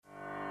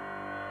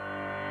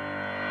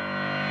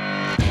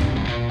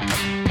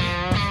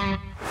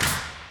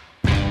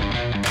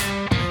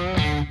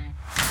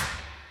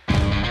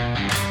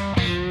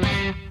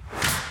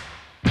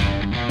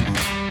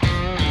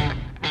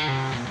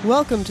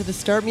Welcome to the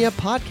Start Me Up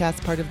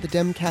podcast, part of the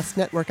Demcast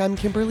Network. I'm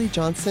Kimberly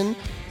Johnson,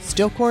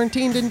 still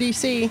quarantined in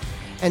D.C.,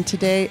 and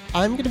today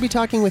I'm going to be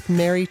talking with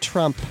Mary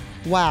Trump.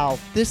 Wow,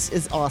 this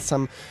is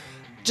awesome.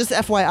 Just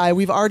FYI,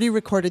 we've already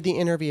recorded the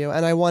interview,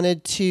 and I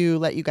wanted to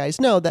let you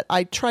guys know that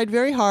I tried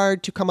very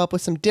hard to come up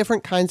with some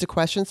different kinds of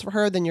questions for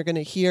her than you're going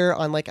to hear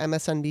on like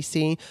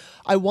MSNBC.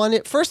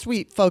 First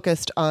we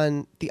focused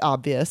on the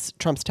obvious,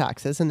 Trump's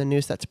taxes and the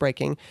news that's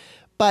breaking,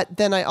 but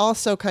then I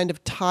also kind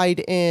of tied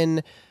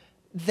in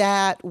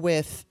that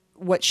with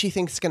what she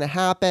thinks is going to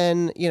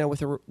happen, you know,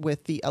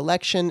 with the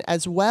election,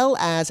 as well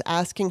as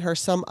asking her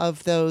some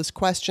of those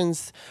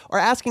questions, or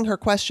asking her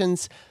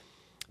questions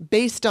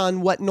based on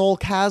what Noel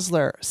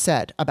Casler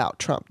said about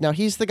Trump. Now,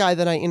 he's the guy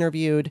that I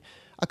interviewed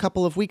a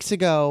couple of weeks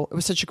ago. It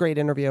was such a great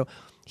interview.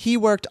 He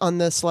worked on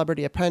the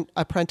Celebrity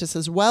Apprentice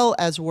as well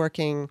as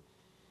working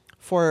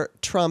for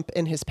Trump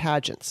in his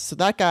pageants. So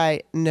that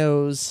guy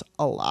knows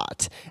a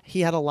lot. He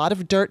had a lot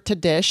of dirt to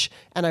dish,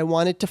 and I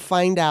wanted to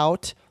find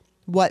out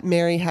what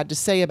Mary had to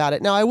say about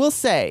it. Now, I will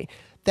say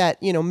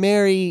that, you know,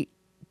 Mary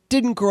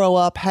didn't grow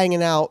up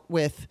hanging out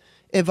with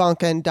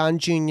Ivanka and Don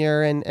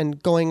Jr.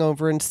 and going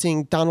over and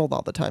seeing Donald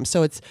all the time.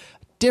 So it's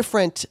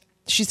different.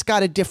 She's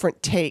got a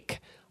different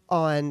take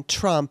on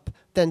Trump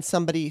than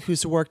somebody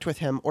who's worked with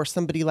him or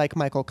somebody like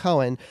Michael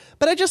Cohen.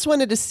 But I just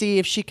wanted to see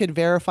if she could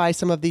verify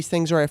some of these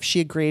things or if she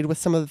agreed with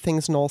some of the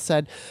things Noel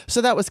said.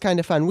 So that was kind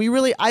of fun.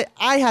 I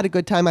had a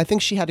good time. I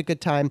think she had a good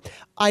time.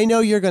 I know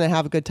you're going to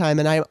have a good time,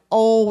 and I'm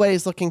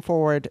always looking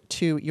forward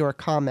to your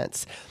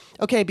comments.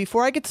 Okay,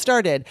 before I get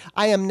started,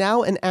 I am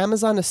now an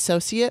Amazon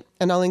associate,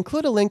 and I'll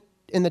include a link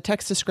in the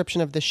text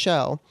description of the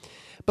show.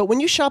 But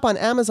when you shop on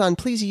Amazon,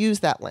 please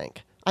use that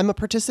link. I'm a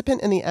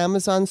participant in the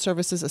Amazon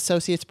Services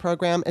Associates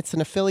program. It's an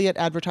affiliate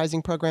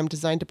advertising program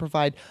designed to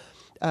provide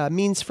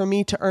means for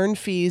me to earn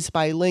fees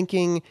by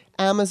linking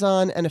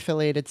Amazon and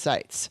affiliated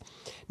sites.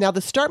 Now, the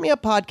Start Me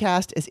Up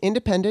podcast is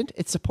independent.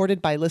 It's supported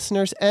by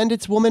listeners, and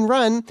it's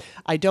woman-run.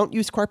 I don't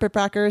use corporate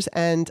backers,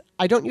 and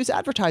I don't use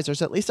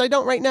advertisers. At least I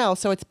don't right now.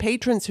 So it's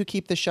patrons who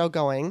keep the show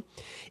going.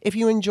 If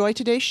you enjoy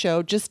today's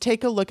show, just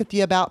take a look at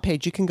the About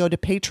page. You can go to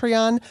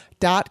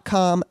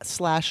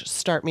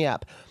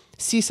patreon.com/startmeup.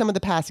 See some of the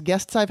past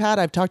guests I've had.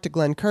 I've talked to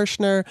Glenn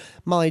Kirshner,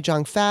 Molly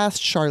Jong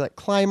Fast, Charlotte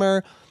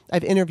Clymer.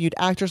 I've interviewed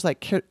actors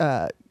like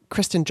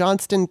Kristen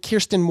Johnston,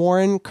 Kirsten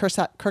Warren, Kirk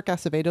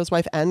Acevedo's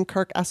wife, and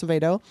Kirk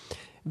Acevedo,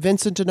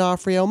 Vincent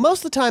D'Onofrio. Most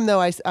of the time,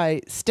 though,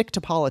 I stick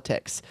to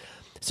politics.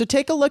 So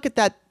take a look at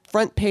that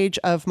front page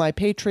of my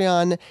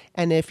Patreon,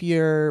 and if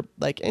you're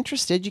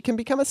interested, you can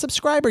become a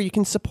subscriber. You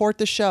can support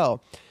the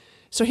show.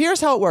 So here's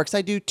how it works.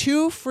 I do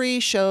 2 free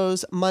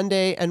shows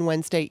Monday and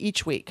Wednesday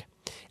each week,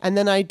 and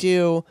then I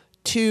do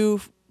 2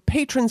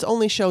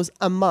 patrons-only shows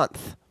a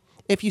month.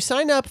 If you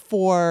sign up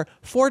for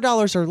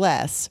 $4 or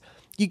less,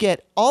 you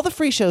get all the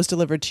free shows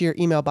delivered to your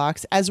email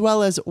box, as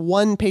well as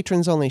 1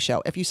 patrons-only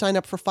show. If you sign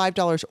up for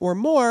 $5 or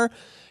more,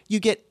 you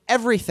get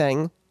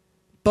everything,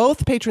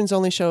 both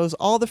patrons-only shows,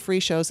 all the free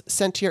shows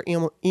sent to your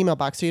email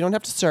box, so you don't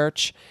have to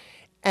search.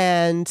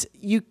 And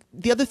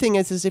the other thing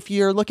is if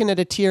you're looking at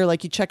a tier,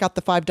 like you check out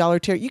the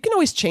 $5 tier, you can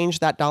always change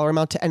that dollar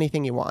amount to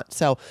anything you want.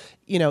 So,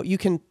 you know, you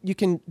can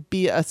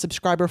be a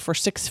subscriber for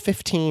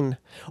 $6.15,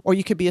 or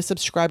you could be a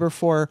subscriber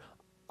for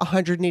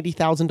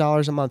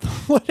 $180,000 a month.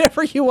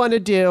 Whatever you want to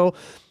do,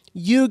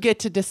 you get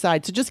to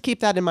decide. So just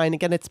keep that in mind.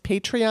 Again, it's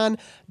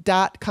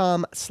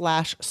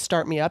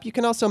patreon.com/startmeup. You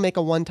can also make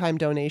a one-time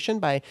donation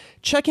by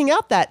checking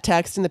out that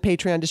text in the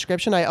Patreon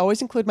description. I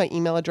always include my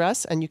email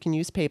address, and you can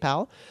use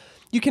PayPal.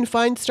 You can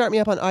find Start Me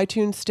Up on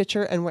iTunes,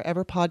 Stitcher, and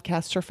wherever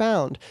podcasts are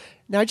found.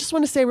 Now, I just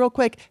want to say real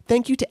quick,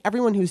 thank you to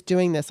everyone who's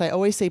doing this. I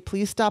always say,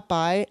 please stop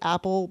by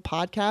Apple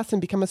Podcasts and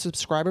become a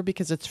subscriber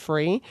because it's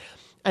free.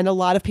 And a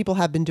lot of people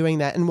have been doing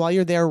that. And while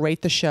you're there,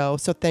 rate the show.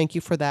 So thank you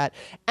for that.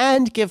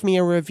 And give me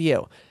a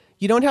review.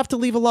 You don't have to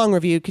leave a long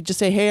review. You could just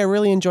say, hey, I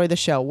really enjoy the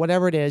show,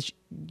 whatever it is.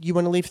 You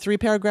want to leave 3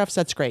 paragraphs?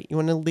 That's great. You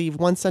want to leave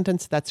 1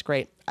 sentence? That's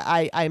great.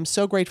 I am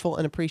so grateful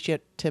and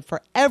appreciative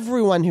for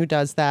everyone who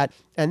does that.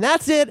 And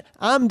that's it.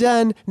 I'm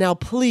done. Now,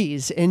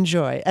 please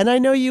enjoy, and I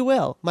know you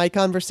will, my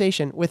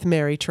conversation with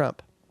Mary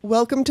Trump.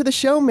 Welcome to the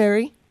show,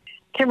 Mary.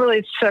 Kimberly,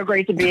 it's so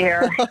great to be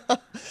here.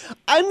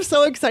 I'm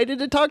so excited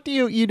to talk to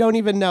you. You don't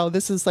even know.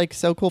 This is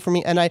so cool for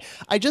me. And I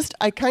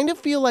kind of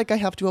feel like I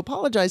have to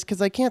apologize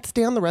because I can't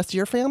stand the rest of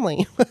your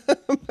family.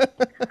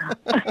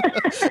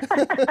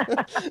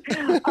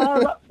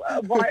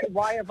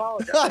 Why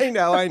apologize? I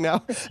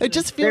know. It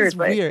just feels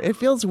weird. It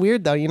feels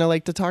weird though,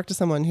 to talk to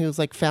someone who's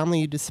family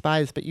you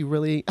despise, but you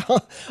really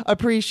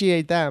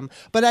appreciate them.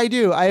 But I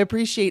do. I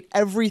appreciate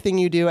everything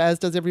you do, as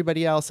does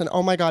everybody else. And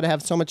oh my God, I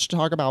have so much to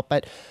talk about.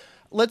 But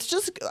let's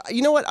just,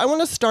 you know what? I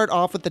want to start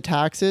off with the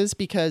taxes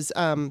because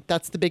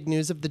that's the big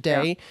news of the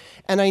day. Yeah.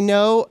 And I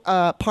know,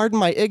 pardon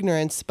my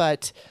ignorance,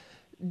 but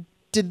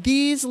did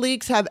these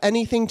leaks have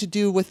anything to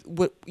do with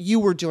what you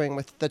were doing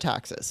with the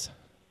taxes?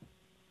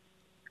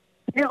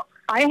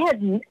 I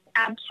had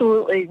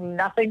absolutely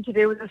nothing to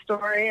do with the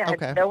story. I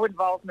had no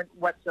involvement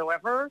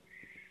whatsoever.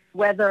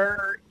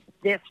 Whether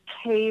this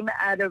came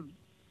out of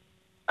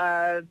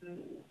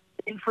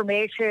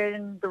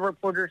information the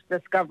reporters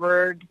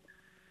discovered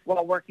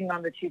while working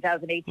on the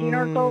 2018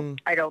 article,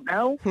 I don't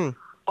know.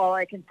 All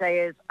I can say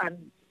is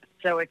I'm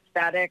so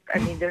ecstatic. I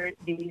mean,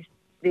 these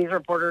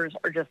reporters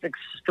are just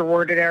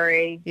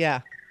extraordinary.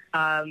 Yeah.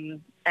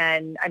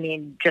 And I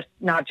mean, just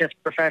not just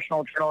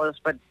professional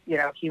journalists, but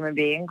human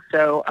beings.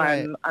 So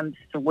right. I'm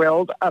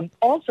thrilled. I'm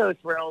also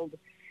thrilled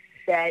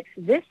that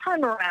this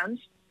time around,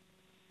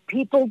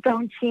 people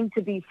don't seem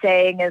to be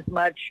saying as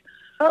much,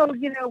 oh,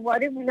 why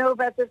didn't we know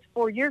about this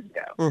 4 years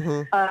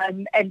ago?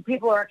 And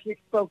people are actually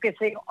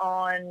focusing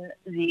on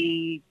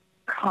the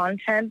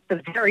content,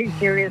 the very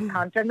serious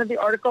content of the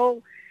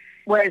article,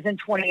 whereas in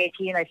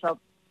 2018, I felt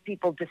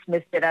people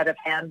dismissed it out of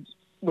hand,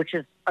 which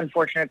is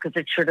unfortunate because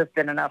it should have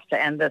been enough to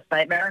end this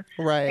nightmare.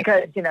 Right.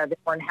 Because, they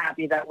weren't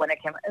happy that when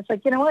it came out, it's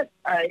like, you know what?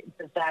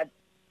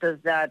 Does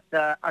that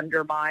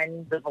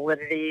undermine the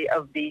validity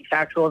of the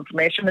factual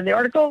information in the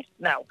article?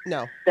 No.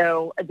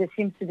 So this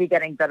seems to be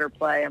getting better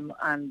play.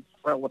 I'm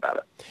thrilled about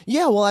it.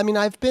 Yeah, well, I mean,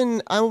 I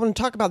want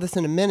to talk about this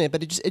in a minute,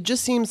 but it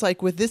just seems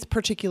like with this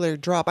particular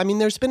drop, I mean,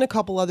 there's been a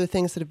couple other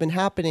things that have been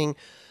happening,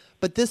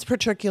 but this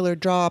particular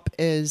drop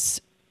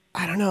is,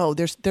 I don't know,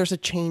 there's a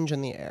change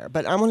in the air.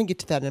 But I want to get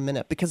to that in a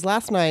minute, because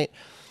last night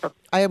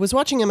I was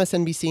watching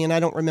MSNBC, and I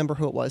don't remember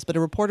who it was, but a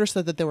reporter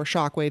said that there were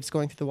shockwaves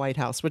going through the White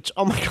House, which,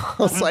 oh my God,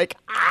 I was like,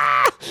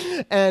 ah!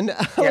 And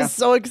I was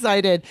so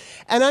excited.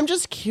 And I'm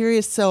just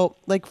curious, so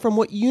like from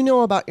what you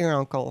know about your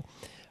uncle,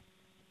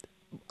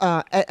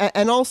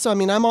 and also, I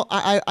mean,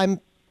 I'm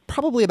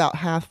probably about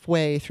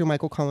halfway through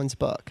Michael Cohen's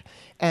book.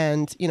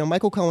 And,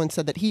 Michael Cohen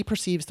said that he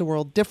perceives the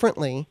world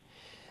differently.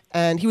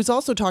 And he was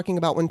also talking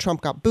about when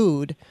Trump got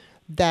booed,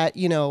 that,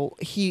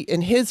 he,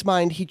 in his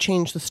mind, he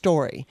changed the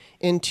story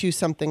into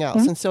something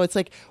else. And so it's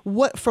like,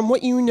 from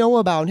what you know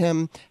about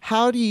him,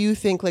 how do you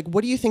think,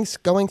 what do you think's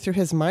going through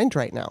his mind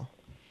right now?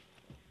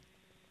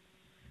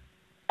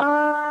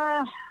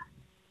 I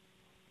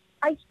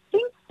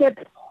think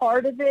that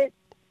part of it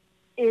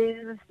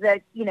is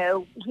that,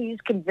 he's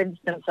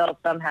convinced himself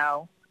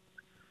somehow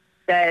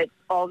that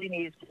all he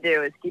needs to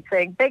do is keep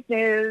saying fake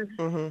news,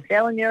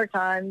 failing New York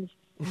Times,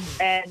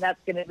 and that's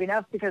going to be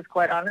enough, because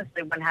quite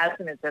honestly, when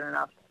hasn't it been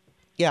enough?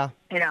 Yeah.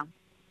 He's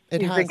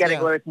been getting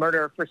away with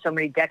murder for so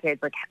many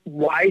decades. Like,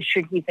 why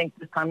should he think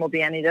this time will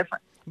be any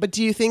different? But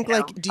do you think,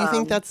 do you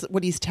think that's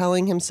what he's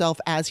telling himself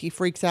as he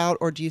freaks out,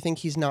 or do you think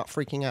he's not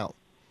freaking out?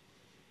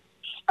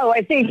 Oh,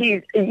 I think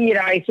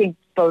I think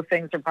both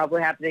things are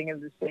probably happening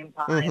at the same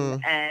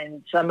time,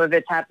 and some of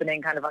it's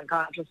happening kind of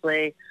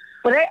unconsciously.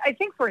 But I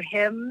think for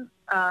him,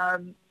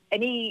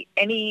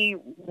 any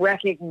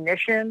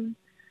recognition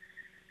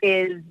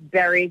is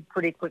buried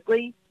pretty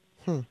quickly,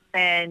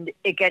 and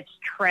it gets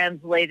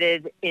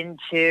translated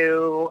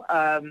into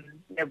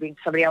being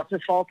somebody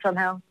else's fault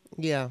somehow.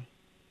 Yeah.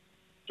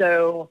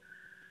 So,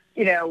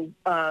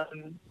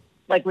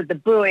 like with the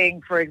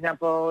booing, for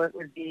example, it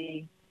would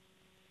be,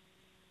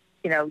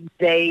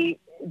 they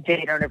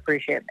don't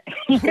appreciate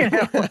me.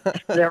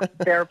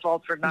 Their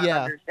fault for not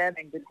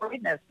understanding the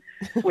greatness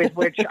with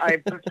which I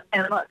put,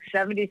 and look,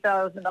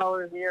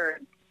 $70,000 a year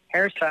in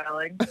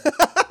hairstyling,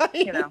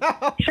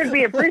 should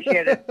be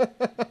appreciated.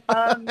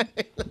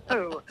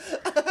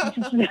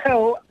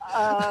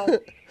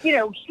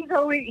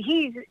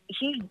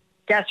 He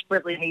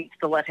desperately needs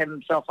to let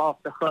himself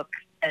off the hook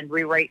and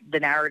rewrite the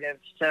narrative.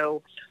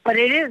 So, but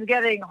it is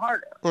getting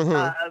harder.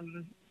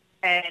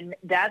 And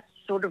that's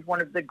sort of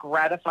one of the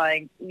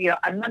gratifying,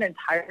 I'm not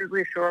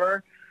entirely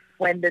sure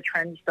when the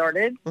trend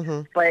started,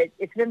 but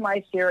it's been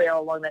my theory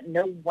all along that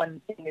no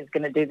one thing is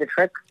going to do the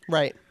trick.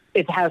 Right.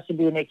 It has to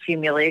be an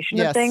accumulation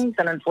of things.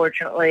 And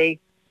unfortunately,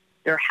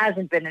 there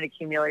hasn't been an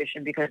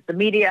accumulation because the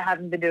media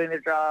haven't been doing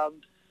their job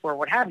or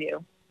what have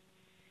you.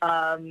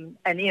 And,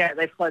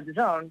 they flood the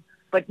zone.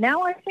 But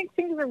now I think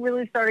things are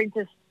really starting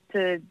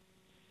to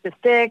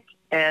stick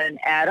and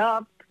add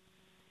up.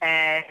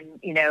 And,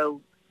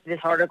 this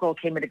article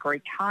came at a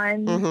great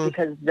time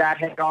because that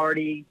had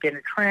already been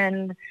a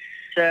trend.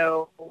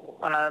 So,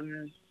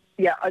 I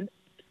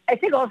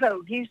think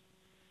also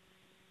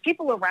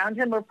people around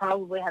him are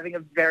probably having a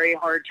very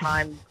hard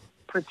time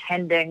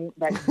pretending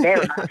that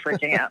they're not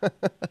freaking out.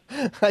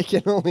 I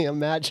can only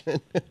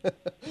imagine.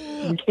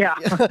 Yeah.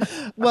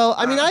 Well,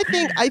 I mean,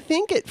 I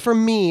think it, for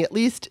me, at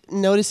least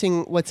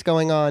noticing what's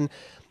going on,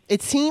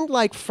 it seemed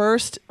like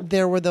first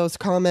there were those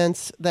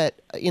comments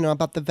that,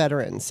 about the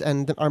veterans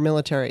and our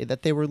military,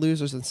 that they were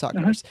losers and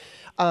suckers.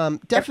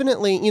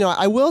 Definitely,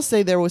 I will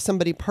say there was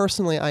somebody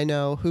personally I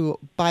know who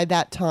by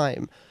that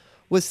time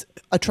was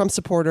a Trump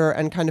supporter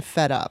and kind of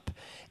fed up.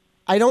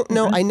 I don't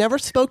know. I never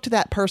spoke to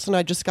that person.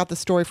 I just got the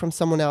story from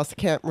someone else.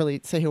 I can't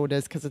really say who it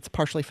is because it's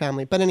partially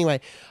family. But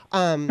anyway,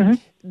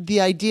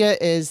 the idea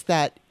is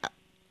that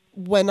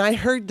when I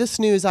heard this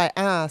news, I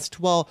asked,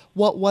 well,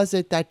 what was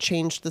it that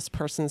changed this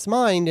person's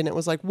mind? And it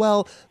was like,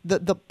 well,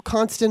 the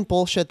constant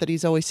bullshit that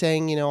he's always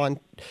saying,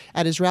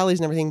 at his rallies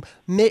and everything,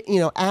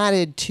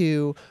 added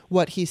to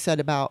what he said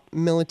about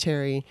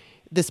military.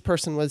 This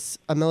person was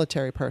a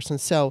military person.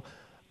 So,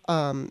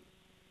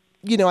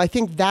 I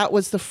think that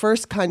was the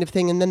first kind of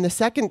thing. And then the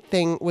second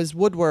thing was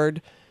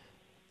Woodward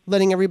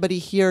letting everybody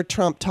hear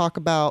Trump talk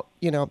about,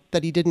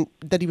 that he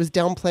was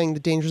downplaying the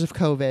dangers of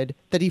COVID,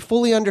 that he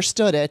fully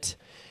understood it,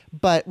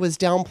 but was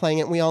downplaying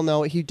it. We all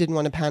know he didn't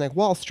want to panic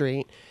Wall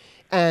Street.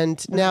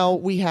 And now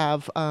we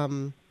have,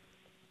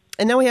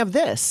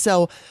 this.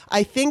 So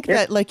I think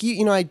that, like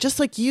just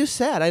like you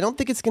said, I don't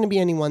think it's going to be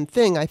any one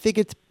thing. I think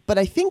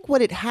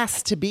what it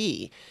has to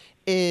be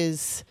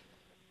is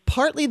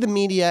partly the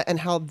media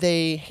and how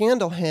they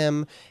handle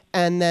him.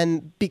 And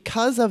then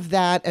because of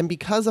that, and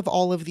because of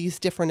all of these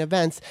different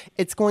events,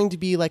 it's going to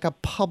be like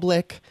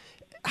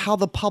how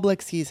the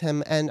public sees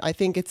him. And I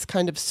think it's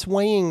kind of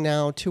swaying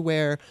now to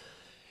where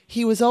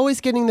he was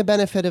always getting the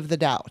benefit of the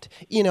doubt.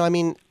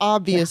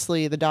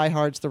 Obviously the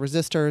diehards, the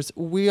resistors,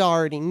 we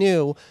already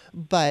knew,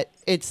 but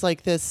it's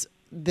like this,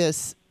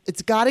 it's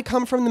got to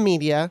come from the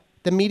media.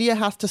 The media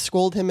has to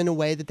scold him in a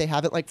way that they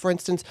haven't. Like, for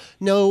instance,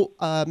 no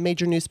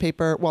major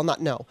newspaper, I want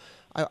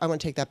to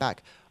take that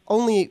back.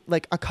 Only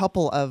like a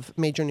couple of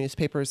major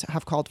newspapers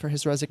have called for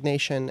his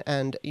resignation.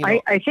 And,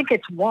 I think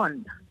it's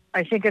one.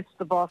 I think it's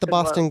the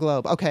Boston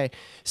Globe. Okay.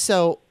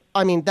 So,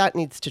 that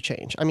needs to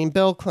change.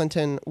 Bill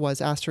Clinton was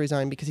asked to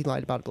resign because he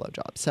lied about a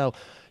blowjob. So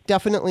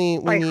definitely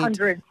we need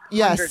hundreds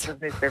of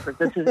newspapers.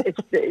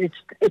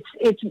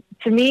 It's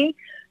to me,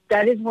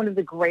 that is one of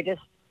the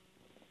greatest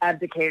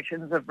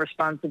abdications of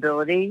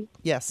responsibility.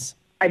 Yes.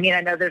 I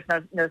know there's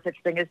no such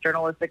thing as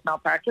journalistic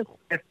malpractice.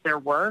 If there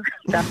were,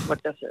 that's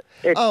what this is.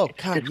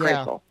 It's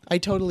disgraceful. I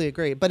totally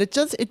agree. But it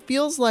does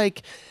feel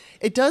like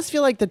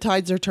the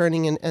tides are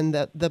turning, and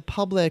that the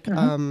public,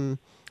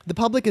 the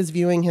public is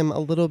viewing him a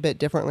little bit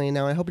differently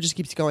now. I hope it just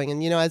keeps going.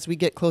 And, as we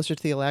get closer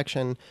to the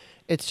election,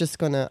 it's just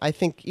going to, I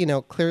think,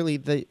 clearly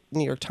the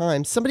New York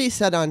Times, somebody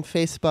said on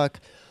Facebook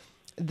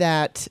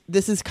that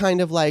this is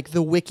kind of like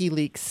the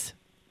WikiLeaks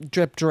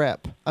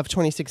drip of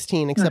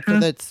 2016, except for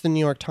that it's the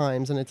New York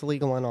Times and it's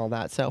legal and all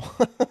that. So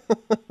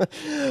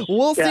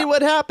we'll see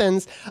what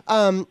happens.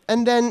 And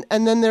then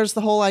there's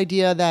the whole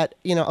idea that,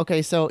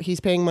 so he's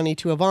paying money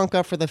to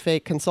Ivanka for the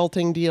fake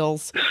consulting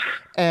deals.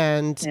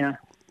 And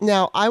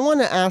now I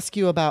want to ask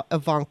you about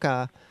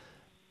Ivanka.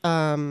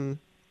 I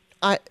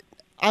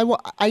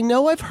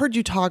know I've heard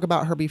you talk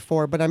about her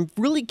before, but I'm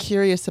really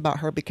curious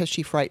about her because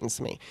she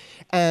frightens me.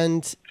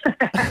 And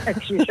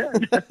she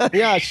should.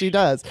 Yeah, she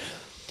does.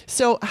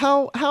 So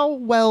how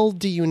well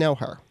do you know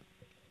her?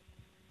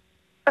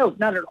 Oh,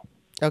 not at all.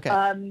 Okay.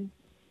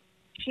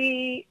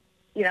 She,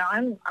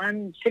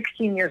 I'm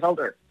 16 years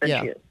older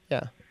than she is.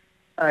 Yeah.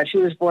 She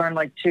was born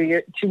like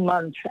 2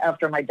 months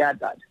after my dad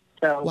died.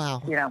 So,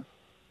 wow.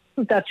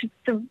 That's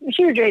a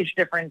huge age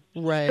difference.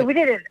 Right. So we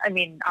didn't,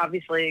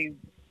 obviously,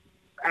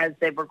 as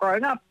they were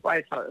growing up,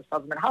 I saw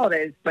them at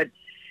holidays, but,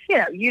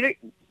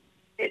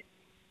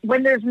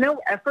 when there's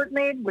no effort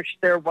made, which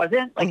there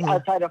wasn't, like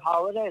outside of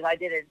holidays, I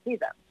didn't see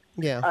them.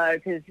 Yeah.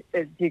 Because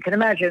as you can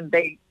imagine,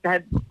 they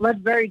had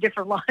led very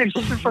different lives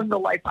from the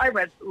life I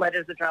led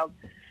as a child.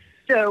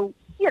 So,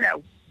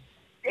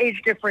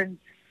 age difference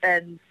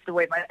and the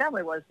way my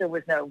family was, there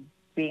was no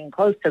being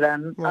close to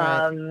them.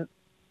 Right.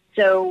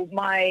 So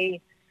my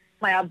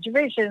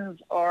observations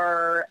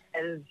are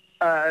as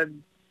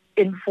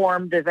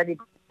informed as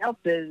anybody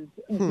else's,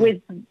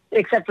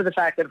 except for the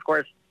fact that, of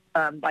course,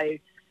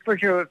 by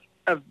virtue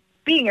of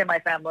being in my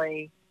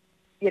family,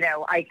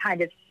 I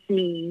kind of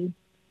see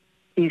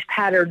these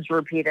patterns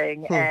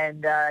repeating,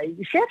 and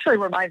she actually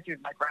reminds me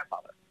of my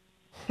grandfather.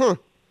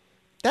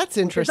 That's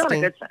interesting. It's not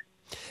a good thing.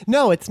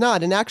 No, it's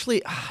not. And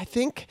actually, I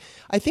think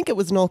it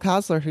was Noel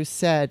Casler who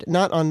said,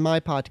 not on my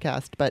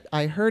podcast, but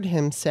I heard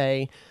him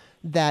say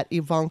that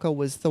Ivanka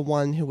was the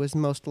one who was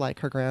most like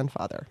her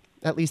grandfather,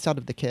 at least out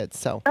of the kids.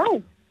 So.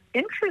 Oh,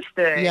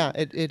 interesting. Yeah,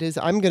 it is.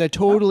 I'm going to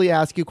totally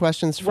ask you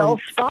questions from well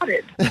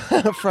spotted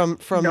from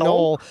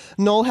Noel.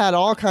 Noel had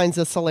all kinds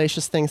of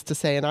salacious things to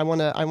say, and I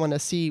want to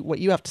see what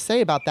you have to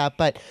say about that.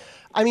 But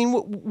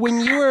when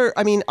you were,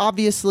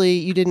 obviously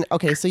you didn't.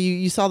 Okay, so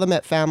you saw them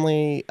at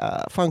family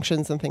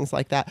functions and things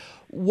like that.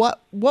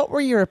 What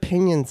were your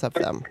opinions of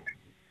them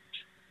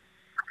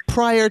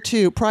prior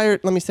to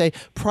Trump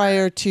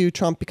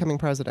becoming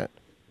president?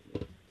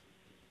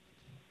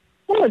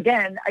 Well,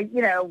 again,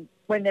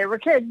 when they were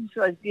kids,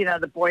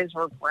 the boys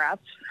were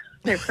brats.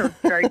 They were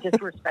very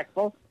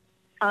disrespectful.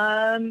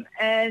 And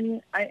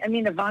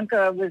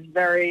Ivanka was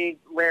very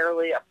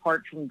rarely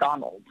apart from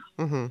Donald,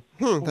 That's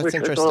which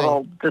interesting. was a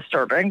little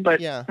disturbing, but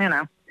That's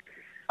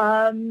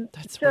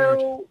so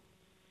weird.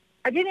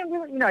 I didn't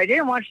really, I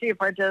didn't watch The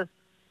Apprentice.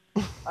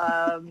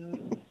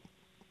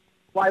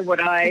 Why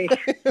would I?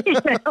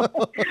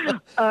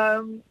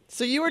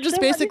 So you were just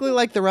basically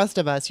like the rest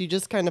of us. You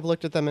just kind of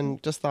looked at them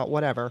and just thought,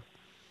 whatever.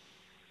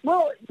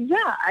 Well,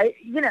 yeah,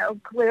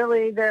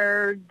 clearly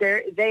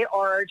they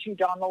are to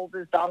Donald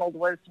as Donald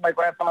was to my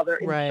grandfather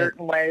in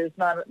certain ways,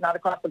 not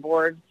across the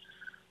board.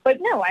 But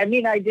no, I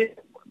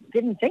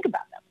didn't think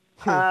about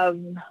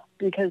them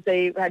because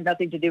they had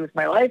nothing to do with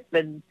my life,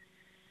 and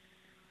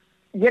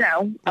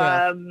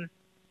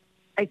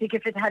I think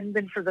if it hadn't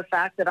been for the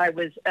fact that I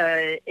was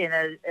in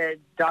a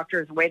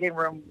doctor's waiting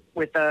room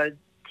with a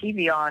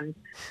TV on,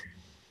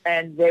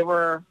 and the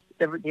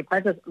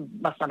apprentice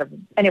must not have,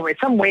 anyway,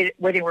 some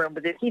waiting room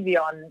with the TV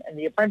on, and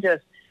the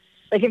apprentice,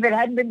 like if it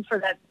hadn't been for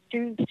that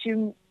two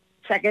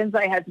seconds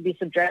I had to be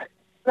subject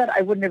to that,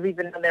 I wouldn't have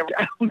even done their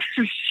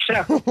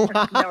show.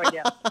 Wow. No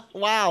idea.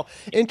 Wow.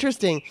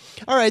 Interesting.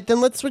 All right, then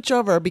let's switch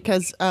over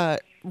because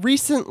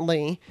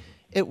recently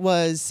it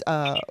was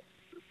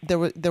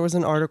there was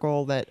an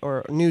article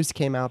or news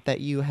came out that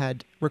you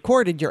had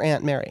recorded your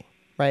Aunt Mary,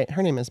 right?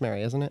 Her name is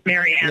Mary, isn't it?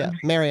 Mary Ann. Yeah,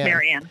 Mary Ann.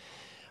 Mary Ann.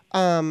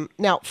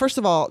 Now, first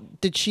of all,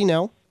 did she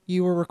know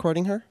you were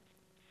recording her?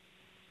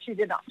 She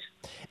did not.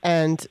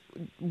 And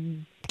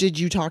did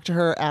you talk to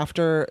her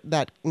after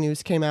that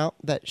news came out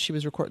that she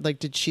was recording? Like,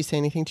 did she say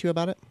anything to you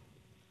about it?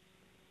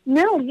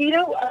 No,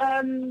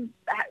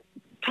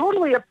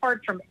 totally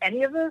apart from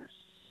any of this,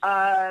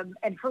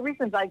 and for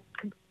reasons I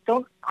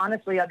don't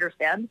honestly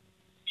understand.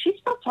 She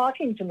stopped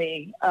talking to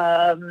me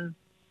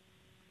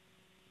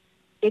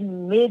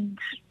in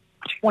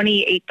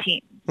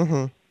mid-2018,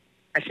 I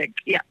think.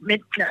 Yeah,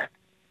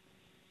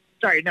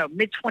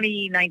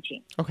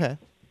 mid-2019. Okay.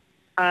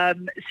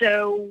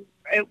 So,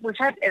 which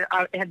it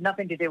had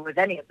nothing to do with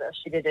any of this.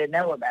 She didn't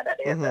know about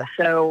any of this.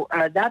 So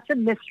that's a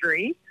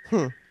mystery.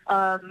 But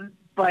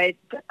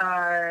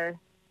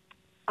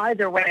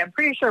either way, I'm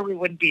pretty sure we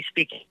wouldn't be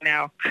speaking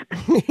now,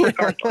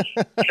 regardless.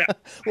 So.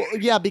 Well,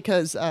 yeah,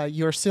 because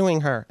you're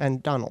suing her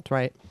and Donald,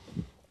 right?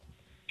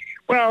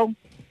 Well,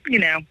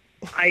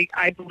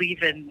 I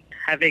believe in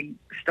having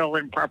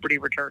stolen property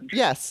returned.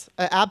 Yes,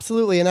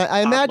 absolutely. And I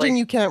imagine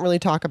you can't really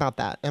talk about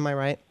that. Am I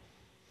right?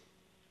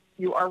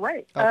 You are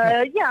right.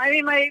 Okay. Yeah, I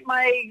mean,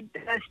 my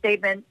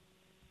statement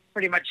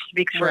pretty much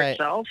speaks for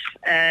itself.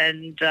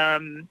 And,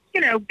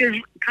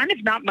 there's kind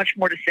of not much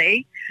more to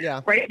say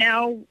right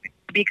now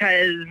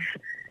because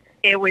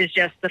it was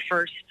just the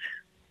first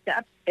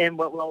step in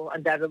what will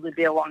undoubtedly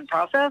be a long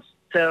process.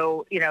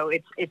 So,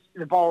 it's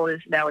the ball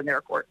is now in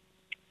their court.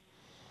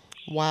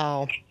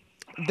 Wow.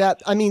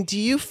 Do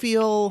you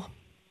feel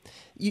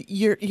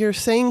you're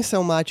saying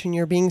so much and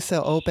you're being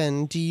so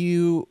open? Do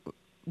you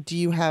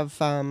have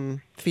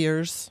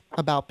fears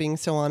about being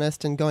so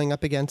honest and going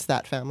up against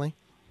that family?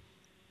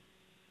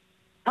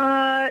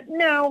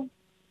 No.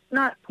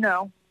 I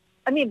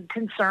mean,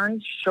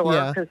 concerns,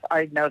 sure, because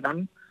I know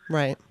them.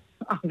 Right.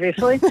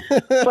 Obviously.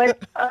 But,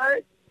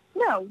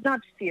 no,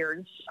 not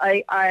fears.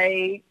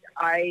 I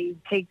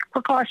take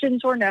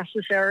precautions where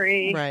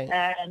necessary. Right.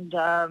 And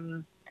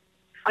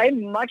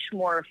I'm much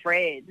more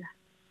afraid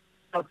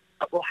of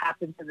what will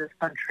happen to this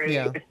country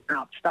if it's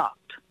not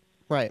stopped.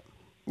 Right.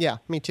 Yeah,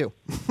 me too.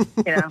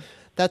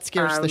 That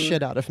scares the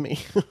shit out of me.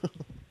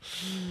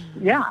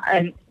 Yeah,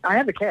 and I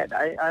have a kid.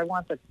 I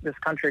want this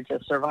country to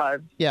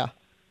survive. Yeah,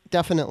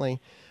 definitely.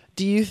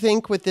 Do you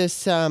think with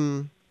this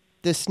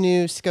this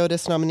new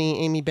SCOTUS nominee,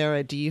 Amy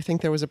Barrett, do you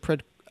think there was a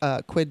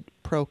quid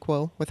pro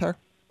quo with her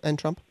and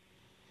Trump?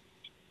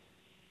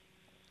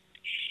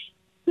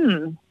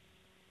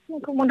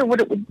 I wonder what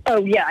it would.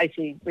 Oh, yeah, I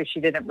see. If she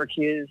didn't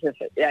recuse.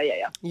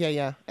 Yeah.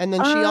 And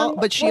then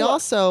she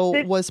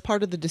also was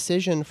part of the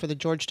decision for the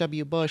George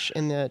W. Bush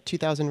in the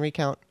 2000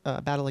 recount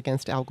battle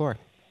against Al Gore.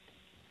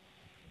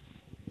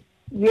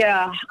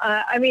 Yeah,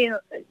 I'm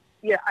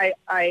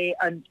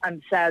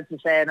sad to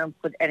say I don't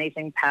put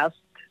anything past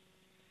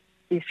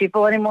these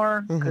people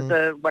anymore because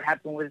of what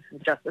happened with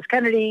Justice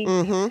Kennedy.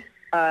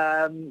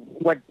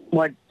 What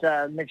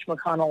Mitch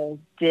McConnell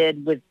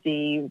did with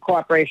the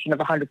cooperation of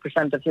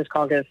 100% of his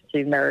caucus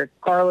to Merrick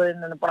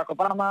Garland and Barack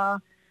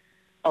Obama.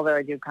 Although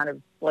I do kind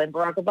of blame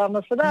Barack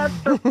Obama for that,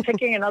 for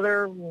picking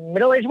another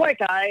middle-aged white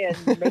guy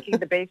and making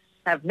the base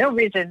have no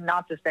reason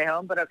not to stay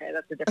home. But okay,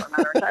 that's a different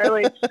matter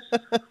entirely.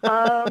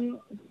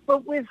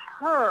 But with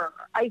her,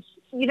 I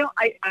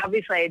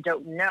obviously I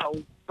don't know,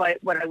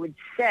 but what I would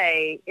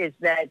say is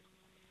that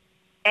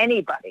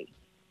anybody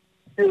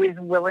who is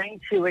willing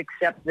to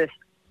accept this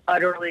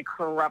utterly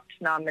corrupt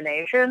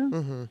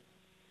nomination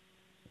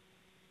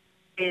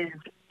is,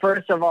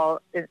 first of all,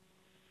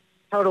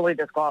 totally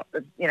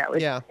disqualified.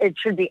 It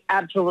should be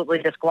absolutely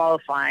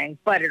disqualifying,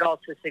 but it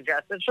also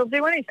suggests that she'll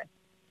do anything.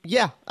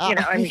 Yeah.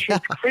 She's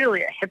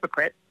clearly a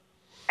hypocrite,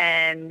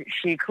 and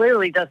she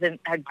clearly hasn't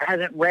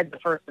read the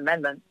First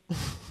Amendment.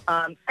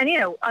 I'm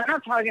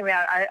not talking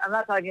about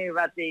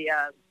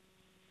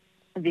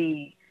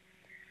the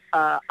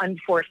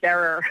unforced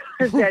error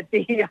that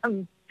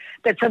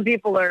some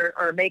people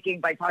are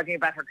making by talking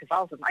about her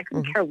Catholicism. I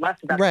couldn't care less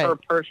about her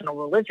personal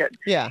religion.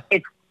 Yeah.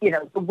 It's,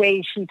 the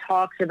way she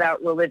talks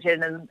about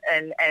religion and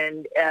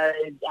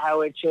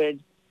how it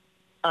should,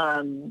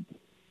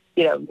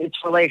 its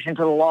relation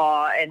to the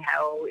law and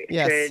how it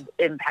should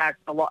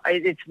impact the law.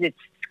 It's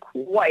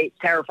quite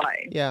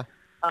terrifying. Yeah.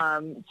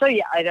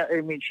 She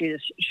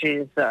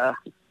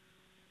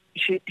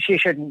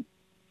shouldn't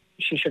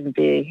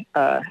be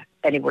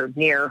anywhere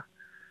near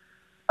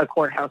a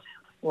courthouse,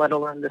 let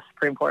alone the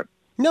Supreme Court.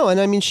 No,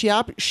 and I mean she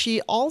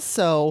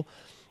also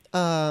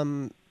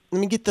let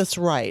me get this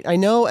right. I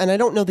know, and I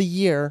don't know the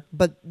year,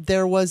 but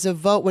there was a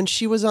vote when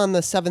she was on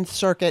the 7th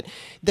Circuit.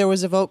 There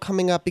was a vote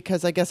coming up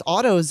because I guess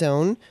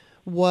AutoZone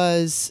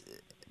was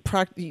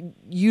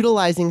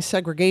utilizing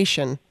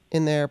segregation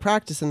in their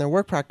practice, in their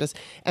work practice.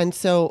 And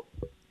so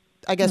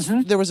I guess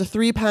there was a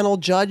 3-panel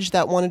judge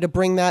that wanted to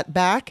bring that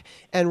back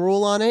and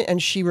rule on it,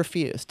 and she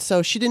refused.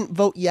 So she didn't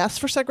vote yes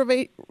for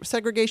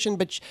segregation,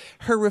 but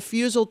her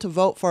refusal to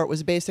vote for it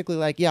was basically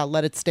like, yeah,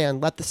 let it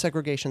stand. Let the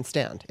segregation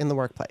stand in the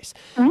workplace.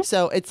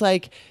 So it's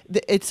like,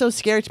 it's so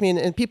scary to me.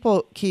 And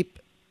people keep,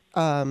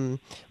 saying,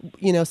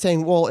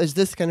 well, is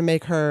this going to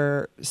make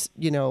her,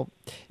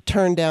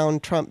 turn down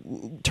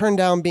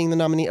being the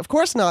nominee? Of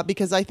course not,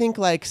 because I think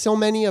like so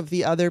many of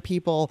the other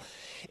people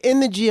in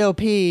the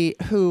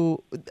GOP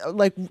who,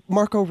 like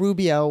Marco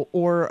Rubio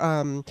or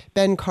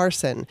Ben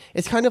Carson,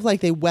 it's kind of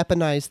like they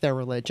weaponize their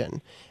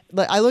religion.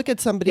 Like I look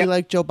at somebody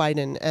like Joe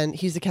Biden, and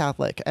he's a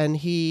Catholic, and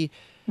he,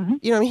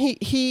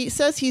 he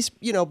says he's,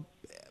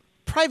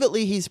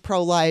 privately he's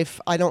pro-life.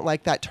 I don't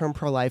like that term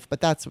pro-life, but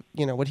that's,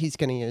 what he's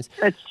going to use.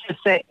 Let's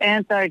just say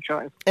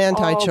anti-choice.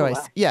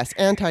 Anti-choice. Yes,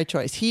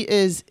 anti-choice. He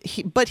is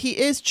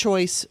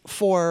choice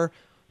for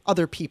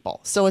other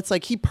people. So it's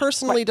like he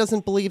personally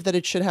doesn't believe that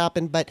it should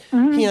happen, but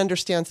he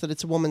understands that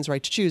it's a woman's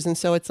right to choose. And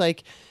so it's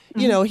like,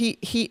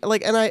 he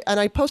like, and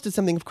I posted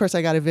something, of course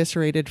I got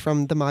eviscerated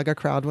from the MAGA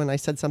crowd when I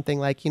said something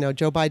like,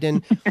 Joe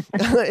Biden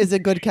is a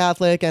good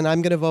Catholic and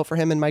I'm going to vote for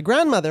him. And my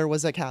grandmother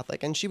was a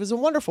Catholic and she was a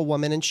wonderful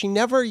woman and she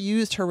never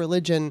used her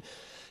religion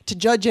to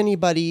judge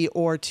anybody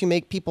or to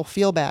make people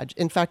feel bad.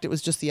 In fact, it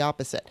was just the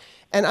opposite.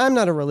 And I'm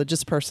not a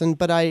religious person,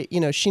 but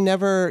she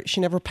never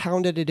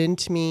pounded it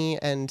into me,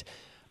 and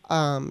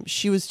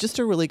she was just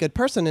a really good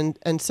person.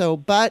 And so,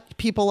 but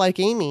people like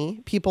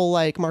Amy, people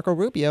like Marco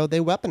Rubio, they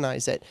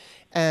weaponize it.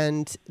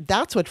 And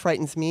that's what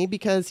frightens me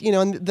because,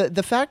 and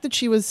the fact that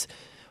she was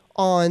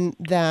on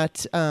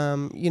that,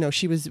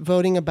 she was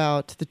voting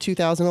about the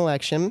 2000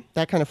 election,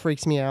 that kind of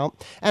freaks me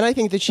out. And I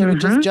think that she would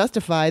just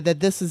justify that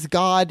this is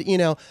God,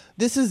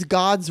 this is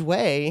God's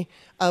way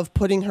of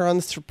putting her on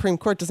the Supreme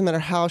Court. Doesn't matter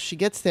how she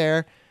gets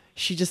there.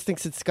 She just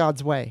thinks it's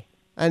God's way.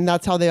 And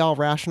that's how they all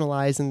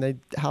rationalize and and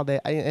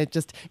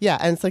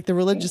it's like the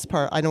religious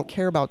part I don't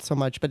care about so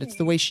much, but it's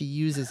the way she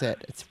uses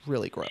it. It's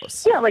really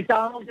gross. Yeah, like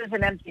Donald is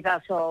an empty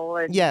vessel,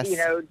 and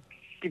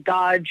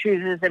God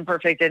chooses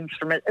imperfect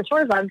instruments. As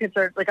far as I'm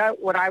concerned,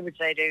 what I would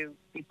say to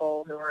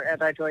people who are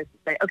anti-choice is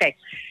say, okay,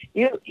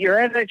 you're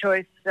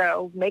anti-choice,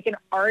 so make an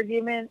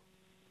argument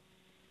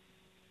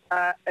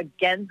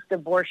against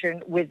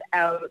abortion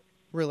without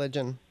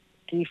religion,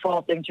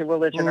 defaulting to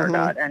religion or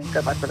not, and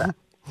good luck with that.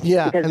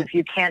 Yeah. Because if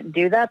you can't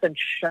do that, then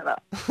shut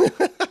up.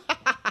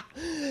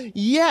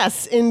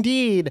 Yes,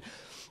 indeed.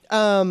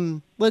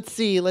 Let's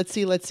see. I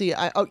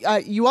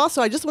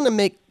just want to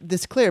make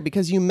this clear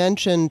because you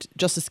mentioned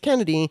Justice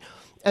Kennedy,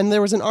 and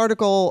there was an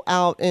article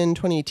out in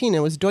 2018. It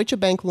was Deutsche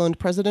Bank loaned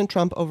President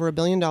Trump over $1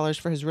 billion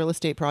for his real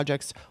estate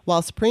projects,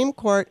 while Supreme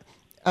Court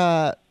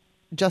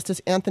Justice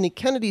Anthony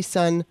Kennedy's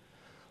son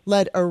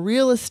led a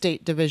real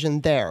estate division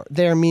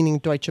there meaning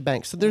Deutsche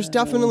Bank. So there's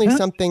definitely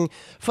something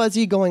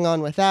fuzzy going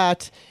on with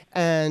that.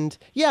 And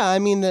yeah, I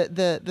mean,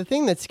 the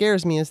thing that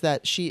scares me is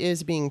that she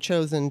is being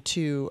chosen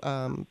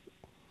to,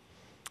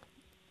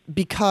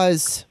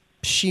 because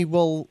she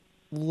will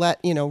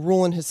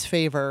rule in his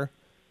favor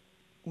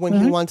when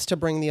he wants to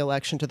bring the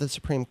election to the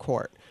Supreme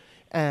Court.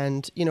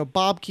 And,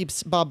 Bob,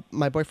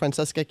 my boyfriend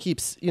Suska,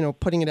 keeps,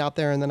 putting it out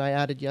there. And then I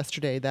added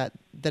yesterday that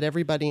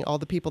everybody, all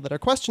the people that are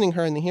questioning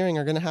her in the hearing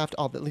are going to have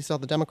to, at least all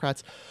the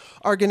Democrats,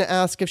 are going to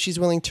ask if she's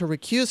willing to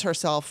recuse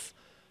herself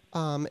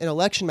in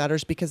election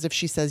matters, because if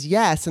she says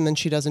yes and then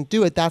she doesn't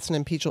do it, that's an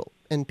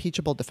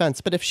impeachable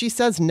defense. But if she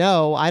says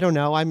no, I don't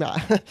know, I'm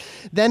not,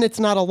 then it's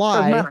not a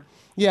lie.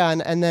 Yeah,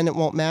 and then it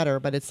won't matter.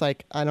 But it's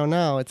like, I don't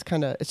know. It's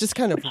just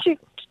kind of.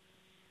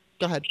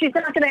 Go ahead. She's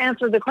not going to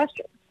answer the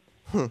question.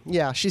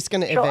 Yeah, she's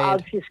going to evade. She'll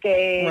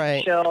obfuscate.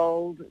 Right.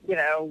 She'll,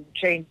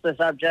 change the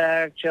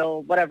subject.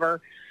 She'll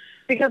whatever.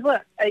 Because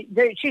look,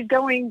 she's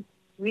going.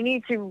 We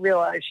need to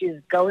realize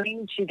she's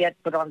going to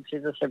get put onto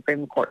the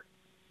Supreme Court.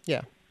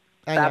 Yeah,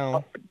 I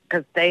know.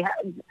 Because they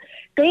had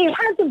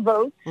the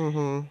vote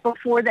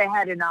before they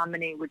had a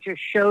nominee, which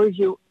just shows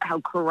you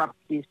how corrupt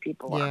these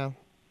people are. Yeah,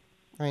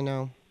 I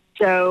know.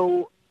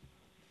 So,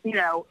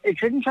 it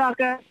shouldn't shock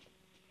us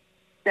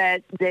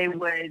that they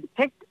would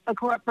pick a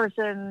corrupt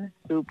person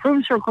who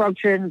proves her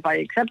corruption by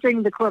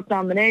accepting the corrupt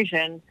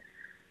nomination.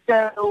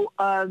 So,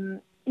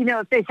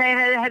 if they say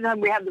ahead of time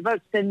we have the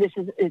votes, then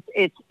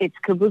it's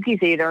kabuki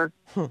theater.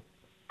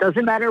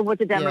 Doesn't matter what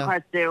the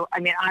Democrats do. I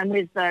mean, I'm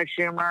with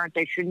Schumer.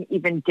 They shouldn't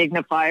even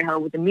dignify her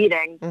with a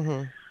meeting.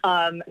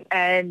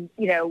 And,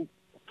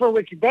 for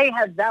which they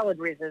had valid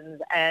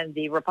reasons, and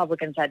the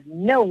Republicans had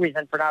no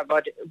reason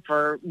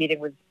for meeting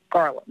with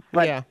Garland.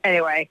 But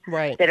anyway,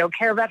 they don't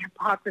care about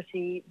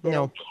hypocrisy. They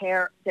don't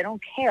care. They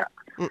don't care.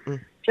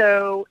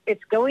 So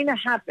it's going to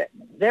happen.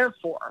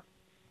 Therefore,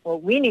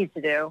 what we need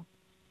to do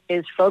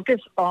is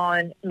focus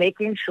on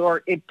making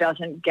sure it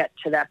doesn't get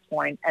to that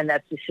point, and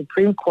that the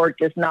Supreme Court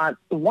does not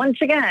once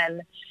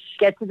again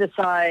get to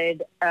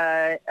decide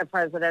a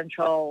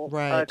presidential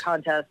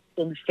contest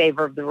in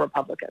favor of the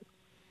Republicans.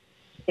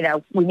 You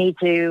know, we need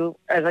to,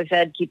 as I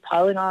said, keep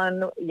piling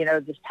on. You know,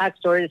 this tax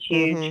story is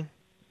huge.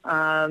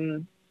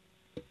 I'm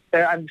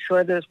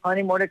sure there's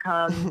plenty more to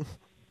come.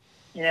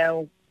 You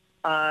know,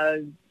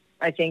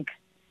 I think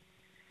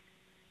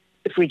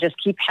if we just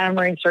keep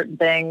hammering certain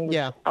things,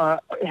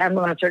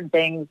 hammering on certain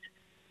things,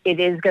 it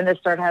is going to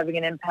start having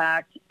an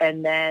impact.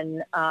 And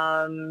then,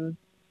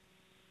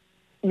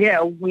 you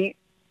know,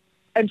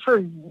 and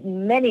for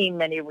many,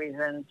 many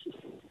reasons,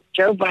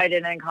 Joe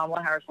Biden and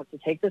Kamala Harris have to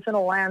take this in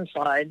a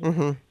landslide,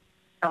 and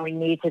we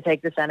need to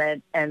take the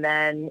Senate, and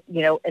then,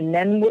 you know, and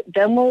then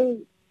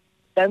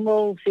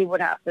we'll see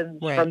what happens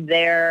from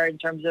there in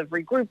terms of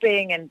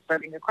regrouping and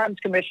starting the Crimes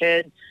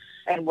Commission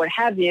and what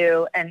have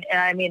you. And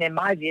I mean, in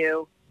my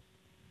view,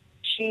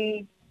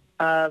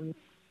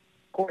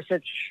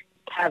 Gorsuch,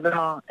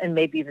 Kavanaugh, and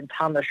maybe even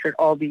Thomas should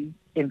all be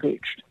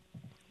impeached.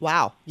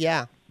 Wow.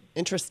 Yeah.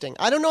 Interesting.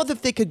 I don't know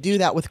if they could do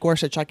that with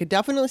Gorsuch. I could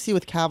definitely see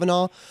with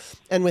Kavanaugh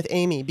and with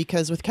Amy,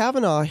 because with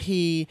Kavanaugh,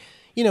 he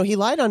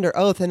lied under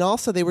oath, and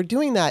also they were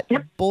doing that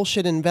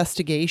bullshit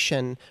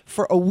investigation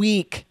for a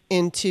week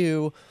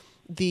into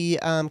the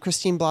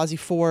Christine Blasey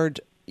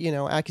Ford,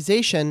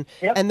 accusation.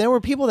 And there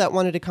were people that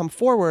wanted to come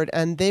forward,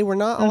 and they were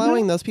not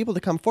allowing those people to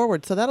come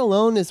forward. So that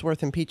alone is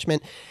worth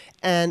impeachment.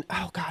 And,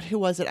 oh God, who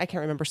was it? I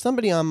can't remember.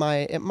 Somebody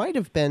it might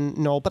have been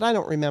Noel, but I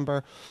don't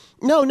remember.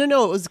 No,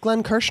 it was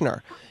Glenn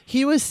Kirshner.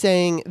 He was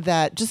saying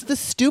that just the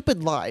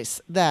stupid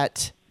lies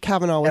that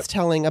Kavanaugh was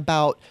telling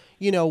about,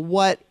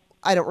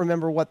 I don't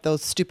remember what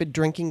those stupid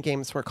drinking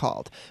games were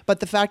called,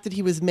 but the fact that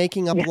he was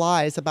making up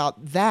lies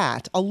about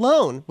that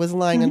alone was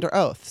lying under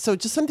oath. So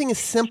just something as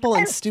simple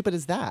and stupid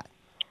as that.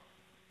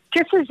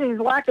 Just as his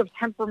lack of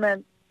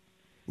temperament,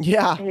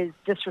 his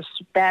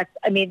disrespect.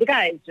 I mean, the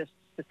guy is just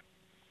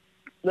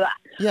blah.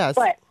 Yes.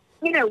 But,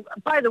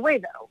 by the way,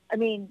 though, I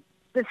mean,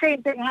 the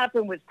same thing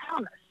happened with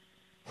Thomas.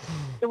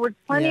 There were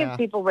plenty of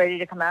people ready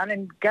to come out,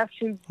 and guess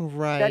who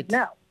said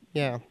no?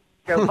 Yeah.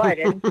 Joe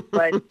Biden,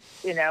 but,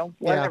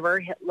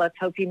 whatever. Let's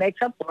hope he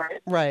makes up for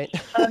it. Right.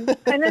 And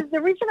then the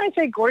reason I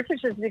say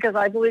Gorsuch is because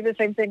I believe the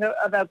same thing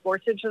about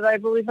Gorsuch as I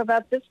believe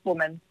about this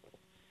woman.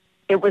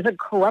 It was a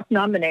corrupt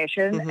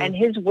nomination, and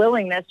his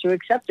willingness to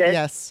accept it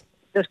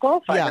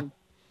disqualified him.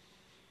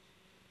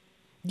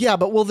 Yeah,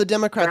 but will the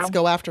Democrats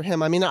go after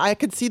him? I mean, I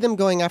could see them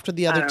going after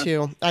the other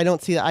two. I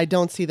don't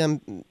see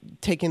them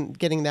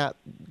getting that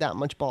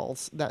much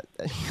balls. That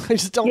I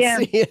just don't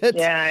see it.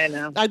 Yeah, I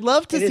know. I'd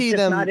love to see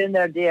them. It's not in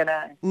their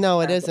DNA.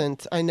 No, it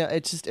isn't. I know.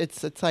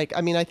 It's like,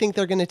 I mean, I think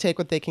they're going to take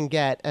what they can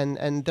get,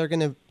 and they're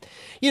going to,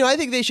 I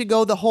think they should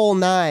go the whole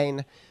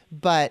 9,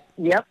 but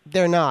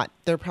they're not.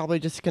 They're probably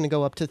just going to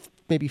go up to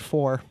maybe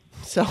 4.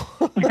 So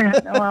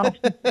well,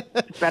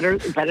 better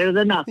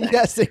than nothing.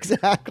 Yes,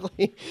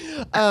 exactly.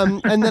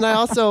 And then I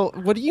also,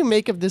 what do you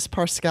make of this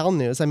Pascal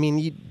news? I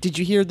mean, did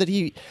you hear that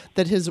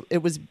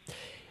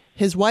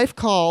his wife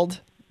called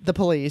the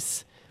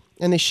police,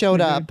 and they showed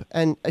up,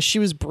 and she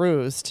was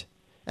bruised,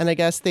 and I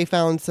guess they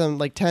found some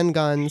 10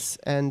 guns,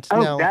 and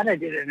that I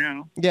didn't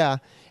know. Yeah.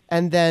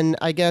 And then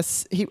I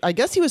guess he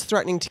was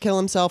threatening to kill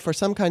himself or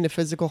some kind of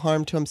physical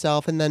harm to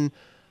himself, and then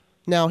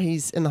now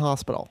he's in the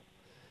hospital.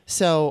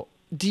 So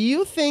do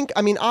you think,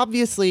 I mean,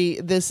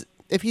 obviously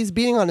if he's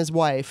beating on his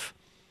wife,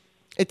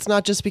 it's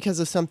not just because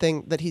of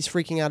something that he's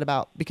freaking out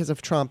about because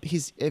of Trump.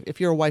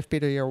 If you're a wife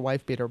beater, you're a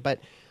wife beater. But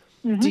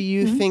do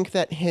you think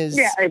that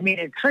Yeah, I mean,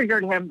 it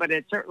triggered him, but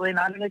it's certainly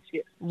not an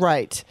excuse.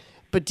 Right.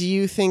 But do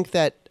you think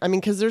that, I mean,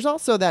 because there's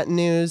also that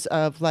news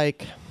of I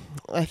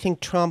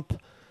think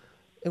Trump,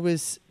 it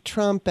was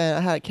Trump,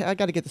 and I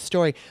got to get the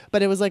story,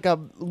 but it was like a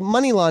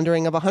money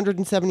laundering of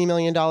 $170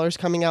 million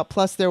coming out.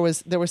 Plus there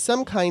was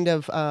some kind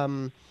of,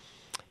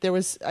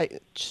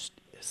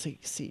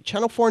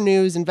 Channel 4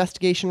 News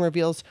investigation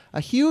reveals a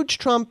huge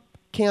Trump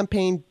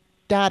campaign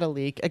data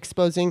leak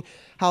exposing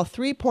how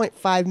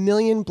 3.5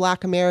 million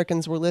Black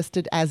Americans were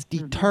listed as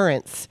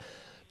deterrents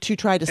to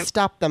try to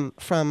stop them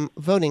from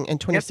voting in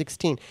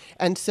 2016.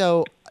 And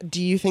so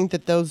do you think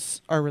that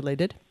those are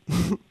related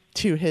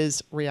to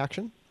his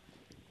reaction?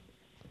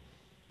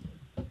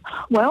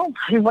 Well,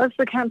 he was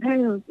the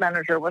campaign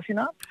manager, was he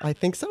not? I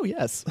think so,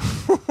 yes.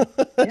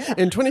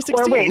 In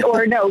 2016.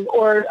 Or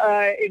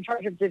in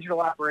charge of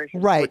digital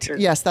operations. Right.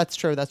 Yes, that's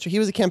true. He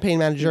was a campaign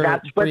manager.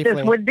 That's what briefly.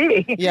 This would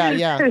be.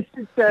 Yeah.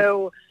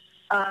 So,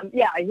 he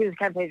was a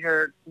campaign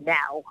manager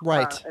now.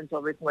 Right.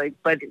 Until recently.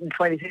 But in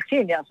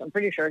 2016, yes, I'm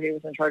pretty sure he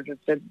was in charge of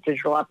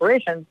digital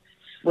operations,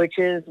 which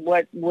is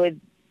what this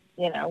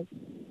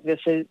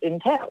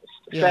entails.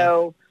 Yeah.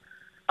 So,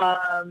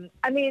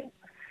 I mean,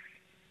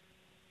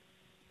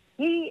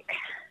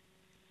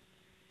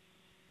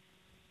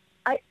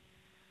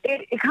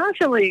 it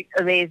constantly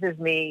amazes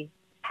me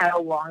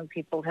how long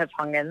people have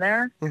hung in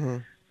there.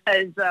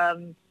 As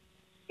the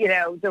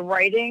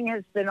writing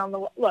has been on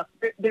the look.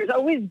 There's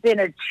always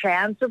been a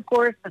chance, of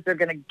course, that they're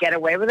going to get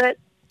away with it.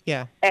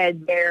 Yeah.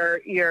 And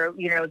they're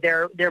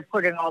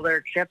putting all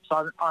their chips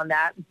on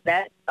that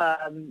bet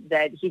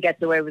that he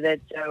gets away with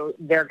it, so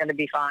they're going to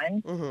be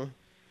fine. Mm-hmm.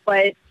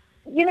 But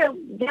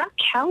that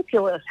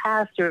calculus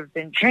has to have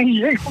been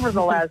changing over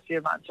the last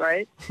few months,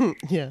 right?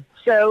 Yeah.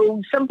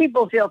 So some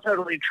people feel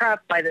totally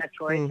trapped by that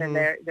choice, Mm-hmm.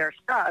 and they're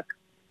stuck.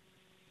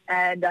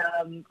 And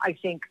I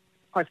think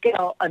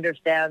Pascal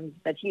understands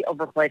that he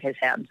overplayed his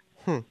hand.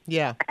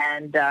 Yeah.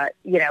 And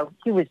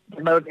he was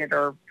demoted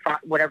or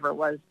whatever it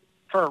was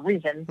for a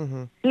reason.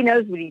 Mm-hmm. He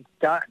knows what he's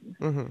done.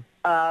 Mm-hmm.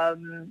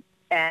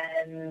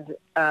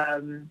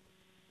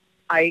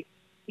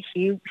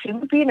 He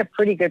would be in a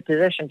pretty good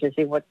position to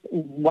see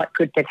what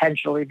could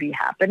potentially be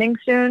happening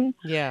soon.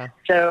 Yeah.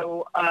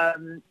 So,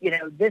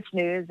 this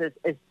news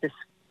is just,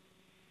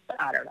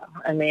 I don't know.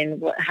 I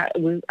mean,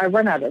 I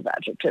run out of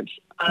adjectives.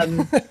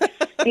 But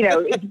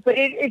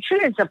it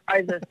shouldn't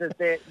surprise us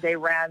that they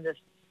ran this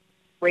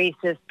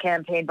racist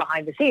campaign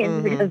behind the scenes,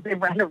 Mm-hmm. because they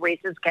ran a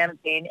racist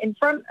campaign in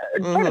front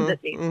of the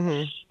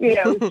scenes.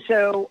 Mm-hmm.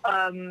 So,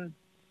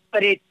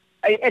 but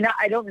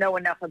I don't know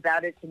enough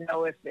about it to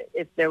know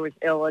if there was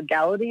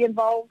illegality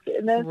involved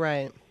in this.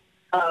 Right.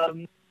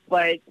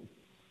 But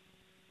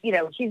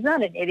he's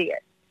not an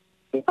idiot.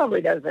 He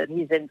probably knows that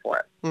he's in for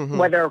it, Mm-hmm.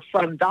 whether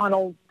from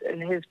Donald and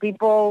his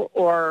people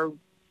or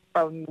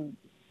from,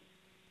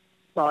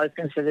 well, I was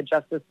going to say the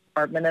Justice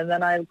Department, and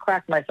then I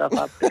cracked myself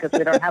up because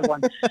we don't have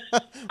one.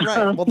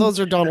 Right. Well, those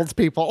are Donald's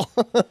people.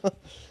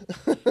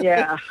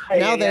 Yeah.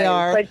 Now they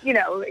are. But,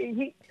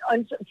 he,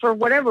 for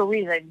whatever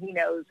reason, he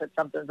knows that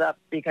something's up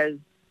because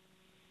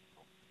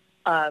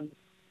I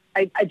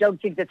don't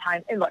think the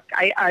time, and look,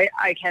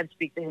 I can't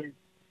speak to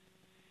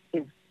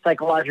his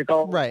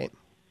psychological Right.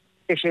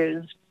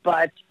 issues,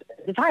 but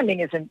the timing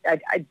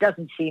it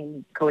doesn't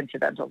seem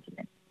coincidental to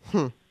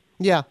me.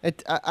 Yeah,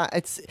 it's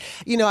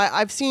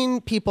I've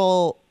seen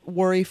people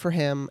worry for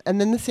him, and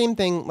then the same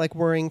thing, like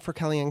worrying for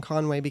Kellyanne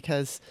Conway,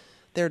 because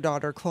their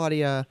daughter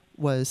Claudia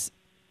was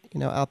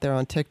out there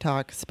on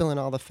TikTok spilling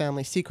all the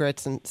family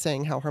secrets and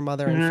saying how her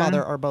mother and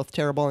father are both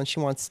terrible, and she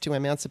wants to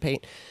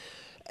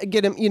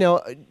get him,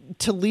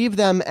 to leave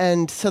them.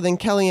 And so then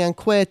Kellyanne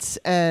quits,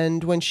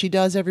 and when she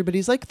does,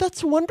 everybody's like,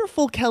 "That's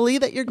wonderful, Kelly,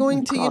 that you're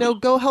going to,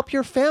 go help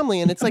your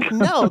family." And it's like,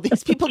 no,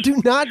 these people do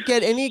not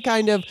get any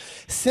kind of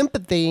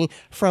sympathy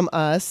from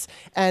us.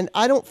 And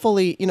I don't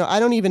fully, I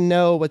don't even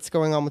know what's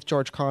going on with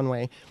George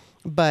Conway,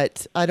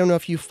 but I don't know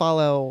if you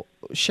follow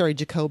Sherry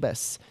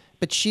Jacobus,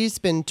 but she's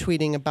been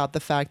tweeting about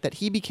the fact that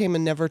he became a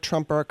never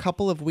Trumper a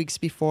couple of weeks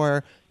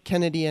before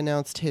Kennedy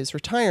announced his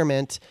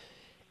retirement.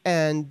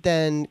 And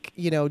then,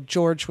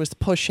 George was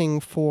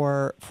pushing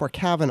for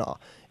Kavanaugh.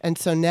 And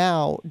so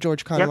now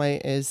George Conway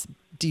is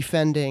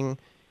defending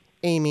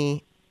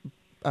Amy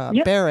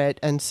Barrett.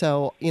 And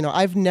so,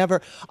 I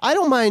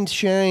don't mind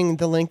sharing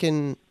the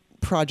Lincoln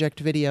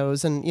Project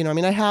videos. And,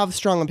 I have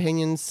strong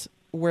opinions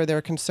where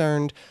they're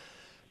concerned.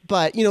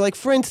 But, like,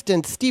 for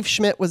instance, Steve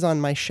Schmidt was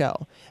on my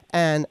show.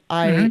 And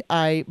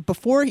I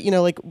before,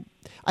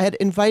 I had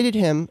invited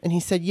him, and he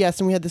said yes,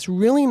 and we had this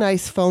really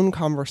nice phone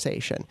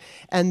conversation.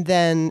 And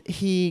then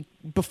he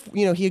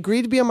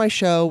agreed to be on my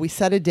show. We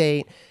set a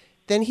date.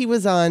 Then he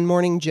was on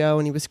Morning Joe,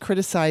 and he was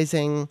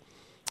criticizing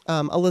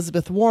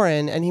Elizabeth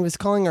Warren, and he was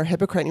calling her a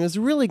hypocrite, and he was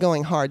really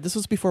going hard. This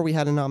was before we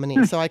had a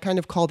nominee, so I kind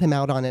of called him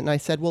out on it, and I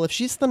said, well, if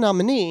she's the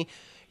nominee,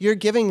 you're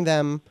giving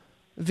them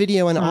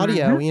video and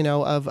audio,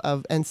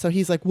 and so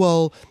he's like,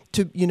 well,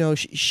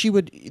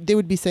 they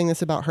would be saying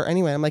this about her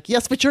anyway. I'm like,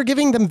 yes, but you're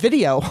giving them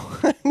video.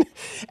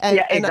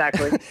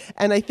 Exactly.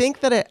 And I think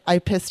that I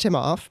pissed him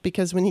off,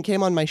 because when he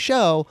came on my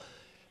show,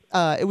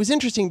 it was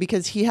interesting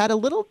because he had a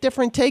little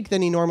different take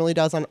than he normally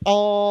does on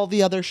all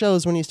the other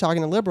shows. When he's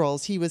talking to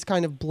liberals, he was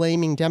kind of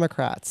blaming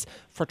Democrats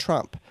for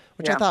Trump,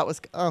 which I thought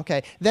was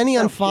okay. Then he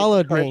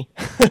unfollowed me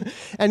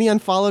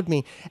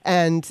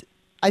and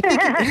I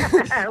think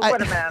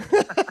what a man.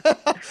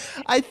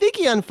 I think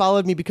he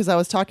unfollowed me because I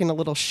was talking a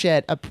little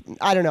shit.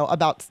 I don't know,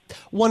 about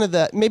one of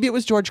maybe it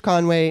was George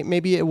Conway,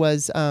 maybe it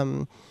was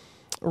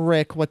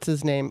Rick, what's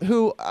his name?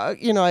 Who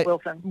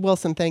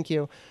Wilson, thank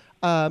you.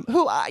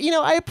 Who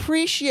I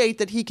appreciate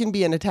that he can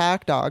be an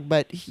attack dog,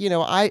 but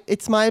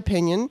it's my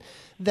opinion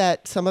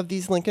that some of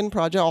these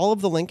all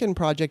of the Lincoln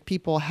Project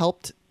people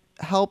helped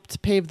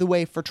pave the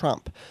way for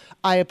Trump.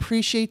 I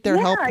appreciate their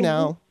help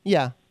now.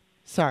 Yeah.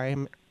 Sorry,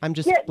 I'm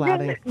just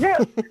blabbing. No,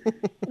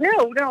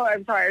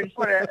 I'm sorry. I just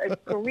want to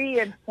agree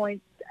and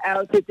point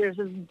out that there's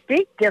a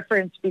big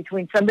difference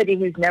between somebody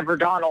who's never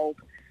Donald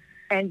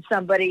and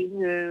somebody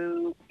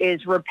who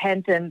is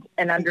repentant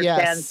and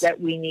understands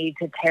that we need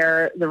to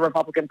tear the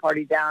Republican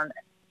Party down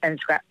and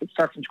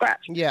start from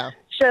scratch. Yeah.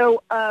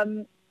 So,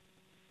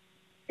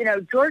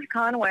 George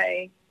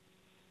Conway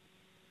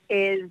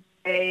is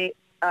a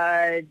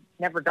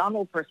never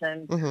Donald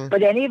person,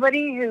 but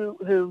anybody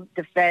who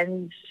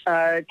defends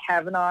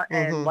Kavanaugh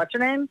and what's her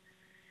name,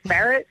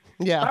 Barrett.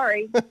 Yeah.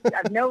 Sorry, I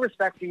have no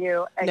respect for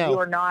you, and you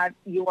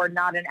are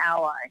not an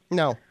ally.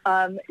 No.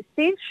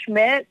 Steve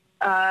Schmidt,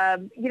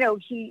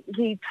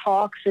 he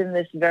talks in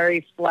this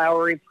very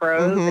flowery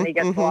prose, and he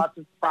gets lots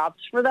of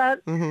props for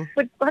that.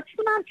 But let's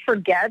not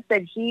forget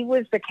that he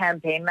was the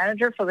campaign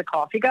manager for the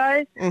Coffee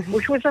Guys,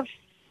 which was a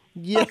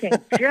fucking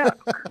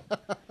joke.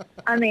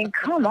 I mean,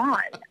 come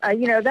on.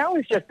 That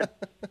was just a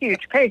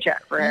huge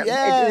paycheck for him.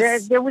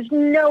 Yes. There was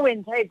no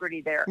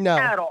integrity there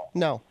at all.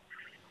 No.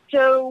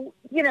 So,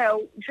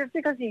 just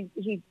because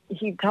he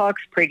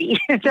talks pretty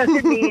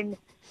doesn't mean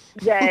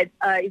that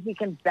he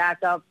can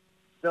back up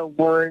the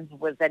words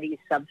with any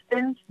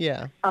substance.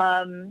 Yeah.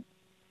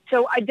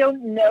 So I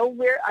don't know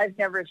I've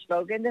never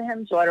spoken to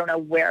him, so I don't know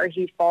where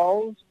he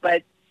falls.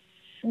 But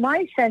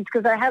my sense,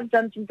 because I have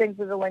done some things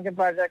with the Lincoln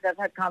Project, I've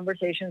had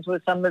conversations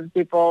with some of the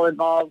people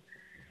involved,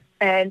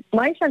 and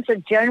my sense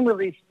is,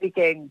 generally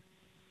speaking,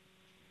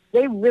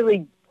 they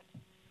really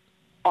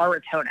are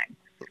atoning.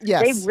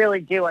 Yes. They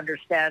really do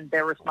understand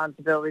their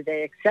responsibility.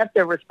 They accept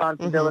their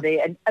responsibility.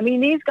 And I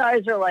mean, these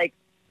guys are like,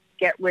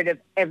 get rid of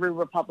every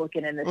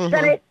Republican in the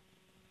Senate,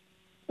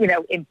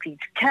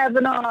 impeach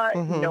Kavanaugh,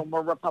 no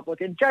more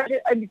Republican judges.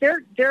 I mean,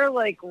 they're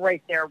like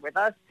right there with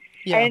us.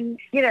 Yeah. And,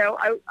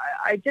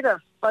 I did a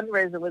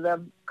fundraiser with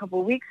them a couple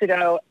of weeks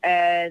ago,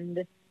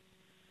 and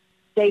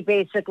they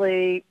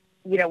basically,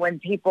 when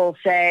people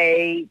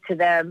say to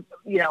them,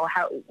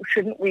 how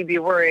shouldn't we be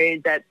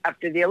worried that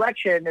after the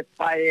election, if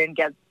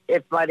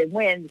Biden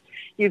wins,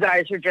 you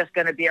guys are just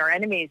going to be our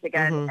enemies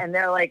again. And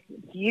they're like,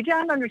 you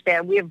don't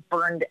understand. We have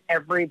burned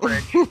every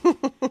bridge.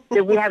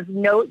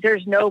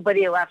 There's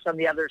nobody left on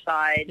the other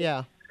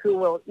side who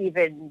will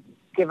even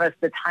give us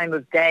the time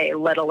of day,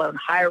 let alone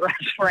hire us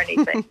for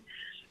anything.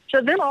 So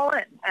they're all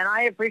in, and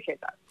I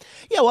appreciate that.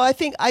 Yeah, well, I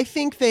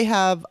think they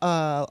have,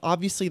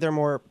 obviously they're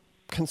more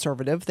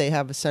conservative. They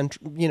have a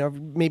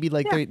maybe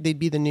they'd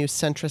be the new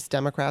centrist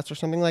Democrats or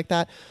something like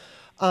that.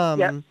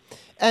 And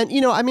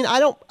I mean, I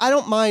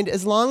don't mind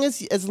as long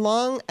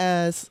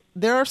as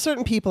there are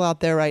certain people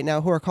out there right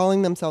now who are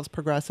calling themselves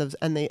progressives,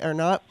 and they are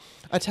not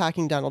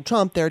attacking Donald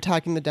Trump. They're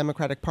attacking the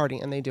Democratic Party,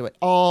 and they do it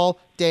all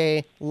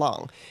day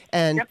long.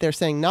 And they're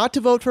saying not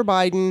to vote for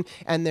Biden,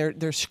 and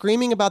they're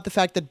screaming about the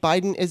fact that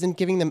Biden isn't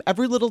giving them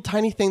every little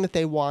tiny thing that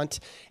they want.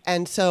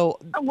 And so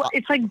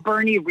it's like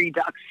Bernie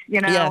redux,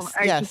 Yes,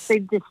 they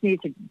just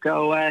need to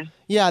go away.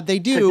 Yeah, they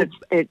do.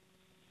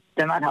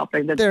 They're not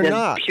helping. They're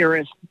not.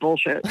 Purist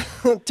bullshit.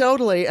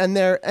 Totally. And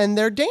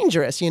they're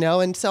dangerous,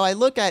 And so I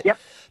look at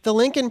the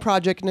Lincoln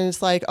Project, and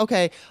it's like,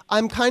 okay,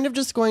 I'm kind of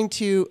just going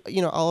to,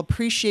 I'll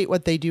appreciate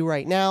what they do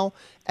right now,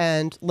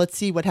 and let's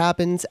see what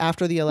happens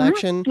after the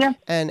election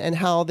and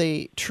how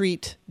they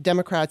treat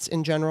Democrats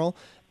in general.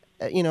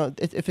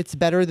 If it's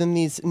better than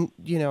these,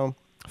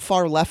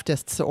 far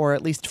leftists, or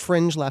at least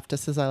fringe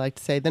leftists, as I like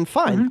to say, then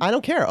fine. I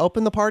don't care.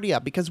 Open the party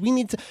up, because we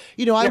need to,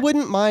 I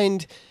wouldn't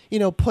mind,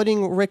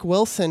 putting Rick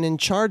Wilson in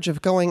charge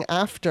of going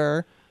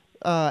after,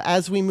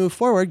 as we move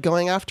forward,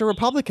 going after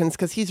Republicans,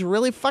 because he's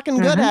really fucking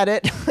good at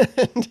it.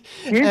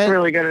 He's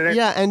really good at it.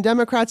 Yeah, and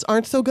Democrats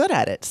aren't so good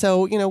at it.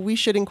 So, we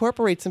should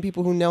incorporate some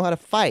people who know how to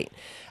fight.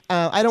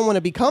 I don't want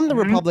to become the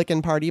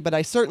Republican Party, but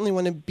I certainly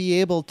want to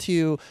be able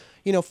to,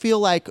 feel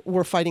like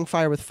we're fighting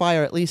fire with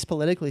fire, at least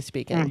politically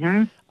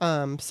speaking.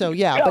 So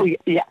yeah,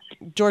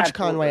 George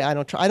Absolutely.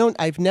 Conway,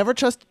 I've never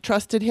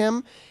trusted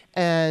him.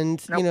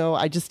 And,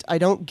 I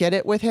don't get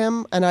it with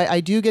him. And I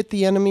do get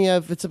the enemy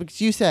of,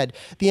 because you said,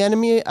 the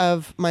enemy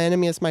of my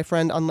enemy is my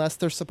friend, unless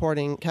they're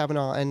supporting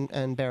Kavanaugh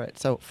and Barrett.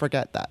 So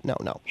forget that. No.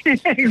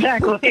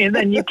 Exactly. And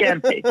then you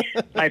can't be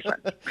my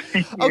friend.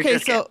 Okay,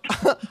 so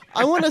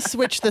I want to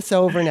switch this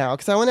over now,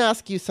 because I want to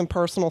ask you some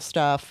personal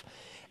stuff.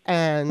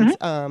 And,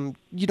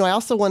 I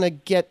also want to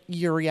get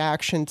your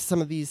reaction to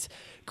some of these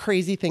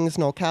crazy things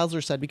Noel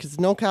Casler said, because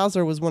Noel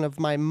Casler was one of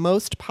my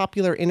most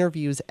popular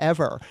interviews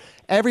ever.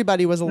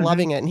 Everybody was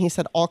loving it, and he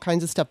said all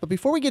kinds of stuff. But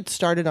before we get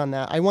started on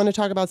that, I want to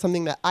talk about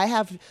something that I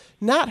have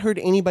not heard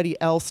anybody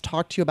else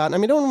talk to you about. And I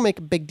mean, I don't want to make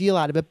a big deal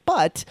out of it,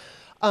 but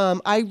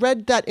I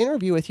read that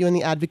interview with you in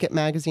the Advocate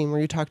magazine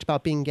where you talked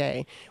about being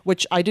gay,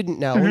 which I didn't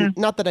know.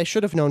 Not that I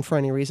should have known for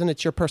any reason.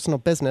 It's your personal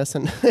business,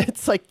 and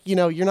it's like,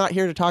 you're not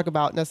here to talk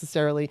about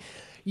necessarily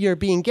your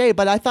being gay.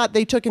 But I thought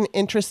they took an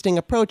interesting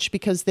approach,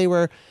 because they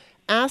were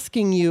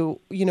asking you,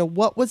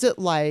 what was it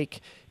like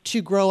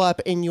to grow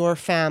up in your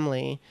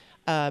family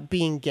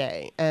being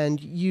gay?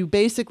 And you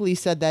basically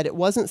said that it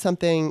wasn't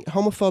something,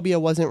 homophobia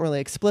wasn't really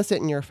explicit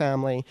in your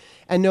family,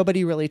 and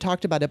nobody really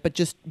talked about it, but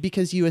just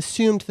because you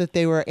assumed that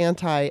they were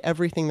anti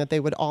everything, that they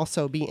would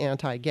also be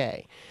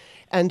anti-gay.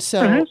 And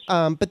so,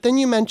 but then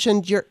you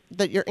mentioned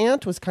that your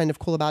aunt was kind of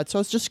cool about it. So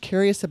I was just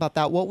curious about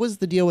that. What was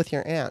the deal with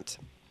your aunt?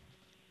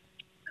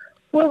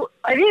 Well,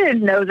 I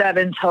didn't know that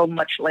until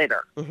much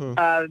later.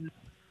 My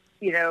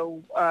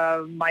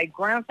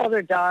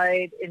grandfather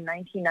died in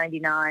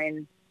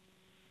 1999.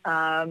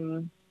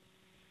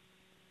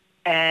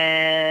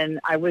 And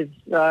I was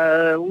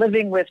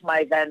living with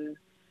my then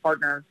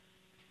partner,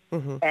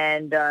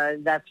 and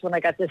that's when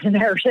I got this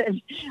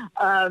inheritance.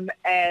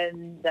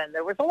 And then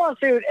there was a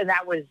lawsuit, and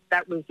that was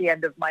the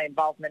end of my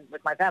involvement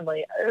with my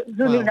family,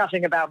 who knew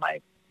nothing about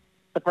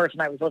the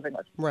person I was living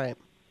with. Right.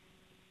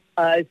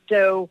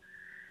 So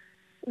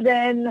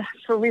Then,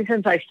 for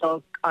reasons I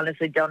still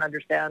honestly don't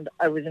understand,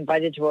 I was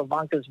invited to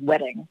Ivanka's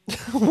wedding.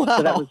 Wow.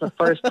 So that was the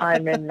first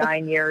time in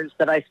 9 years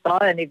that I saw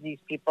any of these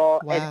people.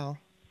 Wow. And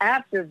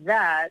after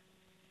that,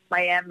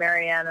 my Aunt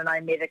Marianne and I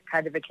made a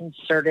kind of a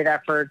concerted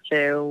effort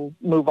to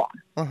move on.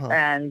 Uh-huh.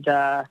 And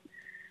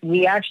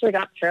we actually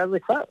got fairly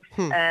close.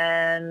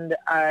 And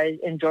I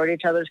enjoyed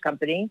each other's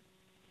company.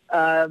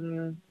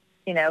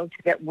 You know,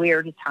 to get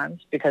weird at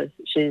times because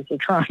she's a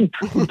Trump.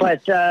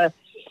 But,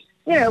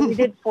 you know, we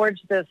did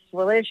forge this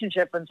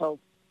relationship until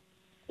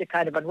it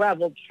kind of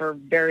unraveled for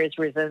various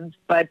reasons.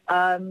 But,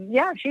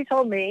 yeah, she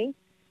told me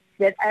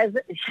that as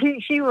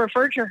she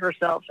referred to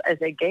herself as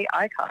a gay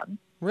icon.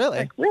 Really?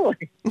 Like,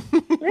 really?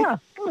 Yeah.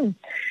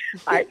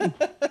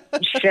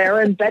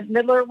 Sharon Bette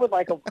Midler would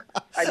like a word.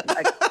 I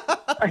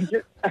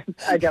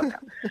don't know.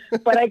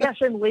 But I guess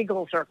in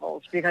legal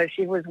circles, because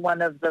she was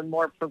one of the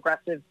more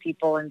progressive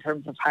people in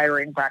terms of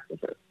hiring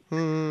practices.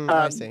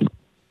 I see.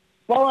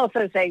 While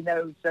also saying,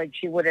 though, like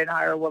she wouldn't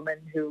hire a woman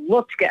who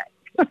looked gay.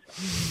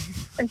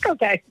 Like,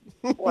 okay,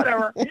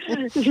 whatever.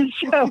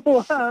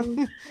 So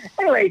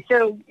anyway,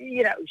 so,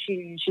 you know,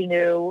 she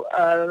knew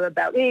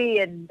about me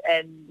and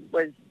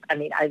was, I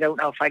mean, I don't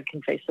know if I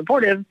can say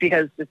supportive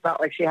because it's not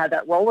like she had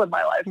that role in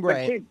my life,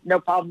 right. But she no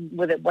problem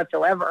with it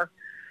whatsoever.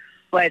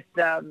 But,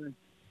 you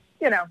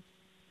know,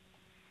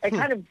 I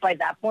kind of, by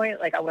that point,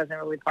 like I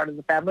wasn't really part of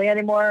the family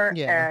anymore.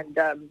 Yeah. And,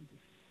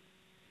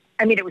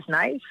 I mean, it was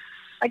nice,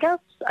 I guess.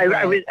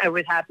 Right. I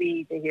was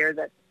happy to hear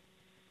that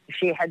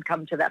she had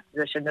come to that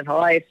position in her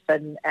life.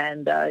 And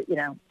you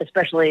know,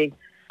 especially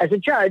as a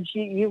judge,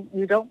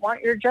 you don't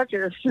want your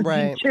judges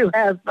right. to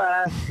have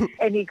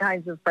any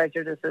kinds of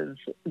prejudices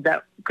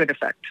that could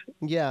affect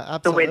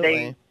absolutely. the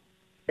way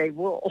they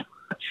rule.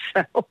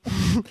 So,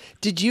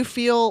 did you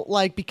feel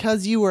like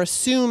because you were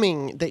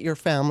assuming that your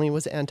family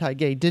was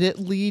anti-gay, did it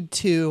lead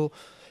to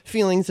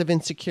feelings of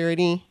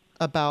insecurity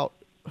about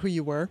who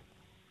you were?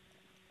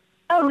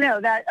 Oh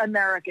no, that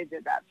America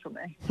did that for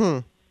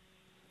me.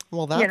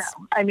 Well, that's, you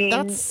know, I mean,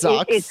 that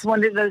sucks. It's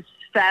one of those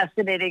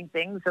fascinating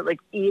things that, like,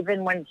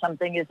 even when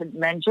something isn't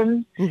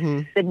mentioned,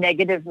 the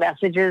negative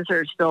messages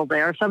are still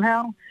there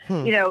somehow.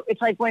 You know,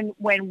 it's like when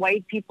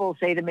white people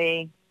say to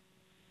me,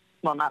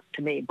 well, not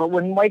to me, but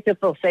when white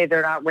people say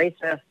they're not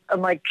racist,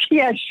 I'm like,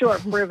 yeah, sure,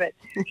 prove it.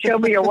 Show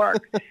me your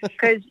work.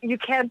 Because you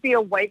can't be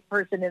a white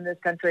person in this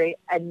country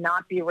and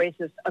not be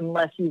racist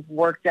unless you've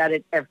worked at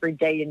it every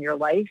day in your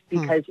life,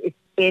 because it's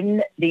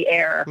in the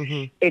air.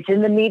 It's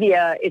in the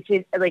media. It's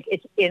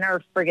in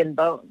our friggin'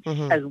 bones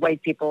as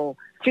white people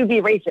to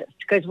be racist,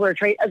 because we're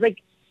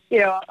like, you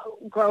know,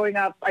 growing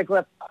up, I grew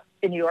up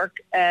in New York,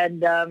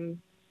 and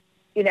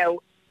you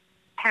know,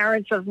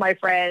 parents of my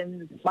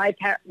friends,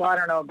 well, I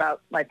don't know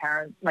about my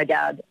parents, my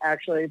dad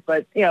actually,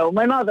 but you know,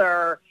 my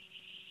mother,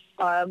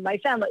 my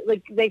family,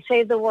 like they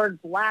say the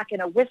word black in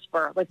a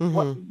whisper. Like,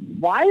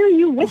 why are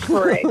you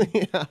whispering?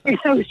 You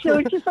know, so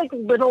it's just like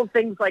little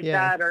things like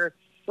that, or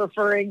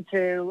referring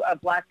to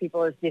black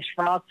people as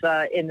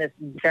dishfratza in this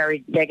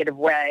very negative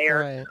way,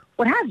 or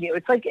what have you.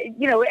 It's like,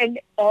 you know, and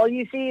all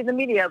you see in the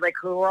media, like,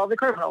 who are all the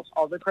criminals?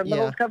 All the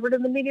criminals covered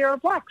in the media are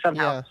black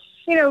somehow.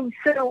 You know,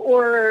 so,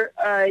 or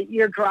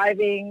you're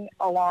driving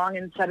along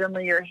and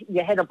suddenly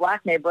you hit a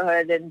black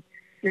neighborhood and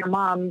your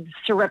mom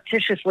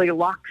surreptitiously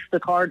locks the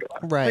car door.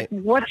 Right.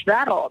 Like, what's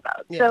that all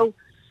about? So,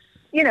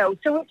 you know,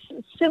 so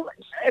it's still,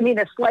 I mean,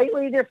 a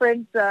slightly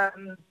different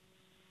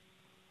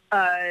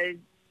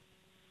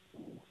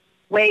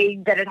way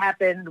that it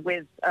happened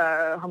with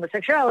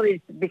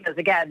homosexuality, because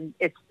again,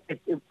 it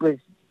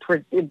wasn't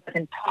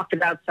talked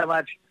about so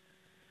much,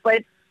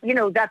 but you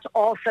know, that's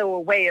also a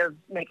way of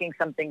making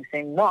something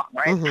seem wrong,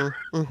 right?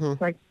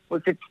 Like,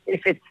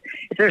 if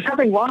there's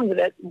something wrong with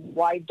it,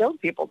 why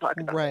don't people talk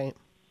about it? Right.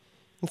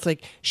 It's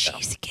like,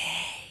 she's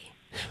gay.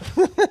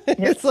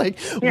 It's like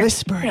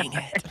whispering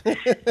it.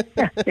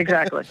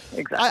 Exactly.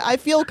 I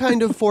feel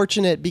kind of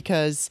fortunate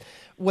because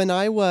when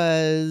I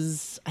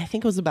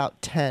think it was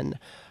about 10,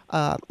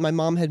 my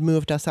mom had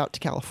moved us out to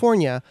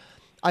California.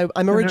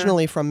 I'm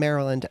originally from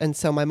Maryland, and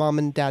so my mom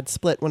and dad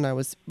split when I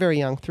was very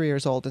young, 3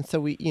 years old, and so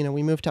we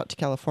moved out to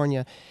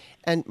California,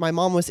 and my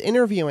mom was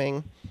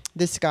interviewing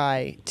this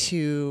guy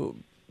to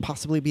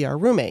possibly be our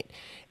roommate,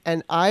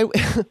 and I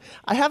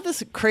have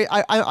this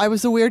I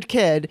was a weird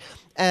kid,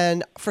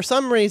 and for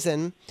some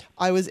reason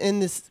I was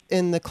in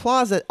the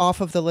closet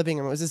off of the living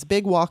room. It was this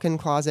big walk-in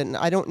closet, and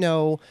I don't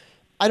know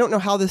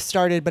how this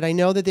started, but I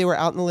know that they were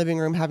out in the living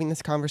room having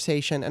this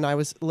conversation, and I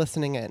was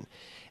listening in.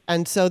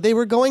 And so they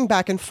were going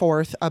back and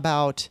forth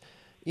about,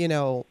 you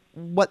know,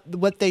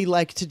 what they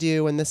like to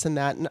do and this and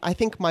that. And I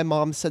think my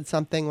mom said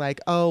something like,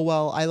 oh,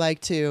 well, I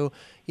like to,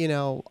 you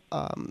know,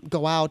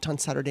 go out on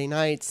Saturday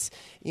nights.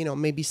 You know,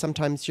 maybe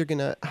sometimes you're going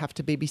to have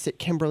to babysit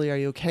Kimberly. Are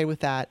you okay with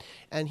that?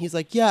 And he's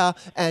like, yeah.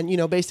 And, you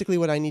know, basically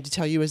what I need to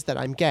tell you is that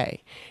I'm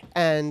gay.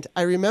 And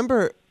I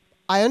remember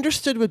I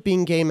understood what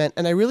being gay meant,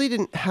 and I really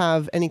didn't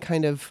have any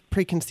kind of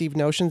preconceived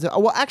notions.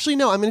 Well, actually,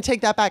 no, I'm going to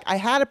take that back. I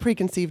had a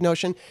preconceived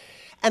notion.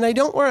 And I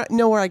don't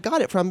know where I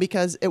got it from,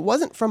 because it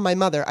wasn't from my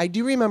mother. I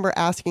do remember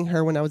asking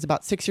her when I was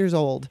about 6 years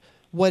old,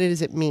 what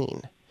does it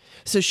mean?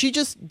 So she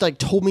just like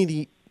told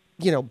me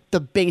the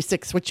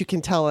basics, what you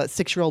can tell a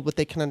 6-year-old what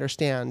they can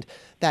understand,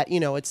 that,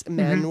 it's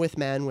men with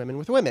men, women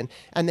with women,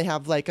 and they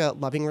have like a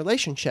loving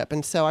relationship.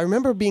 And so I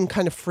remember being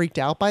kind of freaked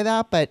out by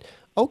that, but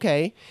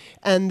okay.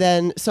 And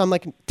then, so I'm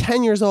like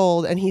 10 years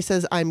old and he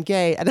says I'm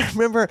gay. And I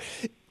remember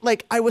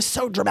like I was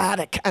so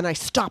dramatic and I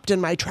stopped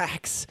in my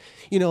tracks,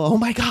 oh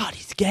my God,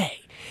 he's gay.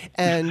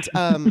 And,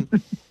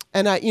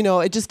 and I,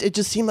 it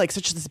just seemed like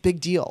such this big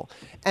deal.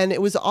 And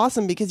it was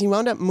awesome because he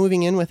wound up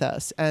moving in with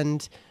us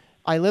and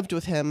I lived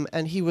with him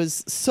and he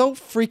was so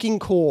freaking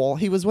cool.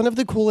 He was one of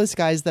the coolest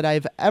guys that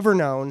I've ever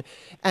known.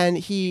 And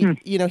he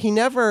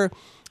never,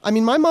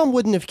 my mom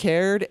wouldn't have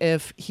cared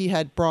if he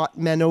had brought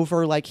men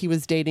over, like he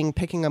was dating,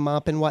 picking them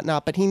up and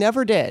whatnot, but he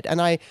never did.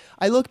 And I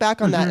look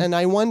back on that and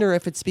I wonder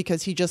if it's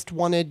because he just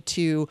wanted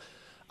to,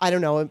 I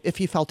don't know, if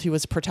he felt he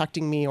was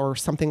protecting me or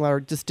something, or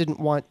just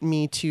didn't want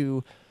me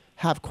to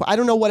have, I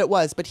don't know what it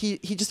was, but he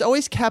just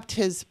always kept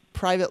his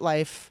private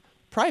life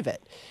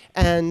private.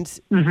 And,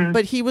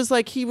 but he was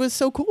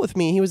so cool with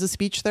me. He was a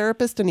speech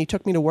therapist and he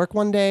took me to work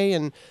one day.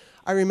 And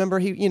I remember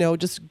he,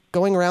 just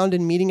going around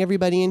and meeting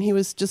everybody and he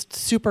was just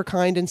super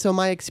kind. And so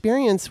my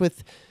experience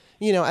with,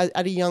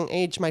 at a young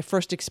age, my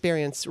first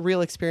real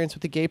experience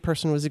with a gay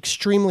person was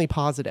extremely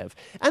positive.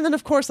 And then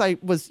of course I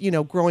was,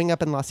 growing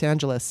up in Los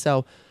Angeles.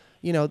 So,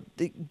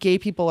 the gay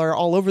people are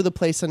all over the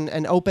place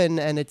and open,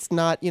 and it's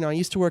not, I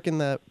used to work in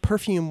the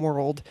perfume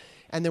world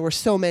and there were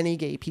so many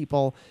gay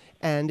people.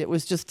 And it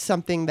was just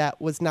something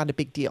that was not a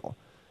big deal.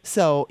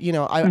 So,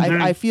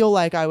 I feel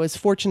like I was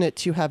fortunate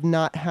to have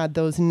not had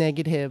those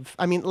negative,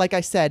 like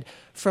I said,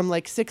 from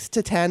like 6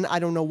 to 10, I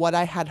don't know what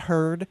I had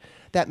heard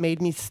that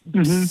made me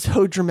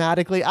so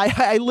dramatically.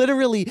 I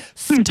literally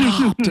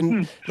stopped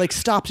and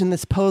stopped in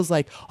this pose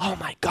like, oh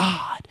my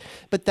God.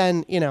 But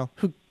then,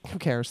 who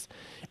cares?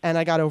 And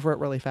I got over it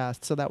really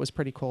fast. So that was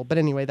pretty cool. But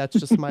anyway, that's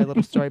just my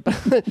little story.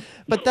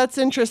 But that's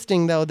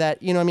interesting though, that,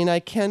 I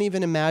can't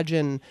even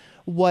imagine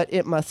what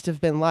it must have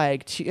been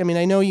like to,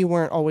 I know you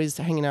weren't always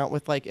hanging out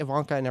with like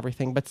Ivanka and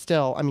everything, but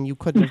still, you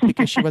couldn't have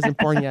because she wasn't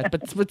born yet,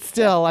 but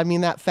still,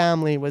 that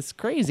family was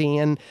crazy.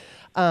 And,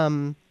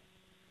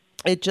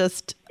 it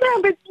just, yeah,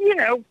 but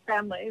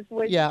families.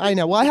 Yeah, I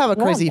know. Well, I have a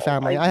crazy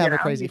family. I have a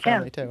crazy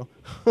family too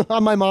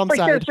on my mom's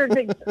side.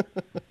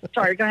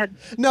 Sorry, go ahead.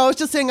 No, I was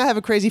just saying I have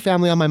a crazy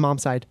family on my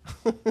mom's side.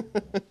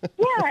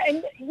 Yeah.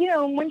 And,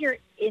 when you're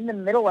in the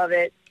middle of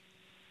it,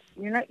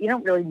 you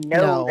don't really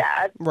know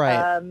that.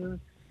 Right.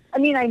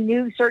 I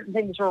knew certain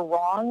things were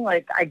wrong.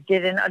 Like, I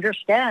didn't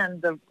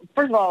understand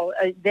first of all,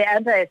 the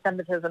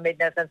anti-Semitism made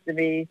no sense to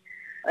me.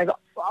 Like,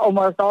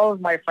 almost all of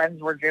my friends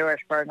were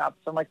Jewish growing up.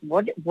 So I'm like,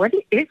 what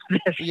is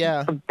this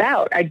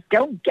about? I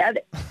don't get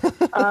it.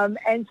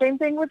 And same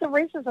thing with the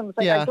racism. It's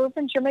like, I grew up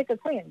in Jamaica,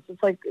 Queens.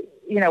 It's like,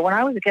 when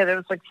I was a kid, it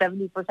was like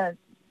 70%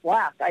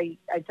 black. I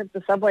took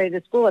the subway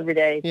to school every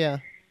day. Yeah.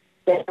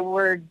 They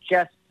were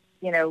just,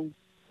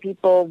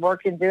 people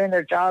working, doing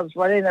their jobs,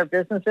 running their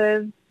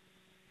businesses.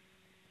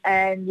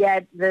 And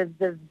yet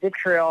the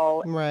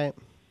vitriol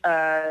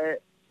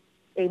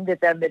aimed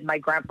at them in my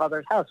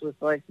grandfather's house was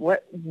like,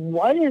 what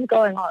is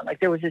going on?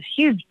 Like, there was this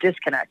huge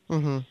disconnect.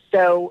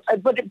 So,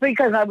 but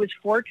because I was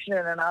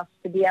fortunate enough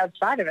to be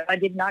outside of it, I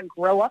did not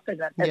grow up in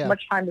that. As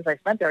much time as I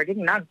spent there, I did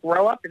not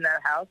grow up in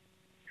that house.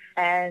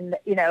 And,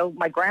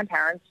 my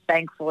grandparents,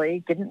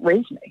 thankfully, didn't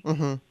raise me.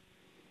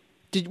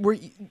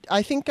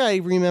 I think I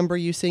remember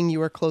you saying you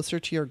were closer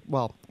to your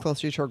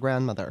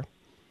grandmother.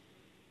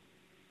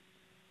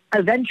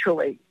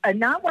 Eventually.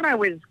 And not when I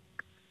was,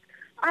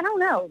 I don't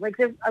know, like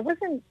there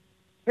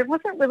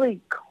wasn't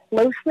really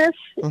closeness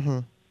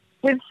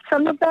with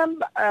some of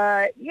them.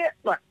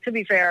 Look, to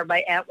be fair,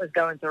 my aunt was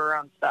going through her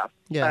own stuff.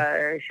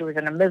 Yeah. She was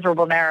in a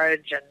miserable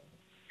marriage and,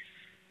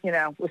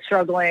 was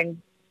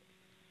struggling.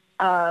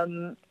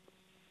 But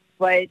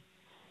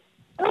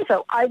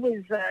also I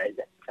was,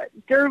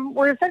 there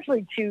were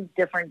essentially two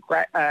different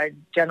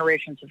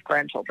generations of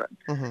grandchildren.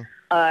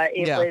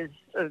 It was,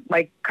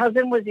 my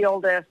cousin was the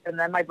oldest, and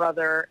then my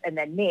brother, and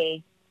then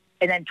me.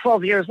 And then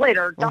 12 years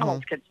later,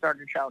 Donald's kids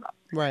started showing up.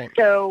 Right.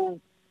 So,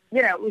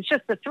 it was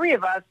just the three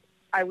of us.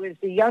 I was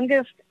the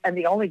youngest and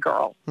the only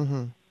girl.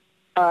 So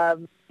I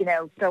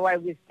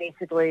was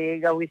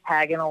basically always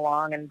tagging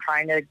along and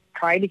trying to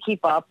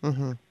keep up.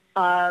 But,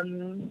 I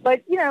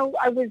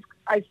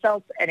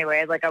felt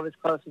anyway, like I was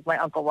close with my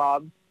Uncle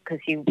Rob because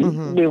he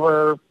wasn't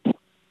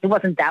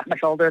that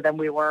much older than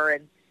we were.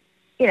 And,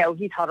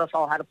 he taught us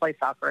all how to play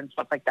soccer and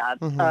stuff like that.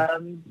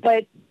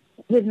 But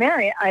with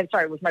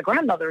with my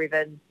grandmother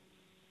even,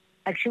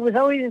 like she was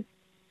always,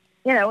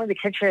 in the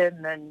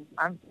kitchen, and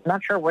I'm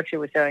not sure what she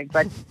was doing,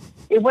 but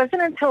it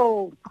wasn't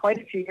until quite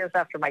a few years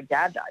after my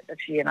dad died that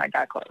she and I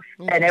got close.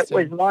 And it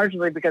was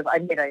largely because I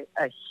made a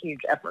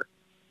huge effort.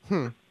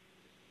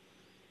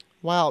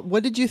 Wow.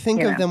 What did you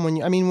think of them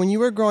when you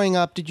were growing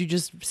up? Did you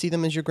just see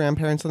them as your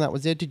grandparents and that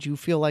was it? Did you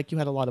feel like you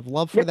had a lot of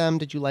love for them?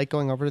 Did you like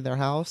going over to their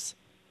house?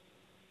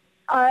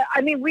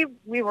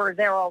 We were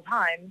there all the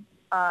time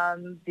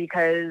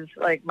because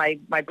like my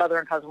brother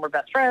and cousin were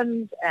best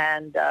friends,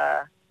 and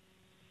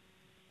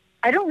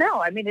I don't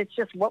know. I mean, it's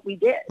just what we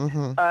did.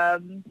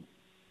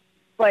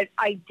 But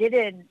I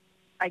didn't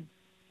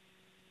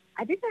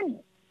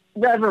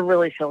ever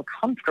really feel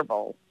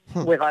comfortable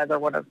with either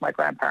one of my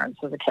grandparents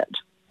as a kid.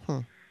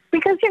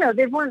 Because,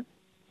 they weren't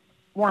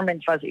warm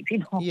and fuzzy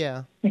people.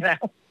 Yeah.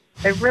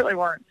 They really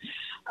weren't.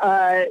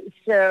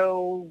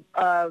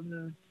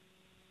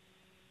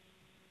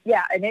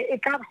 Yeah, and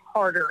it got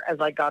harder as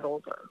I got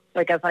older.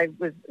 Like as I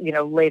was,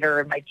 later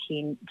in my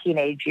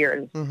teenage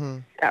years,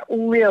 got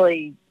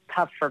really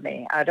tough for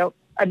me.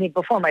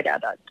 Before my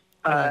dad died,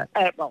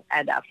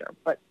 and after,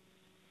 but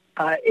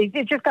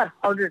it just got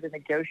harder to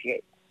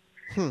negotiate.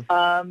 But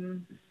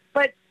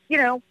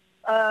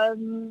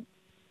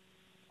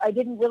I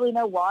didn't really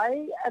know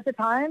why at the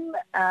time.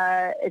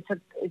 It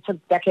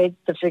took decades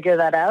to figure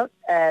that out,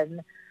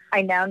 and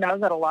I now know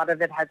that a lot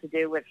of it had to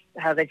do with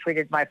how they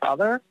treated my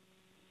father.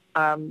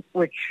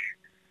 Which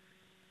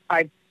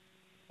I,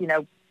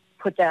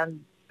 put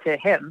down to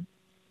him,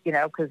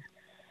 because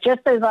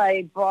just as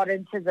I bought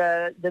into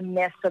the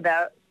myth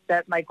about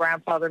that my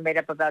grandfather made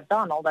up about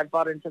Donald, I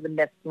bought into the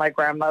myth my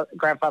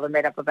grandfather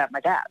made up about my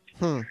dad.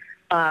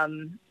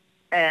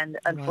 And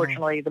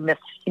unfortunately, the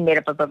myths he made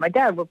up about my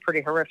dad were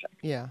pretty horrific.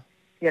 Yeah.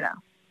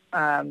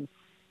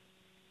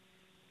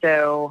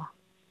 So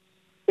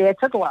it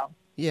took a while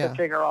to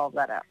figure all of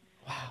that out.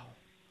 Wow.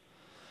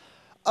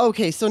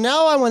 Okay, so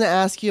now I want to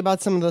ask you about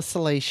some of the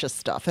salacious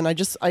stuff, and I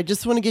just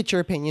want to get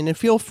your opinion, and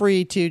feel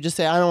free to just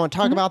say I don't want to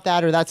talk about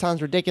that, or that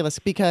sounds ridiculous,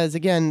 because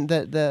again,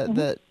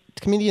 the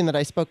comedian that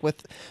I spoke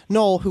with,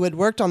 Noel, who had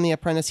worked on The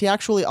Apprentice, he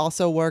actually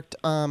also worked,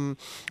 I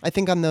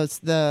think, on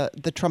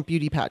the Trump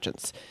beauty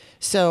pageants.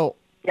 So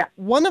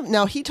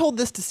now he told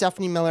this to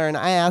Stephanie Miller, and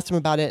I asked him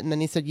about it, and then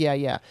he said,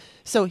 yeah.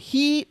 So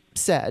he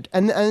said,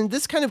 and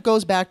this kind of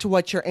goes back to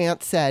what your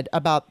aunt said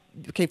about,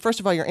 okay, first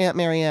of all, your Aunt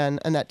Marianne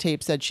and that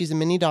tape said she's a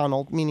mini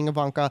Donald, meaning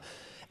Ivanka,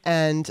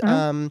 and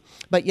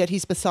but yet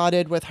he's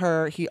besotted with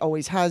her. He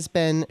always has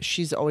been.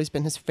 She's always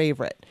been his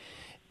favorite.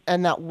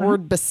 And that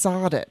word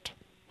besotted,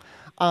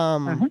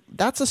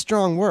 that's a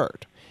strong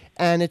word,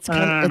 and it's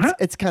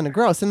kind of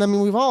gross. And I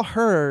mean, we've all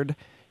heard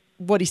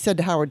what he said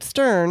to Howard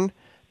Stern,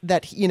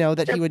 that he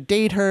would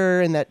date her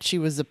and that she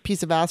was a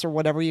piece of ass or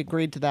whatever. He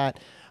agreed to that.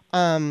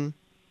 And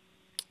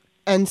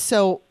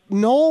so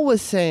Noel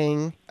was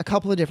saying a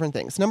couple of different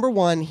things. Number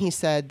one, he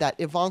said that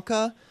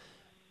Ivanka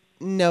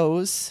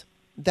knows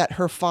that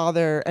her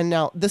father, and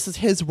now this is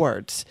his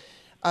words,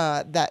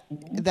 that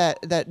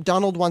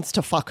Donald wants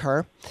to fuck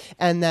her,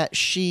 and that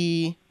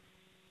she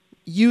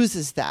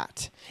uses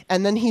that.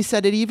 And then he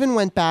said it even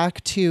went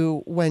back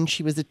to when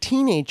she was a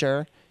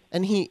teenager,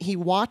 and he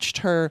watched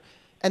her,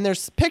 and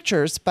there's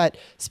pictures, but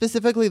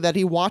specifically that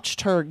he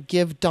watched her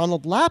give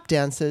Donald lap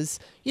dances,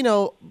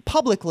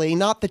 publicly,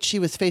 not that she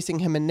was facing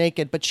him and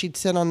naked, but she'd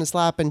sit on his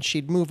lap and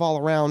she'd move all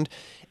around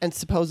and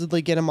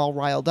supposedly get him all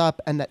riled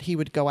up, and that he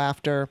would go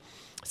after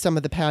some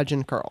of the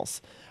pageant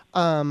girls.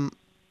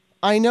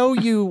 I know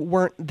you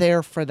weren't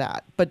there for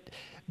that, but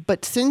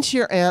since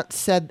your aunt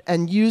said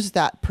and used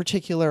that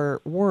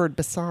particular word,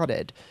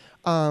 besotted,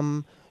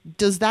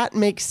 does that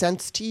make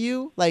sense to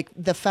you? Like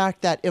the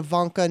fact that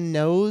Ivanka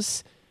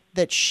knows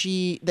that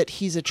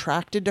he's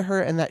attracted to her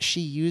and that she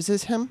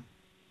uses him?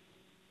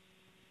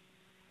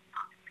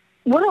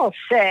 What I'll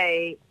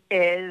say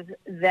is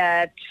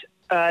that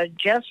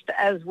just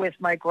as with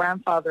my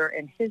grandfather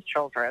and his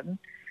children,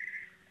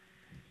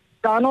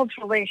 Donald's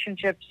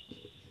relationships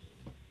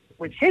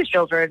with his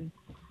children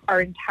are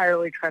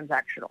entirely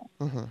transactional.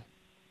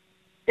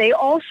 They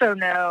also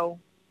know,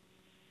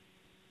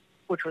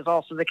 which was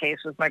also the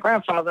case with my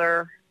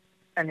grandfather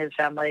and his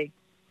family,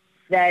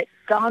 that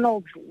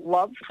Donald's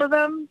love for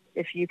them,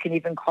 if you can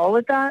even call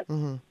it that,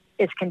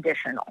 is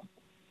conditional.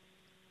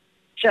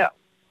 So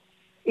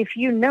if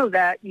you know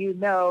that you're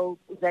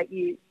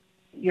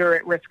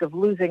at risk of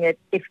losing it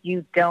if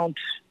you don't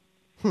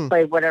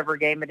play whatever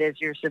game it is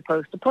you're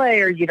supposed to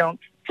play, or you don't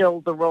fill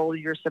the role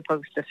you're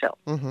supposed to fill.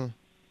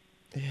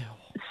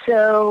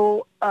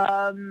 So,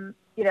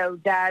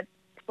 that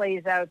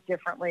plays out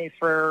differently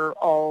for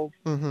all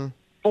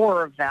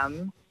four of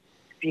them,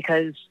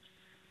 because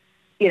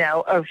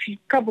a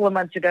couple of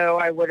months ago,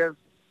 I would have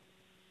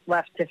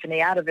left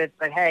Tiffany out of it.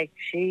 But hey,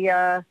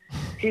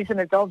 she's an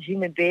adult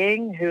human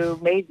being who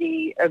made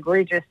the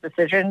egregious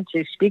decision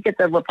to speak at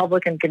the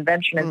Republican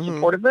convention in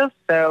support of this.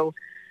 So,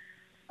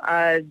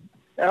 oh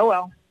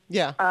well.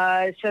 Yeah.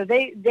 So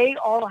they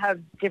all have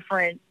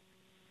different.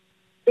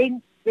 They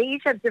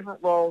each have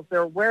different roles.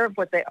 They're aware of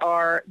what they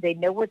are. They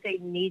know what they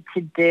need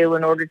to do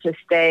in order to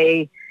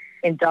stay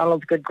in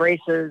Donald's good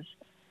graces,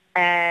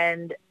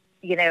 and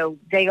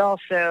they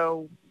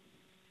also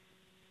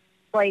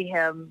play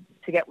him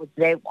to get what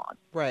they want.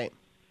 Right.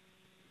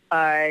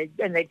 And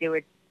they do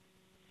it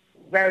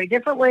very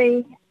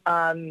differently.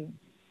 Donny,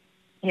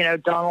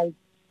 does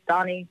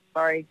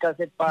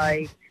it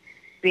by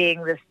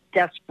being this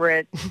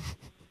desperate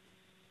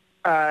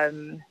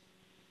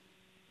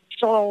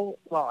soul.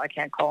 Well, I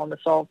can't call him a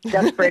soul.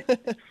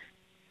 Desperate,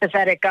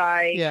 pathetic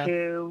guy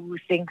who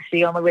thinks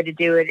the only way to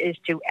do it is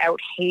to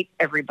out-hate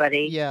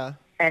everybody. Yeah.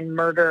 and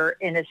murder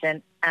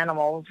innocent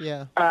animals.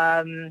 Yeah.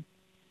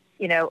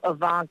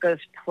 Ivanka's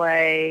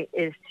play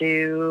is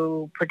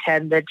to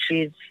pretend that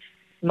she's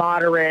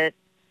moderate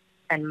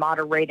and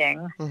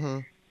moderating,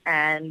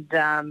 and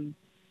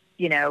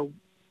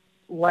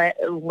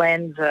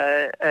lends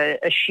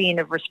a sheen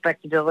of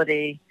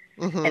respectability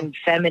and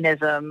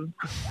feminism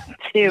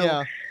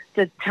to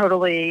the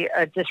totally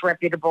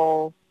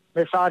disreputable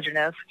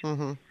misogynist.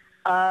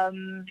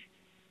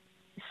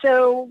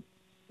 So,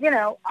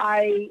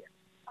 I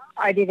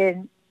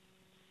didn't,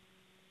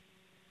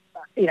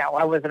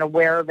 I wasn't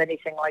aware of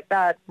anything like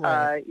that.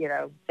 Right.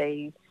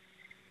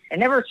 I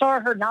never saw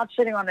her not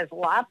sitting on his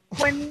lap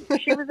when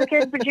she was a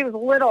kid, but she was a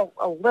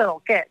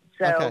little kid.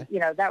 So,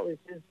 that was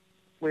his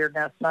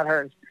weirdness, not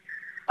hers.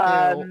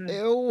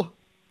 Ew.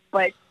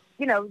 But,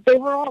 they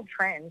were all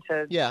trained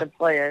to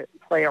play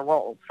a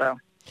role. So,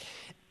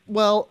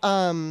 well,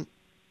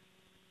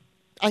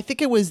 I think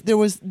there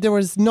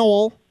was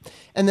Noel,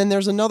 and then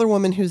there's another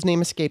woman whose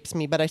name escapes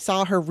me, but I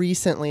saw her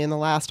recently in the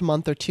last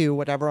month or two,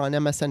 whatever, on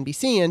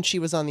MSNBC, and she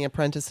was on The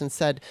Apprentice and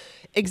said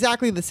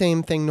exactly the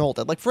same thing Noel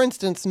did. Like, for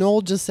instance,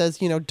 Noel just says,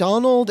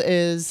 Donald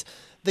is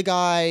the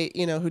guy,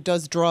 who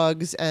does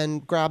drugs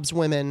and grabs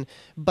women,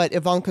 but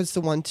Ivanka's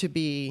the one to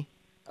be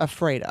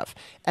afraid of.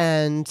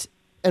 And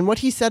what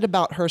he said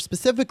about her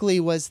specifically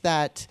was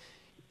that,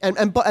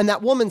 and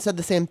that woman said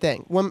the same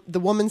thing. The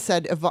woman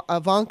said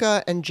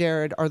Ivanka and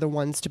Jared are the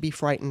ones to be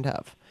frightened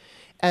of.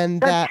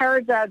 And that's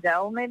Cara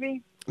Dowdell,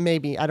 maybe?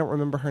 Maybe. I don't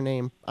remember her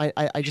name. I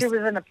just, she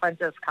was in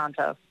Apprentice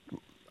contest.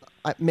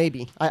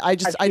 Maybe. I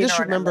just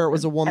remember it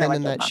was a woman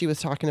and that she was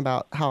talking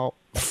about how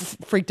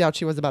freaked out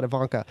she was about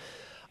Ivanka.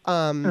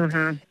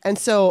 And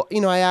so,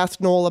 I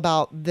asked Noel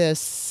about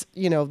this,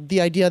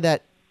 the idea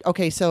that,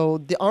 okay, so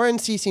the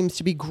RNC seems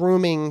to be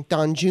grooming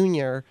Don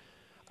Jr.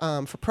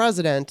 For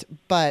president,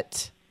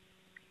 but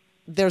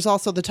there's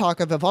also the talk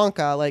of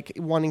Ivanka, like,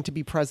 wanting to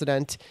be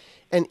president.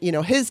 And,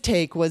 his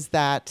take was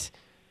that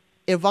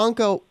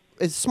Ivanka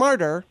is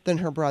smarter than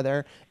her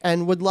brother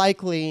and would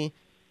likely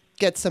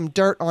get some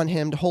dirt on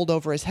him to hold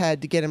over his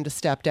head to get him to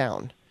step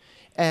down.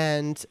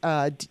 And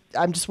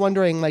I'm just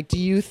wondering, like, do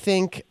you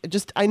think,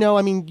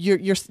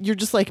 you're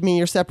just like me,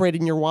 you're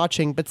separated and you're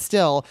watching, but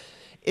still,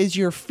 is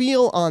your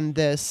feel on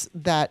this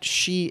that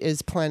she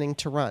is planning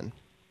to run?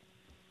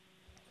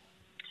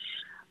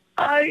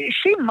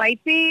 She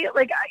might be.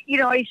 Like, I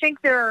think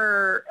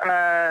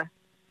I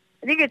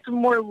think it's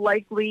more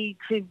likely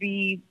to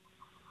be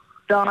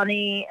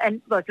Donny.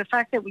 And look, the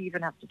fact that we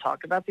even have to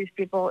talk about these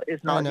people is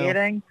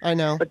nauseating. I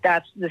know. But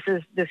this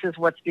is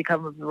what's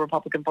become of the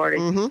Republican Party.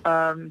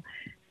 And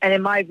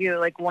in my view,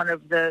 like, one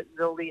of the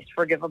least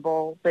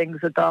forgivable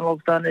things that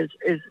Donald's done is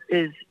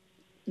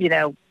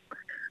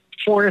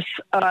force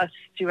us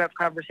to have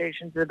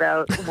conversations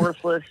about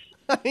worthless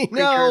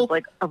creatures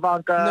like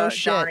Ivanka,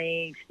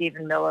 Donny,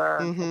 Stephen Miller,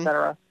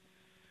 etc.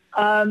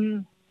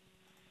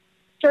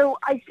 So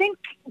I think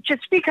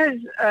just because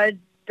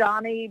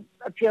Donny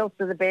appeals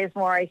to the base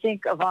more, I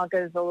think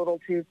Ivanka is a little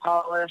too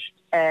polished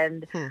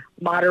and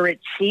moderate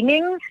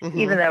seeming,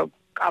 even though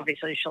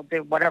obviously she'll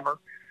do whatever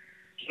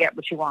to get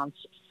what she wants.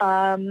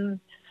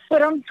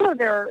 But I'm sure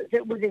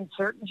that within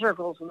certain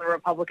circles in the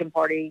Republican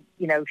Party,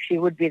 she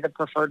would be the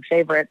preferred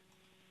favorite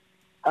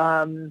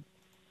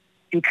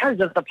because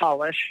of the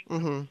polish.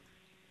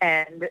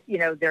 And,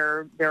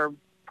 their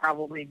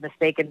probably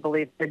mistaken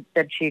belief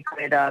that she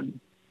could,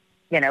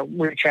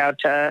 reach out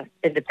to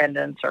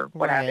independents or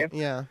what have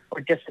you,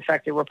 or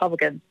disaffected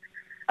Republicans.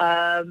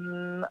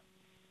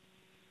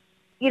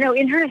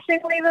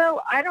 Interestingly, though,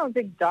 I don't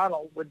think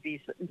Donald would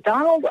be.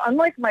 Donald,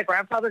 unlike my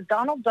grandfather,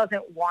 Donald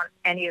doesn't want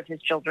any of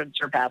his children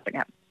surpassing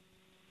him.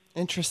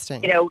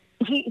 Interesting.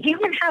 He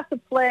would have to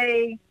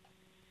play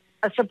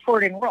a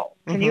supporting role.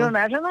 Can you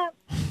imagine that?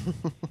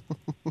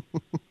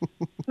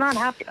 It's not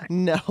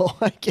happening. No,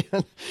 I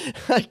can't.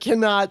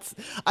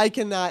 I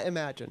cannot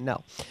imagine.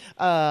 No.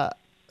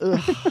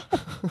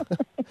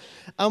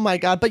 Oh my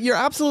God. But you're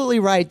absolutely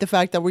right. The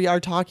fact that we are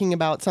talking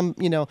about some,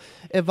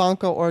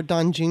 Ivanka or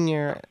Don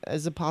Jr.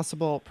 as a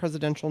possible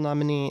presidential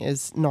nominee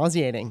is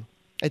nauseating.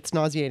 It's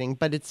nauseating,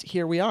 but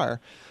here we are.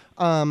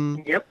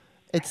 Yep.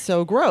 It's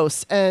so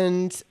gross.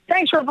 And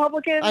thanks,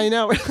 Republicans. I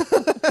know.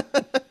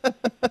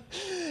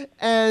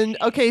 And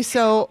okay,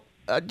 so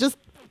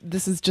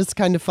this is just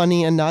kind of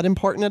funny and not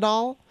important at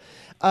all.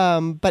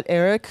 But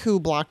Eric, who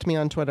blocked me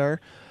on Twitter,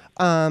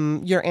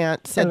 your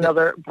aunt said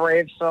another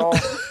brave soul.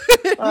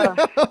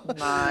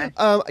 My.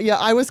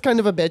 I was kind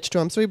of a bitch to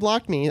him, so he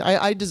blocked me.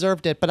 I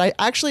deserved it, but I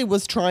actually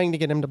was trying to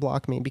get him to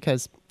block me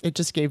because it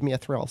just gave me a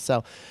thrill.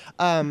 So,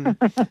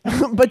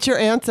 but your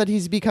aunt said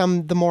he's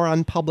become the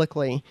moron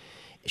publicly.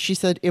 She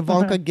said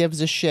Ivanka gives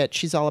a shit.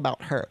 She's all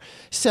about her.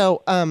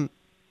 So,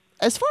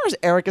 as far as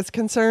Eric is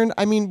concerned,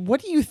 I mean,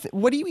 what do you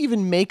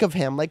even make of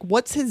him? Like,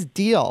 what's his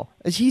deal?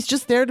 He's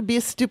just there to be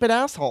a stupid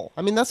asshole.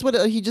 I mean, that's what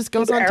he just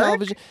goes on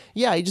television.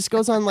 Yeah, he just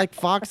goes on like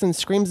Fox and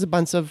screams a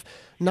bunch of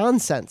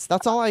nonsense.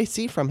 That's all I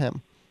see from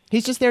him.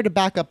 He's just there to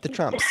back up the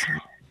Trumps.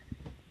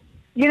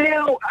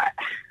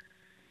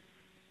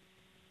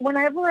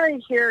 Whenever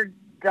I hear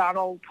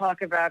Donald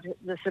talk about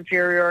the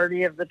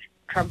superiority of the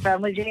Trump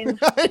family genes?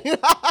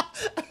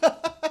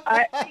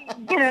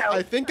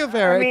 I think of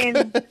Eric. I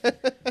mean,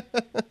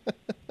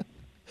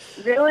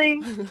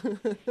 really?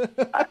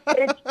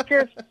 It's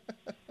just,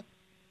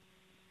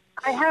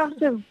 I have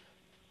to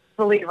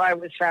believe I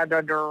was found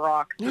under a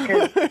rock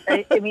because,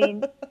 I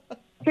mean,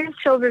 his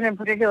children in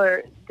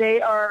particular,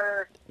 they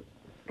are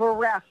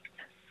bereft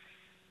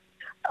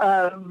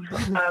of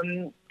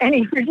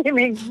any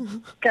redeeming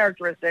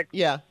characteristics.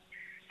 Yeah.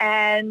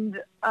 And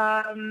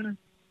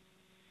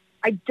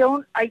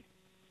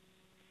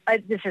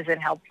this isn't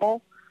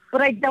helpful,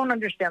 but I don't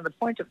understand the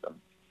point of them.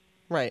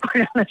 Right.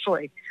 Quite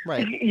honestly.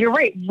 Right. You're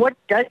right. What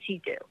does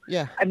he do?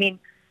 Yeah. I mean,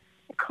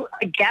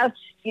 I guess,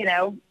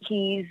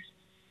 he's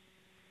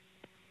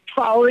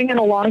following in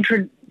a long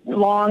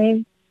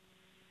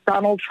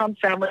Donald Trump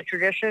family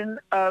tradition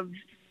of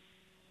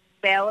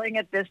failing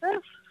at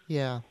business.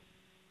 Yeah.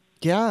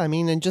 Yeah. I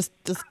mean, and just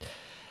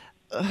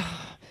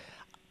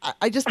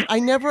I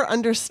never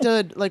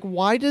understood, like,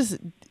 why does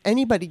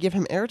anybody give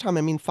him airtime?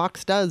 I mean,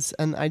 Fox does.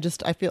 And I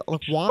feel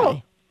like, why?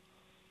 Well,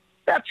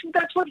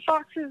 that's what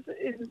Fox is.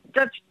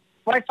 That's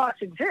why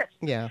Fox exists.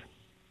 Yeah.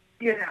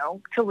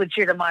 To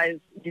legitimize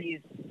these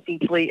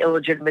deeply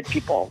illegitimate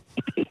people.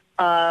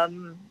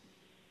 And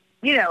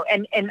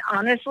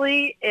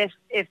honestly, if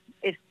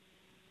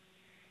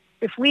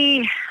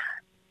we,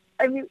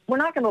 we're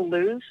not going to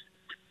lose.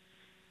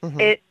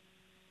 Mm-hmm.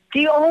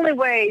 The only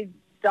way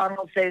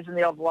Donald stays in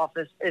the Oval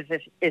Office is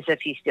if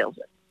he steals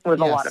it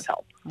with a lot of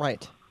help.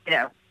 Right.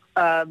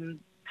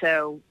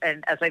 So,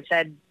 and as I've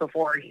said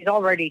before, he's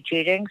already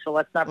cheating, so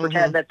let's not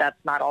pretend that that's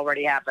not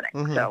already happening.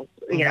 Mm-hmm. So,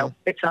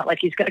 it's not like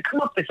he's going to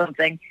come up with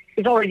something.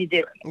 He's already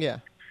doing it. Yeah.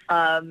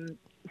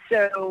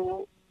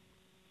 So,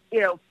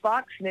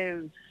 Fox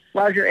News,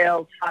 Roger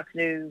Ailes, Fox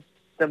News,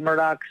 the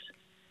Murdochs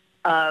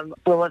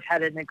will have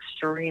had an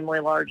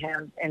extremely large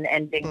hand in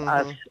ending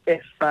us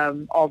if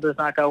all does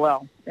not go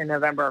well in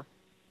November.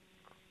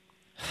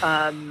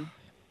 And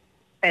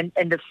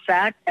the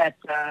fact that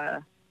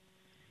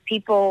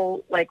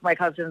people like my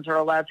cousins are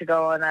allowed to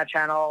go on that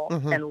channel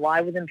and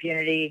lie with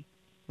impunity,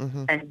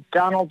 and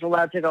Donald's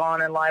allowed to go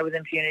on and lie with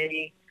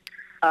impunity,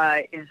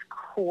 is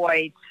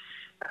quite.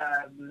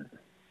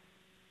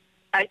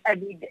 I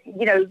mean,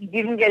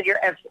 you can get your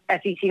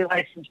FEC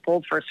license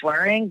pulled for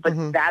swearing,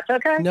 but that's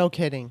okay. No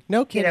kidding.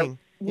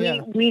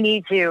 We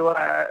need to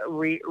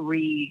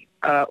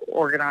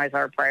organize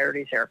our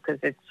priorities here because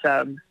it's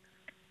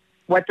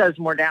what does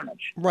more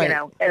damage, right?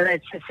 And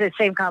it's the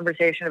same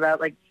conversation about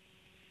like.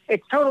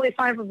 It's totally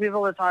fine for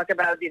people to talk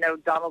about,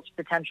 Donald's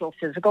potential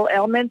physical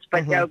ailments,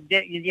 but there's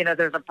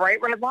a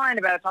bright red line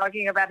about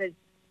talking about his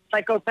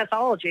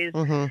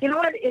psychopathologies. You know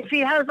what? If he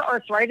has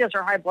arthritis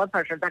or high blood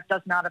pressure, that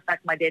does not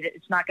affect my data.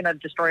 It's not going to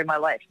destroy my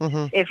life.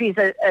 If he's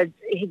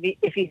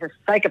a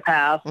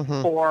psychopath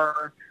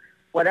or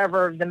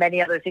whatever the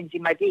many other things he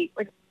might be,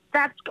 like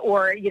that's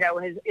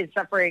is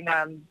suffering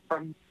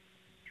from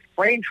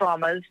brain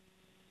traumas.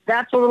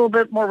 That's a little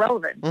bit more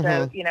relevant.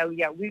 So,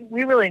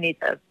 we really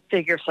need to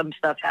figure some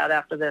stuff out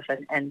after this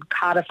and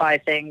codify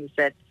things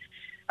that,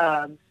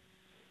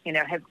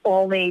 have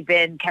only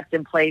been kept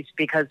in place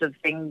because of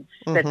things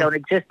that don't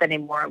exist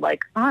anymore,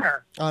 like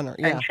honor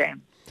and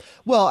shame.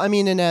 Well, I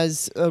mean, and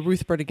as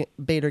Ruth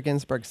Bader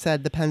Ginsburg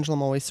said, the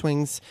pendulum always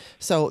swings.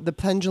 So the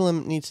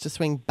pendulum needs to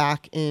swing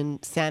back in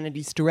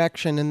sanity's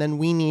direction. And then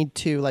we need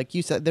to, like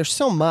you said, there's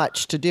so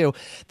much to do.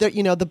 The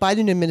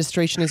Biden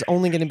administration is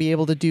only going to be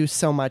able to do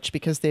so much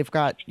because they've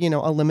got,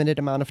 a limited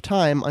amount of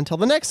time until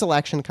the next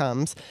election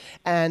comes.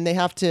 And they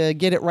have to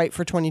get it right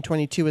for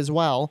 2022 as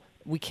well.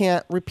 We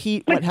can't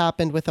repeat what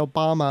happened with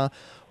Obama,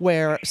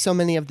 where so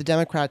many of the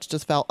Democrats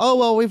just felt, oh,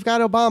 well, we've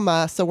got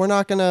Obama, so we're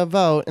not going to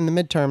vote in the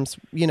midterms.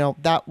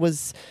 That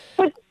was...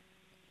 But,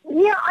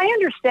 yeah, I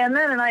understand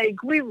that, and I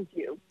agree with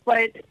you.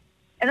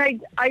 And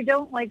I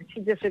don't like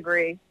to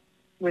disagree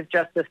with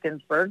Justice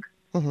Ginsburg.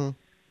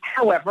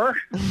 However,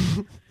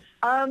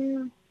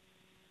 the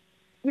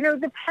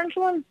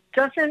pendulum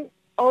doesn't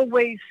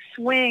always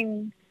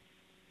swing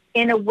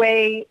in a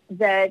way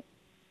that...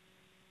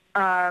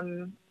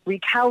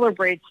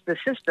 recalibrates the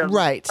system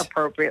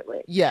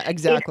appropriately. Yeah,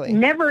 exactly. It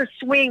never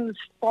swings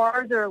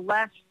farther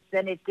left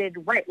than it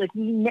did right. Like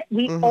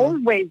we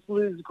always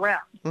lose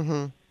ground.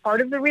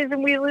 Part of the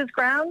reason we lose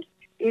ground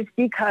is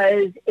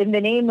because in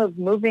the name of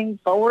moving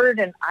forward,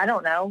 and I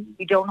don't know,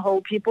 we don't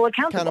hold people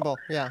accountable.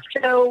 Yeah.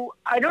 So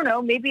I don't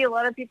know, maybe a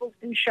lot of people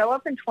can show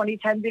up in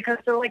 2010 because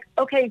they're like,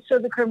 okay, so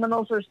the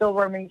criminals are still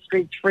roaming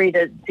streets free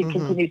to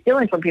continue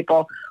stealing from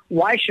people.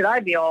 Why should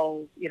I be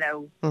all,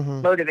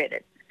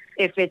 motivated?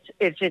 If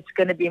it's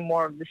going to be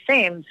more of the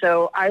same.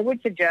 So I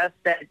would suggest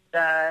that,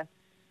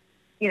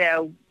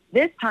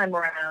 this time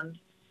around,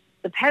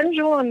 the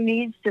pendulum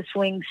needs to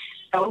swing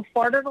so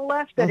far to the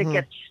left that it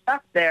gets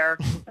stuck there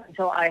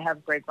until I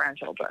have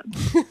great-grandchildren.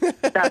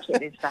 That's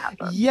what needs to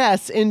happen.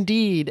 Yes,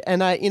 indeed.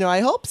 And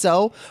I hope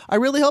so. I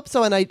really hope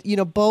so.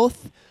 And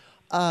both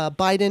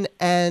Biden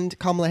and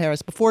Kamala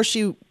Harris, before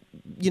she,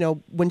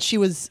 when she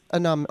was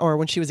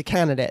when she was a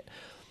candidate,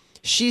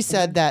 she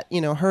said that,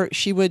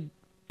 she would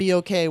be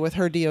okay with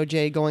her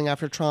DOJ going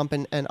after Trump.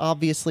 And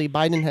obviously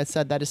Biden has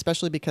said that,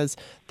 especially because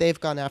they've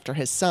gone after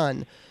his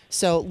son.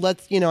 So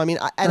let's,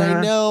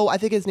 I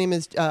think his name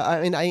is,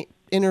 I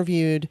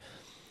interviewed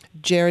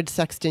Jared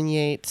Sexton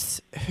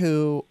Yates,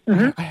 who,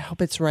 I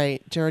hope it's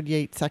right, Jared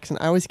Yates Sexton.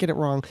 I always get it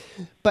wrong.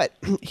 But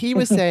he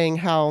was saying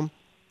how,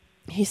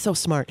 he's so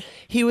smart.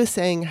 He was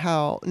saying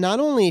how not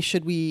only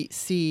should we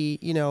see,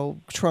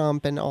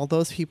 Trump and all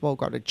those people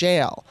go to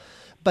jail,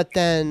 but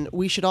then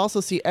we should also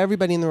see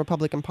everybody in the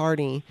Republican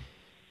Party,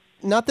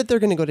 not that they're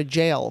going to go to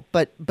jail,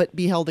 but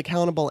be held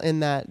accountable in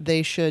that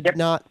they should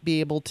not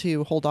be able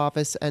to hold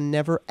office and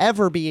never,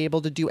 ever be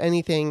able to do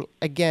anything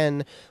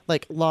again,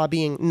 like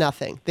lobbying,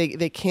 nothing.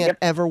 They can't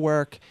ever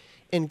work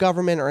in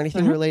government or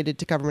anything related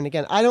to government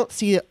again. I don't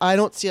see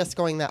us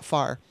going that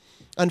far.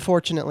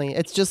 Unfortunately,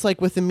 it's just like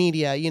with the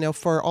media,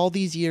 for all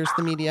these years,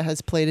 the media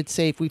has played it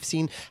safe. We've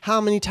seen how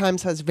many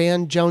times has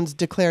Van Jones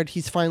declared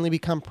he's finally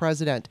become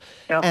president.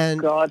 Oh,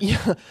 and God.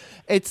 Yeah,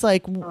 it's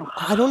like,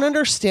 I don't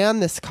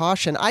understand this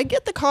caution. I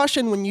get the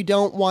caution when you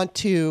don't want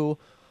to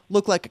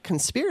look like a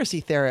conspiracy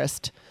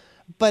theorist,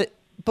 but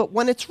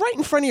when it's right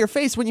in front of your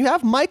face, when you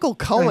have Michael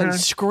Cohen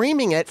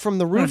screaming it from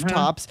the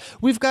rooftops,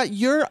 we've got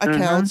your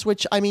accounts,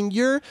 which,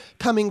 you're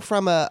coming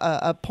from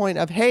a point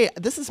of, hey,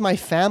 this is my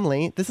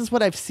family. This is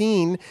what I've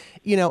seen,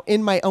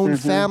 in my own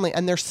family.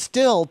 And they're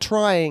still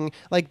trying,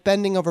 like,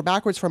 bending over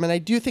backwards for him. And I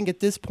do think at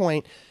this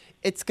point,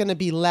 it's going to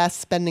be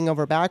less bending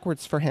over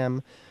backwards for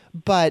him.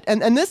 But,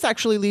 and this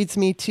actually leads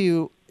me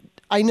to,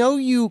 I know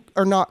you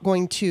are not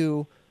going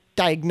to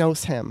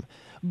diagnose him,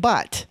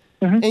 but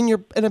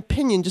in an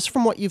opinion, just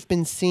from what you've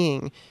been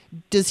seeing,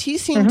 does he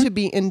seem to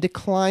be in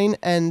decline,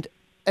 and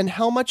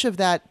how much of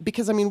that,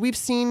 because we've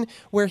seen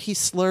where he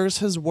slurs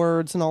his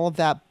words and all of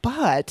that,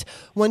 but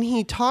when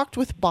he talked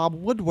with Bob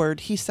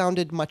Woodward, he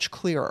sounded much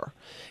clearer.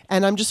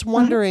 And I'm just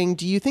wondering,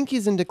 do you think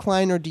he's in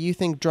decline, or do you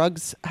think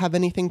drugs have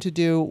anything to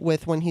do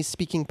with when he's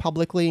speaking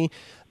publicly,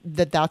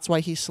 that's why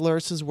he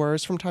slurs his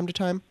words from time to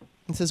time?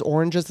 It says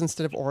oranges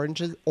instead of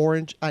oranges.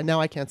 Now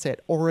I can't say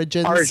it.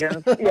 Origins.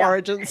 Yeah.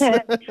 Origins. I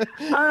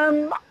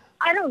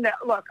don't know.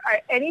 Look,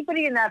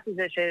 anybody in that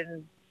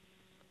position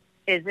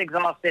is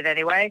exhausted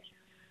anyway.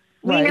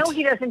 We know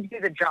he doesn't do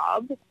the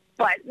job,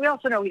 but we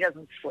also know he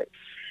doesn't sleep.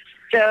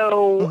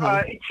 So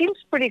it seems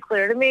pretty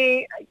clear to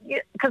me,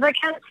 because I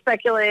can't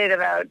speculate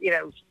about,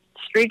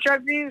 street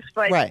drug use,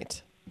 but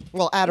right.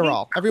 Well,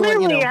 Adderall. Everyone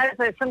clearly has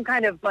some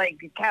kind of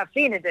like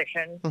caffeine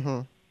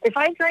addiction. If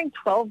I drank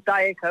 12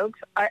 Diet Cokes,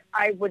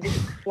 I would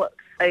explode.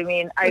 I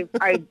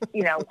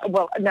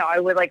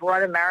would like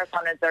run a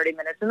marathon in 30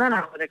 minutes and then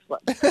I would explode.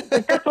 Like,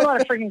 that's a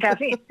lot of freaking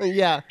caffeine.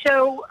 Yeah.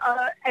 So,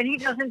 and he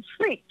doesn't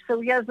sleep.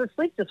 So he has a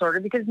sleep disorder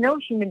because no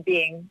human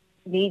being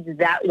needs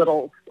that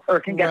little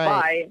or can get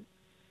by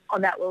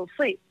on that little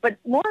sleep. But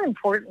more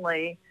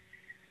importantly,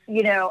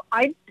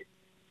 I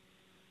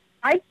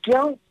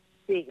don't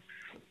see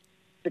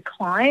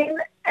decline.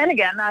 And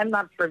again, I'm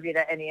not privy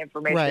to any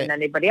information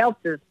anybody else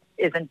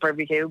isn't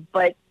privy to,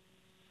 but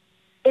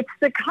it's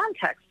the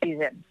context he's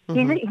in.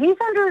 He's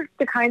under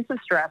the kinds of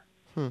stress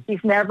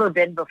he's never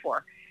been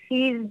before.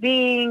 He's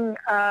being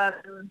not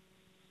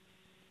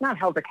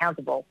held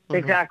accountable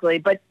exactly,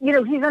 but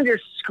he's under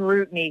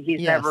scrutiny he's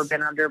never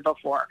been under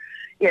before.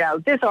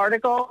 This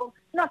article,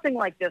 nothing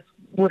like this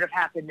would have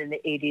happened in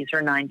the 80s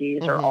or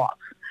 90s or off.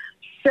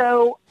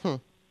 So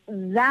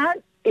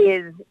that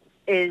is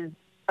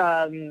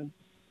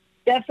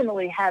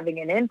definitely having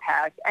an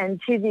impact,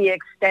 and to the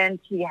extent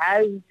he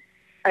has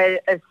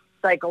a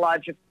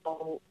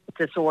psychological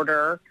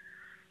disorder,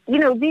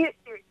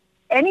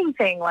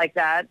 anything like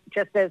that,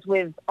 just as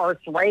with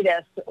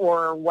arthritis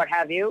or what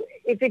have you,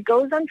 if it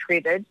goes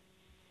untreated,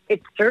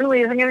 it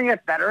certainly isn't going to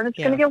get better, and it's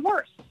going to get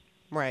worse.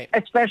 Right.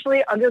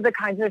 Especially under the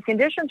kinds of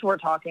conditions we're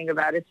talking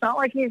about. It's not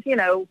like he's,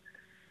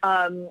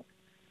 I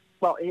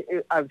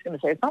was going to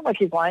say, it's not like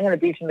he's lying on a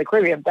beach in the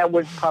Caribbean. That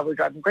would probably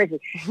drive him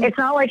crazy. It's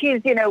not like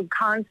he's,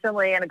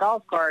 constantly in a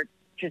golf cart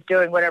just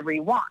doing whatever he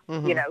wants.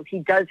 He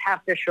does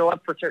have to show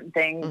up for certain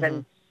things,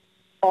 and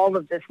all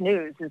of this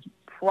news is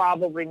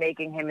probably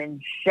making him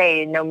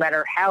insane no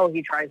matter how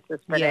he tries to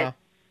spin it.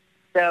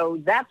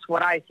 So that's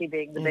what I see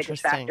being the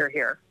biggest factor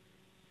here.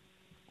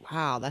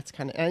 Wow, that's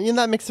kind of, and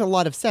that makes a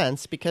lot of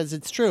sense because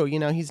it's true.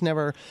 He's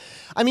never,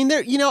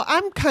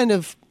 I'm kind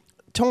of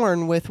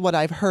torn with what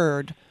I've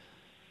heard.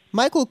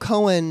 Michael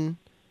Cohen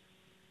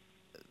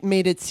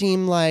made it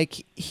seem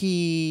like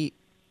now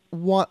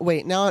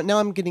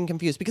I'm getting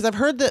confused because I've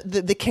heard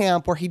the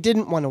camp where he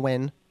didn't want to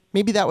win.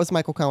 Maybe that was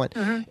Michael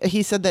Cohen.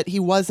 He said that he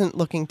wasn't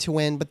looking to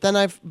win, but then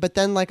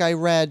I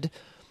read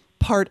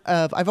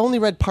I've only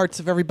read parts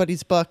of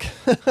everybody's book,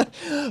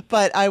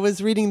 but I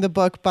was reading the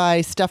book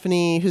by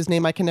Stephanie, whose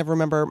name I can never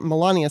remember,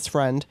 Melania's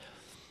friend.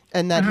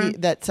 And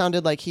that that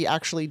sounded like he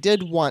actually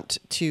did want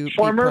to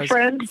former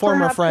friend,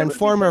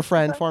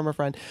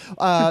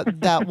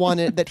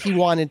 that he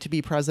wanted to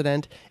be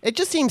president. It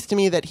just seems to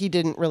me that he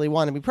didn't really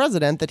want to be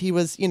president, that he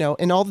was,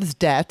 in all this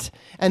debt,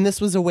 and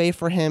this was a way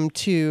for him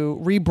to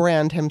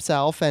rebrand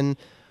himself and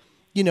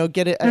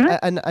get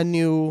a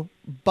new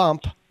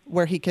bump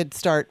where he could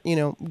start,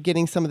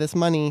 getting some of this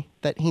money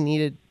that he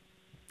needed,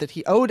 that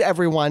he owed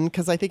everyone,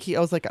 because I think he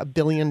owes like $1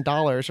 billion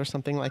or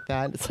something like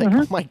that. It's like,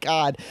 oh my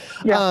God.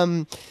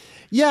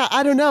 Yeah.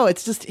 I don't know.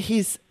 It's just,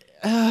 it's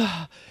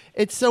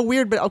so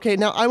weird. But okay,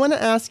 now I want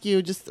to ask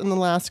you just in the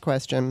last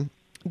question.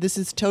 This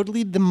is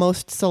totally the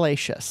most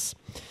salacious.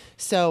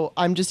 So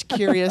I'm just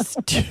curious.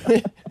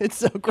 It's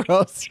so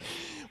gross.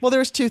 Well,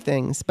 there's two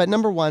things. But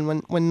number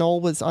one, when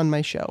Noel was on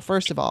my show,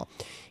 first of all,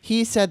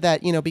 he said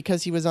that,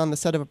 because he was on the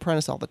set of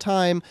Apprentice all the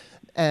time,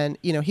 and,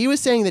 he was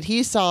saying that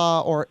he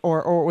saw or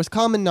it was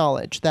common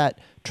knowledge that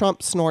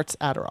Trump snorts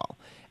Adderall,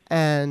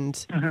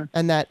 and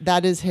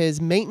that is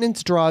his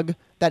maintenance drug,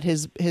 that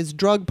his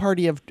drug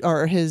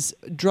his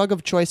drug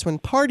of choice when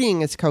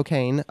partying is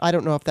cocaine. I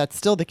don't know if that's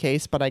still the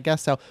case, but I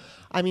guess so.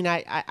 I mean,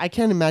 I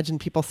can't imagine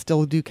people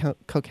still do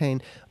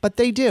cocaine, but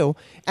they do.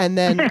 And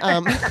then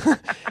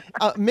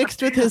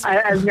mixed with his... I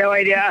have no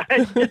idea.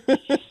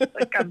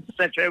 Like I'm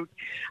such a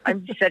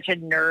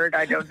nerd.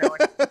 I don't know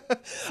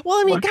well,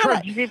 I mean, what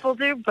drugs people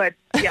do, but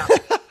yeah.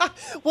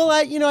 Well,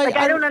 I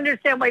don't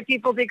understand why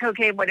people did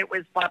cocaine when it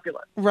was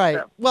popular. Right.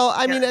 So, well,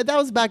 I mean, that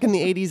was back in the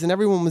 80s and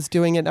everyone was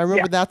doing it. I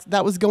remember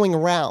that was going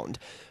around.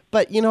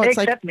 But, it's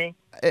except me.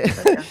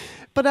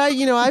 But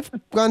I've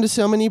gone to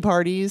so many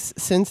parties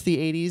since the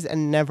 80s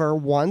and never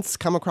once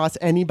come across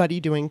anybody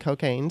doing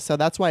cocaine. So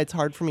that's why it's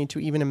hard for me to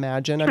even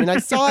imagine. I mean, I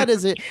saw it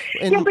as it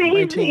in but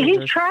my teenagers.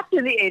 He's trapped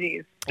in the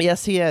 80s.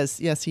 Yes, he is.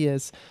 Yes, he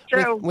is.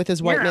 So, with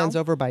his white man's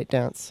overbite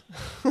dance.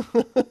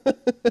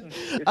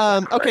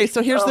 Okay,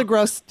 so here's the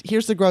gross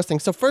thing.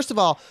 So first of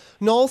all,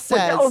 Noel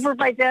says... the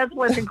overbite dance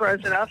wasn't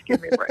gross enough?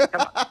 Give me a break.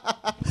 Come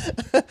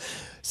on.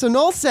 So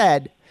Noel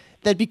said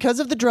that because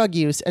of the drug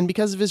use and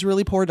because of his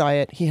really poor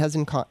diet, he has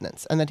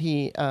incontinence, and that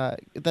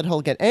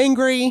he'll get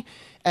angry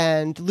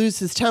and lose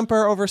his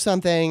temper over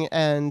something,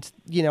 and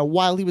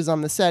while he was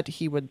on the set,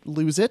 he would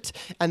lose it,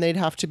 and they'd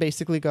have to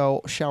basically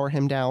go shower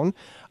him down.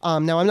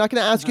 Now, I'm not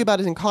going to ask you about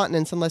his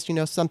incontinence unless you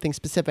know something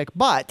specific,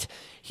 but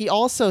he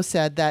also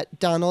said that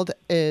Donald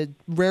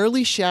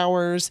rarely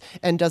showers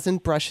and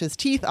doesn't brush his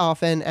teeth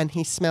often, and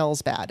he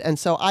smells bad. And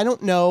so I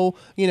don't know,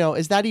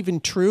 is that even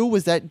true?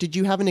 Did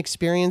you have an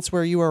experience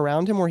where you were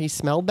around him where he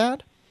smelled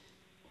bad?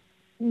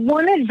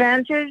 One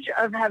advantage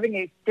of having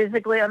a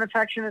physically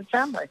unaffectionate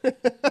family.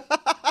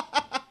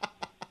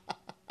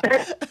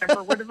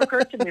 Never would have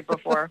occurred to me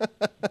before.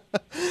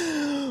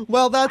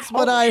 Well, that's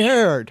what I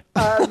heard.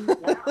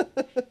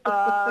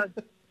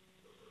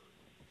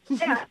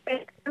 Yeah.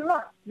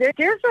 Look,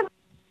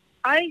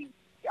 I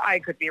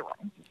could be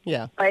wrong.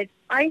 Yeah. But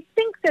I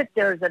think that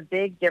there's a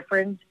big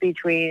difference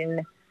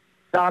between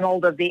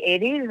Donald of the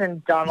 80s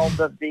and Donald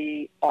of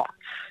the aughts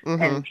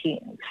and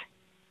teens.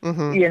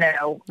 Mm-hmm.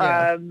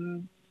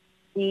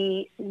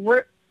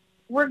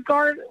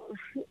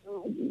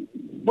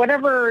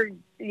 Whatever,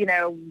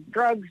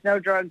 drugs, no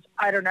drugs,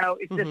 I don't know.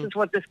 If this is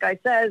what this guy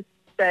says,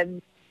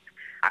 then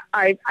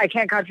I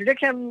can't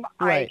contradict him.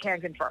 Right. I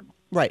can't confirm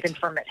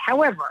it.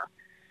 However,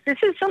 this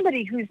is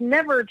somebody who's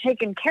never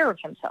taken care of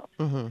himself.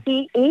 Mm-hmm.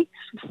 He eats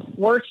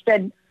worse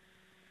than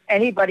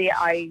anybody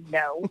I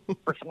know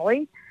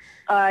personally.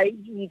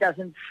 He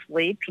doesn't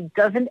sleep. He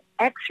doesn't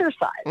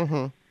exercise.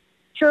 Mm-hmm.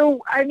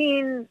 So, I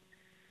mean,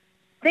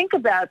 think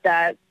about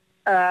that.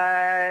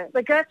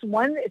 It's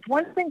one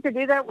thing to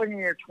do that when you're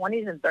in your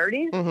 20s and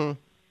 30s. Mm-hmm.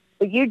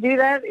 But you do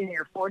that in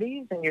your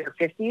 40s and your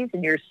 50s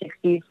and your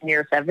 60s and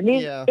your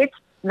 70s. Yeah. It's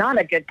not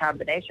a good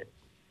combination.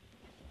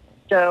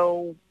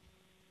 So,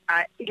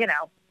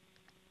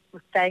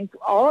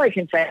 all I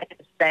can say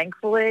is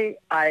thankfully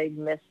I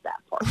missed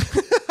that part.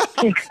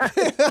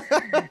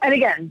 And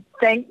again,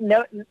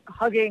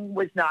 hugging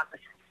was not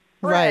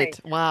right.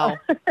 Wow.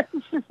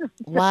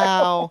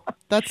 Wow.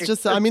 That's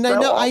just, I mean,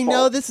 so I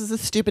know this is a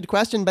stupid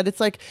question, but it's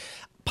like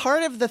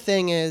part of the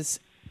thing is,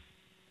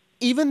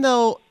 even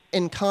though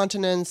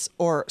incontinence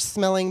or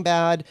smelling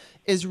bad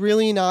is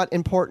really not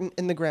important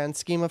in the grand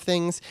scheme of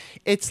things,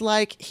 it's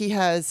like he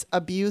has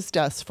abused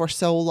us for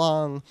so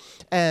long.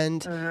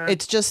 And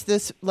it's just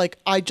this, like,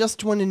 I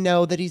just want to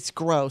know that he's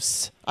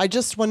gross. I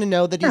just want to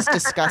know that he's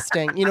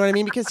disgusting. You know what I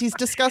mean? Because he's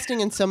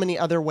disgusting in so many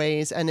other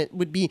ways, and it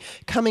would be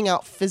coming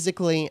out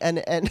physically.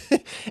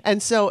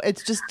 And so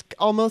it's just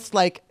almost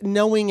like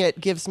knowing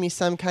it gives me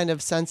some kind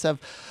of sense of,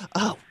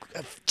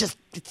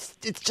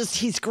 it's just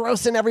he's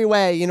gross in every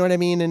way. You know what I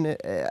mean? And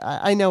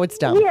I know it's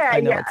dumb. Yeah,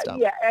 it's dumb.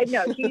 Yeah, I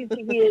know. He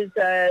is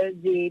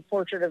the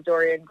portrait of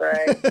Dorian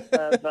Gray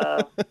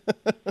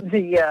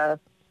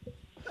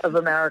of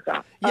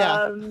America.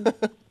 Yeah.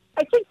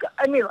 I think.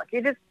 I mean, look,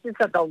 you just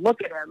have to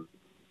look at him.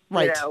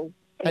 Right.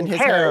 And his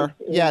hair.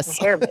 Yes. His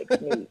hair makes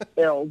me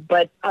ill.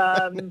 But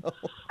I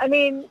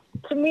mean,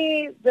 to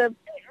me, this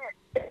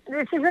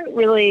isn't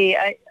really.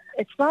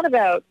 It's not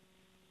about.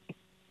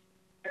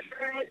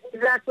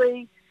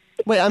 Exactly.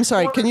 Wait, I'm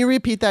sorry. Can you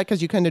repeat that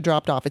because you kind of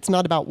dropped off? It's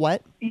not about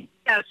what?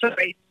 Yeah,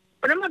 sorry.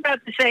 What I'm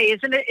about to say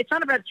isn't it? It's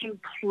not about taking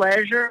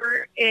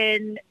pleasure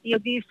in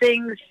these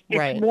things.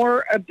 It's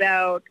more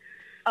about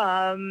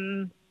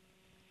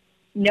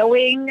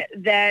knowing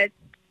that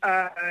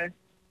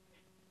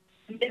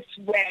this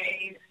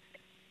way,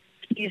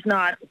 he's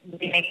not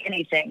winning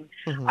anything.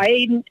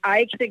 Mm-hmm.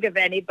 I think of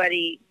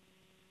anybody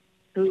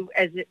who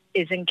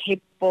is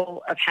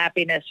incapable of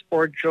happiness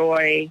or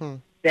joy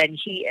than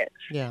he is.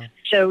 Yeah.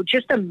 So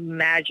just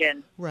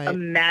imagine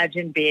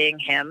being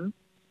him,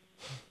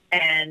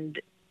 and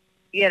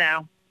it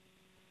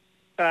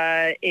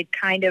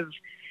kind of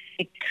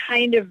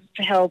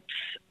helps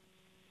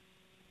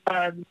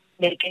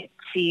make it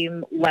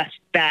seem less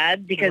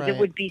bad, because it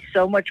would be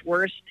so much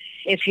worse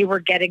if he were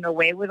getting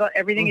away with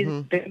everything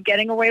he's been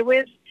getting away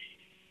with.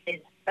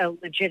 Is a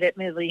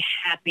legitimately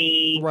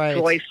happy,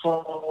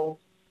 joyful,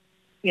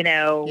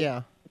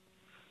 whatever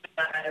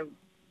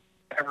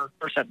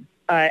person,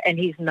 and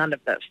he's none of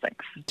those things.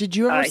 Did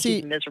you ever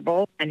see? He's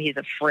miserable and he's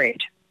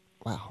afraid.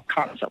 Wow,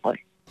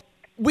 constantly.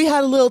 We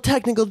had a little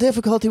technical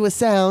difficulty with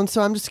sound,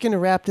 so I'm just going to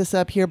wrap this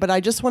up here. But I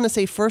just want to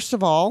say, first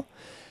of all,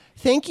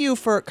 thank you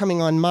for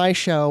coming on my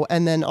show,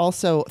 and then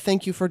also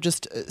thank you for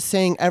just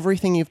saying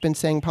everything you've been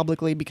saying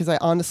publicly, because I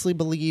honestly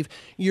believe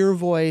your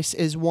voice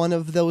is one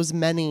of those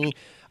many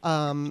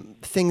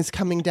things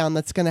coming down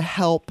that's going to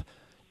help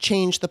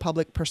change the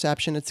public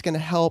perception. It's going to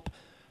help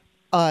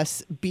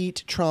us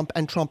beat Trump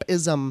and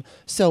Trumpism.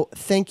 So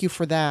thank you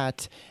for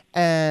that.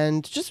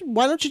 And just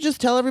why don't you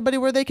just tell everybody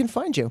where they can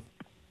find you?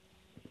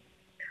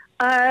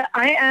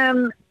 I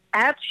am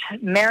at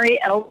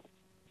Mary L.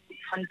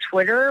 on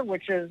Twitter,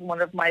 which is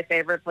one of my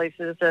favorite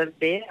places to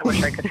be. I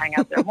wish I could hang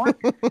out there more.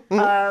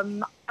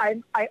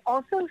 I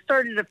also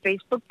started a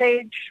Facebook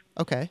page.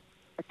 Okay.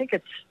 I think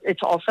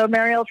it's also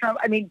Mary L. Trump.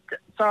 I mean,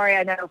 sorry,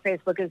 I know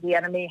Facebook is the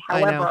enemy.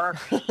 However,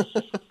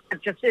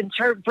 just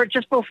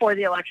before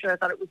the election, I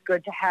thought it was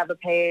good to have a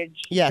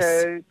page.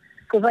 Yes.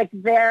 Because my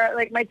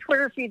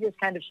Twitter feed is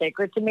kind of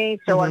sacred to me.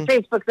 So on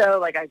Facebook,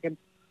 though, I can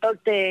post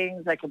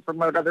things, I can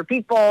promote other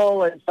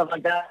people and stuff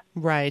like that.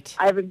 Right.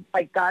 I haven't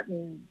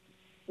gotten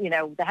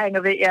the hang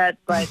of it yet,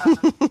 but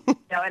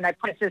and I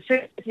put as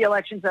soon as the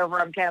election's over,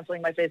 I'm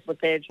canceling my Facebook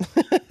page.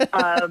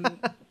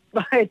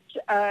 But that's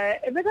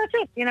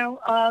it,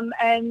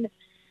 and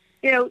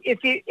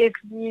if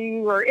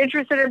you are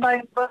interested in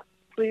buying books,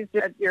 please do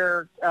at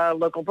your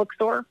local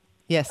bookstore.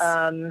 Yes.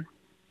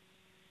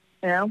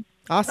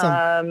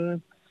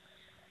 Awesome.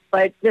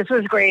 But this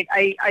was great.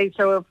 I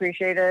so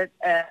appreciate it,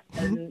 but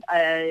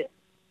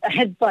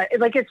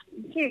it's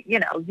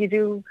you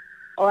do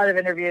a lot of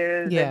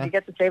interviews and you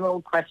get the same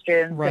old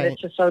questions, and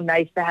it's just so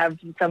nice to have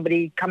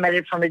somebody come at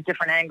it from a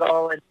different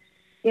angle, and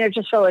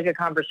just felt like a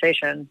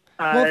conversation.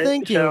 Well,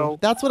 thank you. So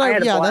that's what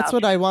that's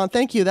what I want.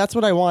 Thank you. That's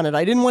what I wanted.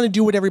 I didn't want to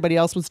do what everybody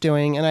else was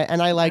doing,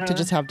 and I like to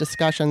just have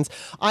discussions.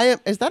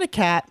 Is that a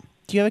cat?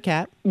 Do you have a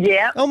cat?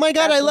 Yeah. Oh my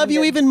God, I love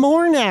you even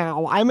more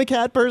now. I'm a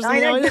cat person.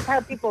 I know just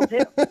how people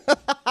do.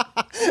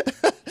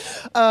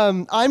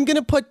 I'm going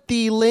to put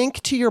the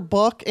link to your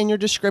book in your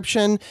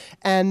description,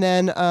 and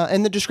then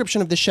in the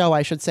description of the show,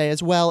 I should say,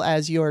 as well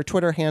as your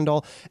Twitter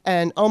handle.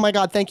 And oh my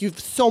God, thank you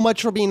so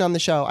much for being on the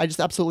show. I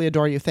just absolutely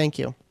adore you. Thank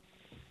you.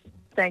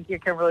 Thank you,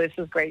 Kimberly. This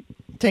was great.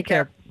 Take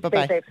care.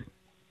 Bye-bye. Stay safe.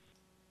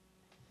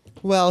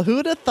 Well,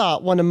 who'd have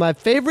thought one of my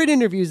favorite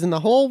interviews in the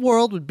whole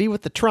world would be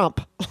with the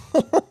Trump?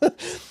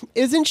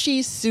 Isn't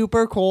she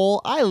super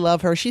cool? I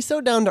love her. She's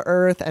so down to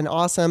earth and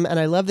awesome, and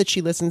I love that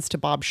she listens to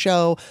Bob's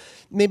show.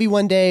 Maybe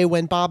one day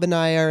when Bob and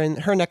I are in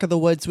her neck of the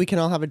woods, we can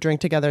all have a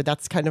drink together.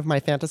 That's kind of my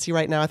fantasy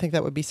right now. I think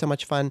that would be so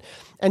much fun.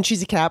 And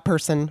she's a cat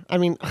person. I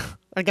mean,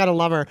 I gotta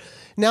love her.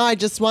 Now I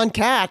just want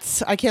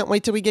cats. I can't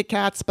wait till we get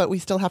cats, but we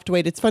still have to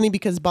wait. It's funny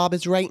because Bob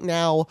is right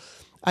now.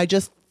 I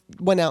just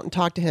went out and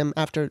talked to him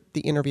after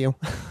the interview.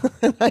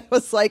 And I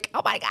was like,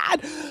 oh my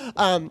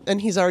God.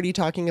 And he's already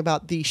talking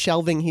about the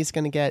shelving he's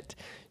going to get,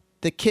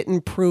 the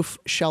kitten-proof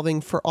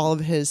shelving for all of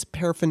his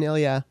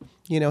paraphernalia.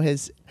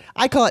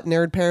 I call it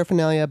nerd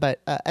paraphernalia, but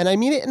and I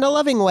mean it in a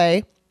loving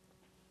way.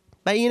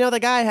 But the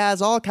guy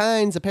has all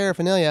kinds of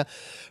paraphernalia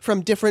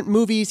from different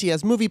movies. He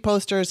has movie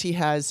posters. He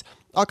has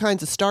all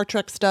kinds of Star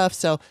Trek stuff.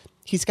 So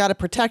he's got to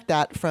protect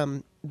that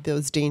from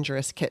those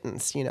dangerous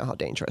kittens. You know how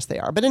dangerous they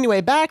are. But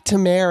anyway, back to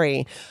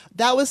Mary.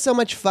 That was so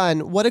much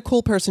fun. What a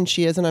cool person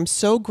she is. And I'm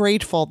so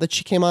grateful that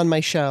she came on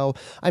my show.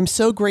 I'm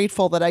so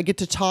grateful that I get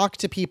to talk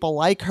to people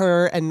like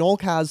her and Noel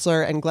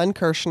Casler and Glenn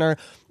Kirshner.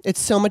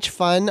 It's so much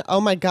fun. Oh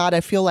my God.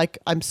 I feel like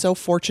I'm so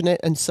fortunate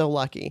and so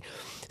lucky.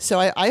 So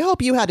I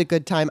hope you had a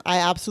good time. I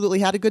absolutely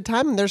had a good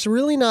time. And there's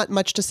really not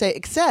much to say,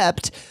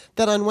 except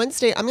that on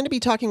Wednesday, I'm going to be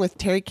talking with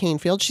Terry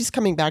Canfield. She's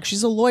coming back.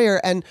 She's a lawyer.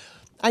 And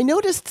I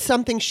noticed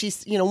something.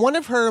 She's, one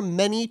of her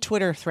many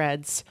Twitter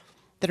threads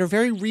that are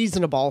very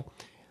reasonable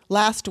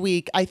last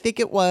week. I think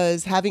it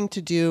was having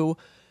to do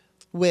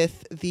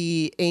with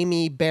the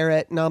Amy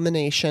Barrett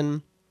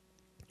nomination.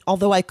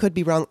 Although I could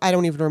be wrong. I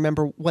don't even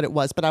remember what it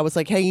was, but I was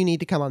like, hey, you need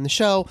to come on the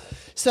show.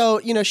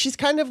 So, she's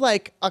kind of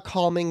like a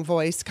calming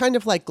voice, kind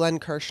of like Glenn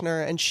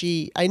Kirshner. And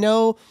I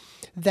know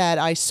that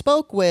I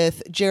spoke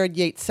with Jared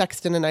Yates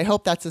Sexton, and I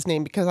hope that's his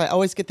name because I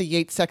always get the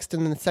Yates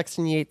Sexton and the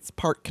Sexton Yates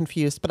part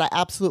confused, but I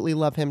absolutely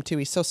love him too.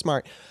 He's so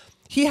smart.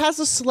 He has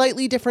a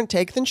slightly different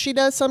take than she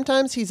does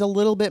sometimes. He's a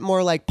little bit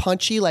more like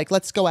punchy, like,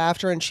 let's go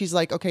after her. And she's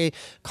like, okay,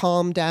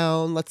 calm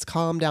down. Let's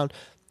calm down.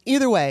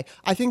 Either way,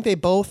 I think they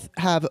both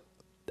have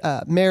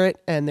merit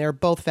and they're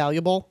both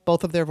valuable.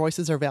 Both of their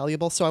voices are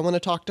valuable. So I want to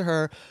talk to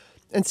her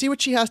and see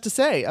what she has to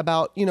say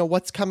about,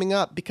 what's coming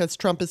up, because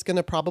Trump is going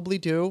to probably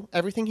do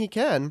everything he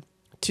can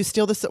to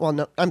steal this. Well,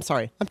 no, I'm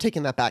sorry. I'm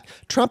taking that back.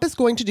 Trump is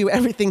going to do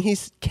everything he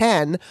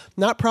can,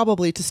 not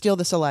probably, to steal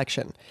this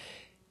election.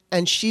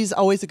 And she's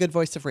always a good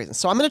voice of reason.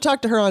 So I'm going to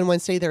talk to her on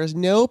Wednesday. There is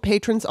no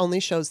patrons only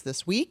shows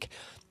this week.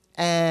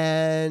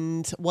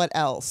 And what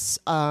else?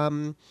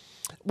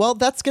 Well,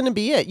 that's going to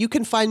be it. You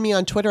can find me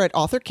on Twitter at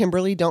Author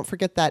Kimberly. Don't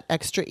forget that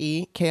extra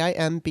E,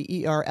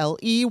 Kimberley.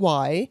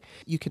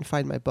 You can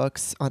find my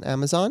books on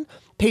Amazon.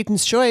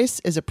 Peyton's Choice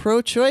is a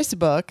pro-choice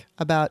book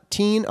about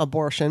teen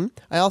abortion.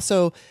 I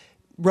also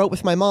wrote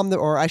with my mom,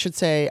 or I should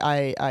say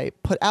I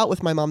put out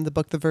with my mom the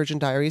book, The Virgin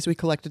Diaries. We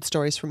collected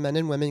stories from men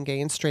and women, gay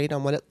and straight,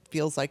 on what it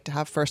feels like to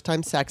have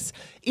first-time sex.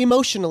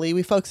 Emotionally,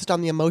 we focused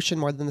on the emotion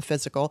more than the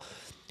physical.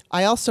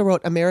 I also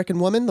wrote American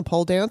Woman, The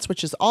Pole Dance,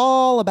 which is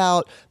all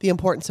about the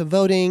importance of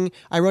voting.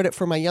 I wrote it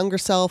for my younger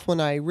self when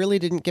I really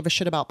didn't give a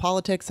shit about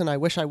politics, and I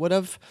wish I would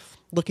have,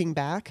 looking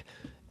back.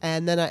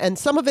 And then, and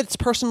some of it's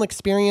personal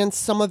experience.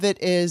 Some of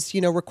it is,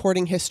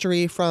 recording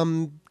history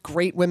from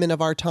great women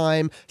of our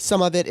time.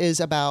 Some of it is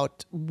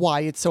about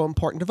why it's so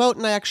important to vote.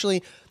 And I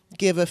actually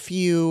give a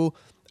few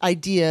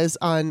ideas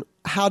on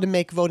how to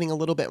make voting a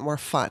little bit more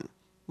fun.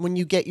 When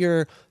you get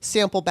your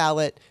sample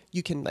ballot,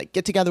 you can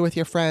get together with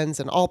your friends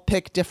and all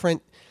pick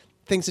different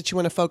things that you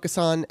want to focus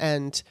on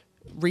and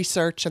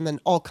research, and then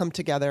all come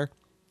together.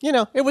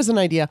 It was an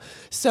idea.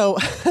 So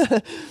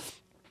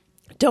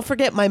don't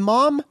forget, my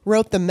mom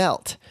wrote The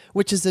Melt,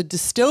 which is a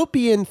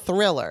dystopian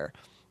thriller.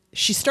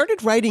 She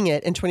started writing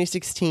it in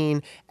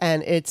 2016,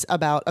 and it's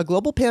about a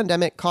global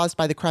pandemic caused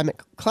by the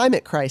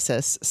climate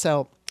crisis.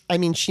 So,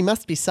 she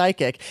must be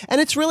psychic, and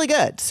it's really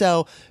good.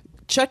 So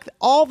check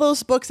all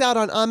those books out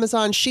on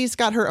Amazon. She's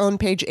got her own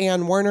page,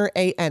 Ann Werner,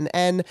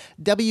 ANNWERNER.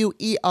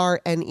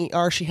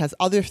 She has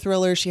other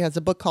thrillers. She has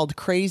a book called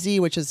Crazy,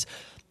 which is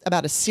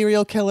about a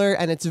serial killer,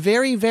 and it's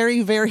very,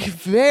 very, very,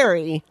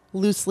 very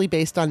loosely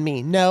based on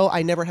me. No,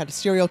 I never had a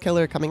serial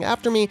killer coming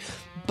after me,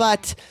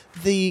 but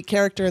the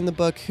character in the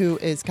book, who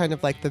is kind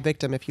of like the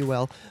victim, if you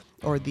will,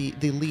 or the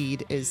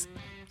lead, is,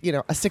 a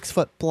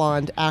 6-foot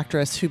blonde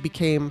actress who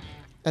became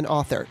an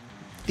author.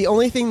 The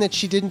only thing that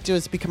she didn't do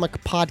is become a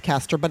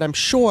podcaster, but I'm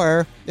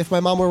sure if my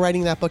mom were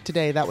writing that book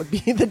today, that would be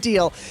the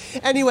deal.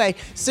 Anyway,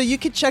 so you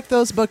can check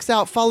those books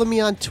out. Follow me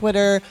on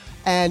Twitter.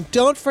 And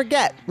don't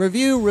forget,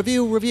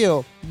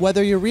 review.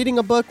 Whether you're reading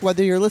a book,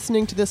 whether you're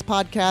listening to this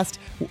podcast,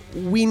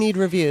 we need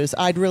reviews.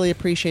 I'd really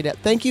appreciate it.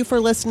 Thank you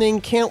for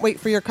listening. Can't wait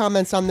for your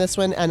comments on this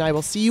one, and I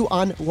will see you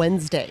on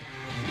Wednesday.